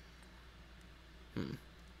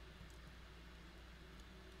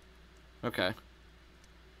 Okay.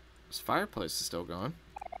 This fireplace is still going.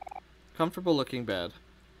 Comfortable looking bed.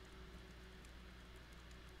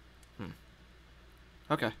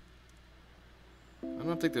 Okay. I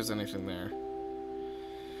don't think there's anything there.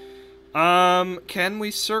 Can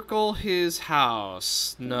we circle his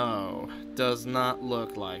house? No. Does not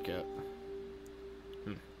look like it.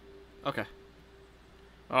 Okay.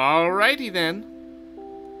 Alrighty then.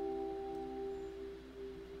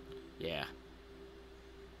 Yeah.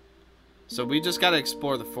 So we just gotta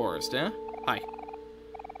explore the forest, yeah? Hi.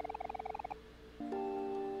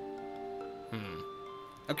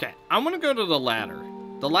 Okay, I'm gonna go to the ladder.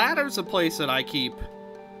 The ladder's a place that I keep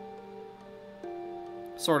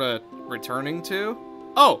sort of returning to.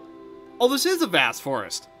 Oh, this is a vast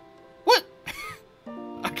forest. What?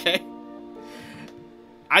 Okay.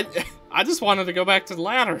 I just wanted to go back to the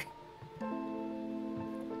ladder.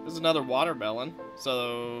 There's another watermelon,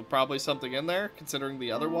 so probably something in there, considering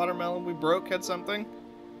the other watermelon we broke had something.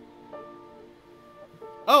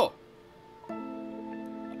 Oh!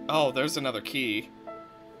 Oh, there's another key.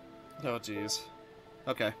 Oh, jeez.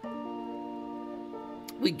 Okay.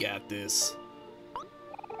 We got this.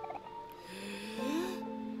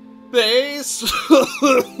 Base!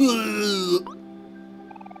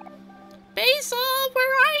 Basil,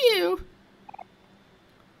 where are you?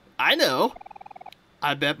 I know.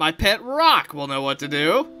 I bet my pet Rock will know what to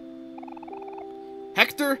do.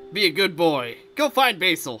 Hector, be a good boy. Go find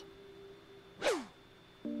Basil.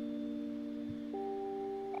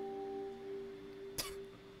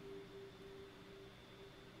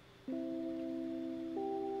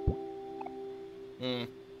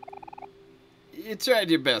 You tried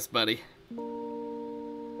your best, buddy.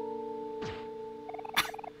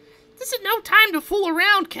 This is no time to fool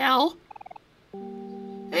around, Cal.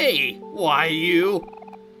 Hey, why you?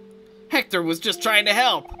 Hector was just trying to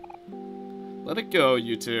help. Let it go,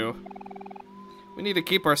 you two. We need to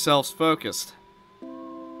keep ourselves focused.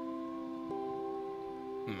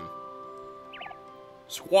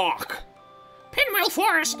 Squawk. Pinwheel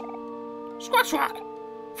Forest. Squawk squawk.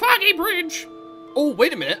 Foggy Bridge. Oh,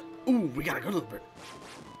 wait a minute. Ooh, we gotta go to the bridge.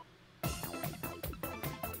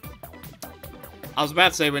 I was about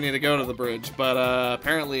to say we need to go to the bridge, but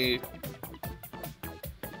apparently...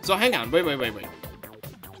 So hang on, wait.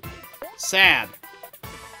 Sad.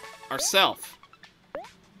 Ourself.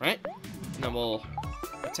 Right? And then we'll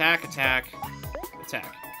attack.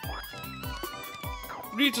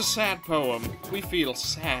 Read a sad poem. We feel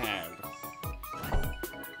sad.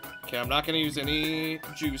 Okay, I'm not gonna use any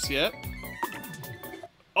juice yet.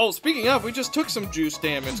 Oh, speaking of, we just took some juice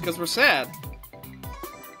damage because we're sad.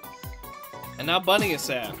 And now Bunny is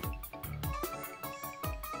sad.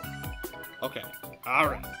 Okay.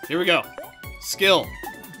 Alright. Here we go. Skill.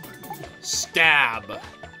 Stab.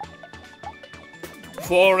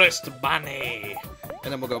 Forest Bunny.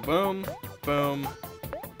 And then we'll go boom, boom,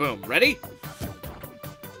 boom. Ready?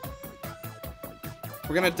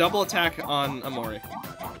 We're gonna double attack on Omori.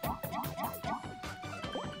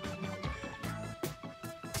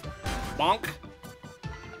 Bonk.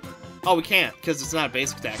 Oh, we can't, because it's not a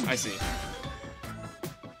basic attack. I see.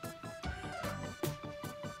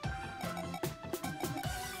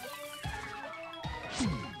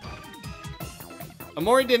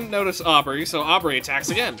 Omori didn't notice Aubrey, so Aubrey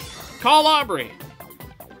attacks again. Call Aubrey!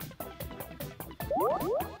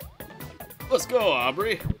 Let's go,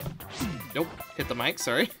 Aubrey. Nope, hit the mic,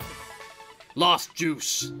 sorry. Lost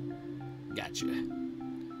juice. Gotcha.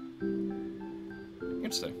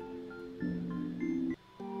 Interesting.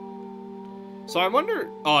 So I wonder...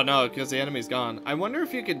 Oh, no, because the enemy's gone. I wonder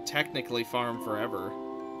if you can technically farm forever.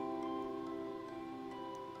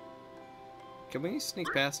 Can we sneak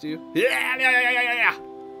past you? Yeah.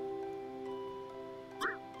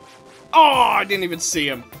 Oh, I didn't even see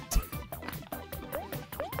him.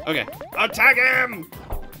 Okay. Attack him!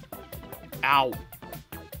 Ow.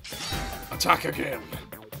 Attack again.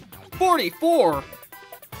 44!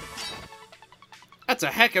 That's a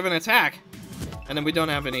heck of an attack. And then we don't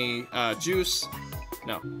have any juice.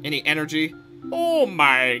 No, any energy. Oh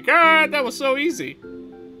my god, that was so easy.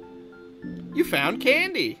 You found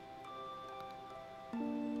candy.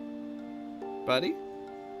 Buddy?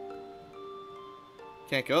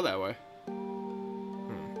 Can't go that way.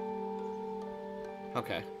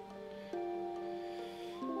 Okay.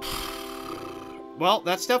 Well,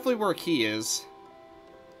 that's definitely where a key is.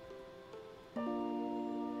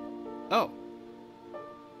 Oh.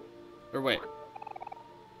 Or wait.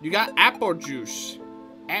 You got apple juice.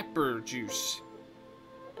 Apple juice.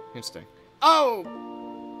 Interesting. Oh!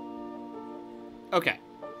 Okay.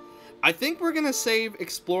 I think we're gonna save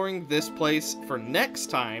exploring this place for next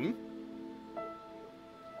time.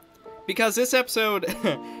 Because this episode,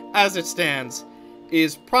 as it stands,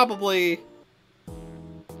 is probably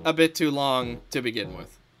a bit too long to begin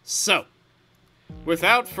with. So,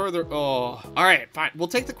 without further... Oh, alright, fine. We'll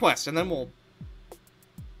take the quest, and then we'll...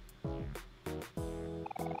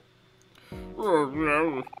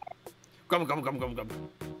 Gum.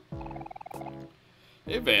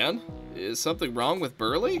 Hey, Van. Is something wrong with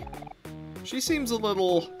Burley? She seems a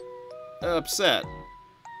little... upset.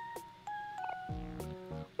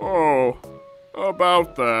 Oh,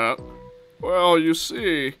 about that. Well, you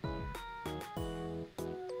see...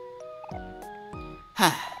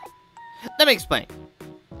 Let me explain.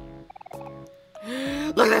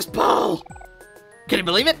 Look at this ball! Can you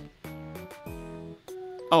believe it?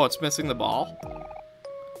 Oh, it's missing the ball?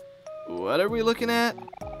 What are we looking at?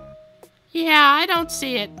 Yeah, I don't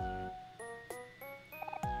see it.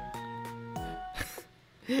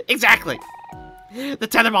 Exactly. The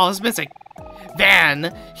tether ball is missing.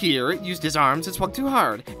 Van here used his arms and swung too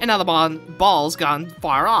hard, and now the ball's gone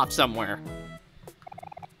far off somewhere.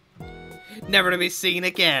 Never to be seen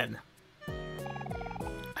again.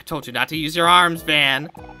 I told you not to use your arms, Van.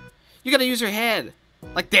 You gotta use your head.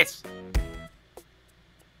 Like this.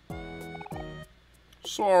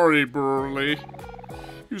 Sorry, Burley.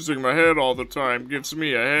 Using my head all the time gives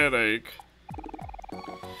me a headache.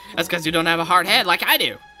 That's because you don't have a hard head like I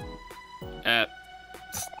do.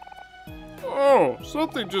 Oh,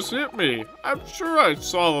 something just hit me. I'm sure I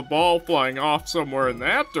saw the ball flying off somewhere in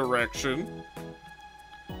that direction.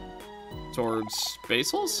 Towards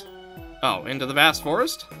Basil's? Oh, into the vast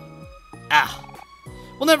forest? Ah,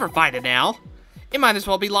 we'll never find it now. It might as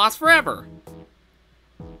well be lost forever.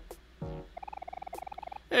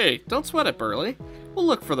 Hey, don't sweat it, Burley. We'll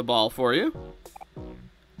look for the ball for you.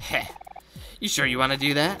 Heh. You sure you want to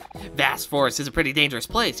do that? Vast Forest is a pretty dangerous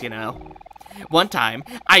place, you know. One time,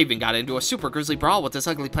 I even got into a super grisly brawl with this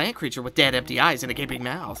ugly plant creature with dead empty eyes and a gaping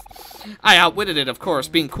mouth. I outwitted it, of course,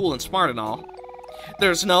 being cool and smart and all.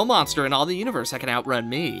 There's no monster in all the universe that can outrun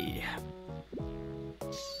me.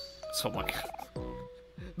 So what?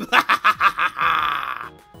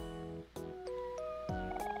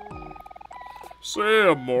 Say,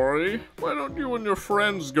 Omori, why don't you and your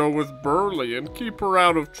friends go with Burley and keep her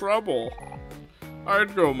out of trouble?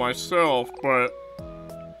 I'd go myself, but...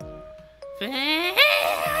 Van!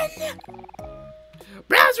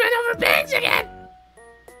 Browns ran over pigs again!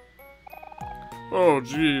 Oh,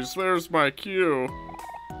 geez, there's my cue.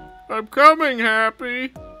 I'm coming,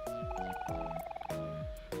 Happy!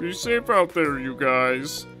 Be safe out there, you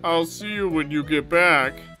guys. I'll see you when you get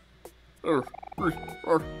back. Come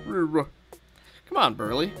on,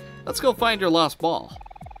 Burley. Let's go find your lost ball.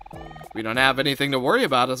 We don't have anything to worry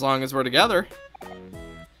about as long as we're together.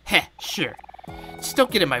 Heh, sure. Just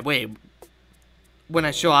don't get in my way when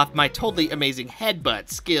I show off my totally amazing headbutt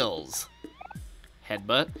skills.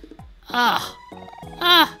 Headbutt?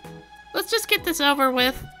 Let's just get this over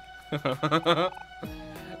with.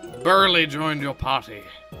 Burley joined your party.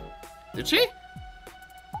 Did she?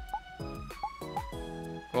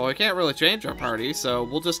 Well, we can't really change our party, so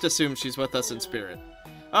we'll just assume she's with us in spirit.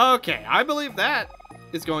 Okay, I believe that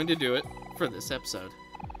is going to do it for this episode.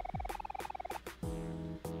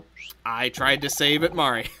 I tried to save it,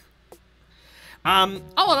 Mari. All in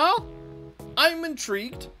all, I'm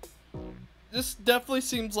intrigued. This definitely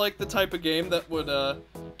seems like the type of game that would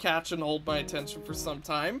catch and hold my attention for some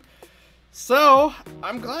time. So,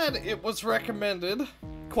 I'm glad it was recommended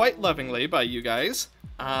quite lovingly by you guys.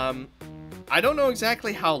 I don't know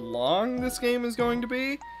exactly how long this game is going to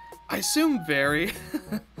be. I assume very.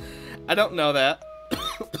 I don't know that.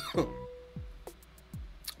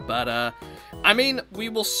 But, I mean, we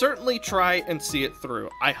will certainly try and see it through.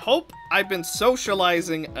 I hope I've been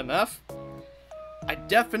socializing enough. I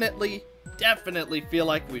definitely feel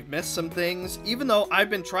like we've missed some things. Even though I've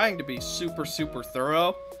been trying to be super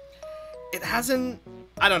thorough, it hasn't...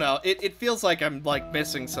 I don't know. It feels like I'm, like,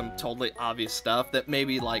 missing some totally obvious stuff that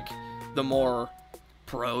maybe, like, the more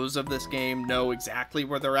pros of this game know exactly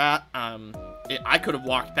where they're at. I could have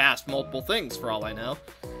walked past multiple things for all I know.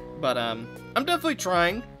 But, I'm definitely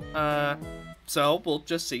trying. So we'll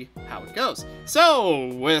just see how it goes.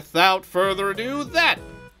 So, without further ado, that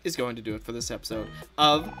is going to do it for this episode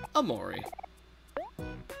of Omori.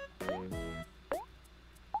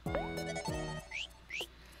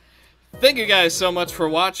 Thank you guys so much for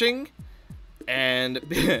watching, and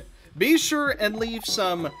be sure and leave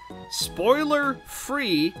some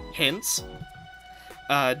spoiler-free hints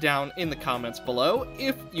down in the comments below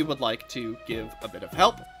if you would like to give a bit of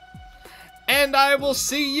help. And I will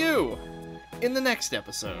see you in the next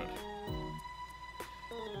episode.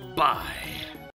 Bye.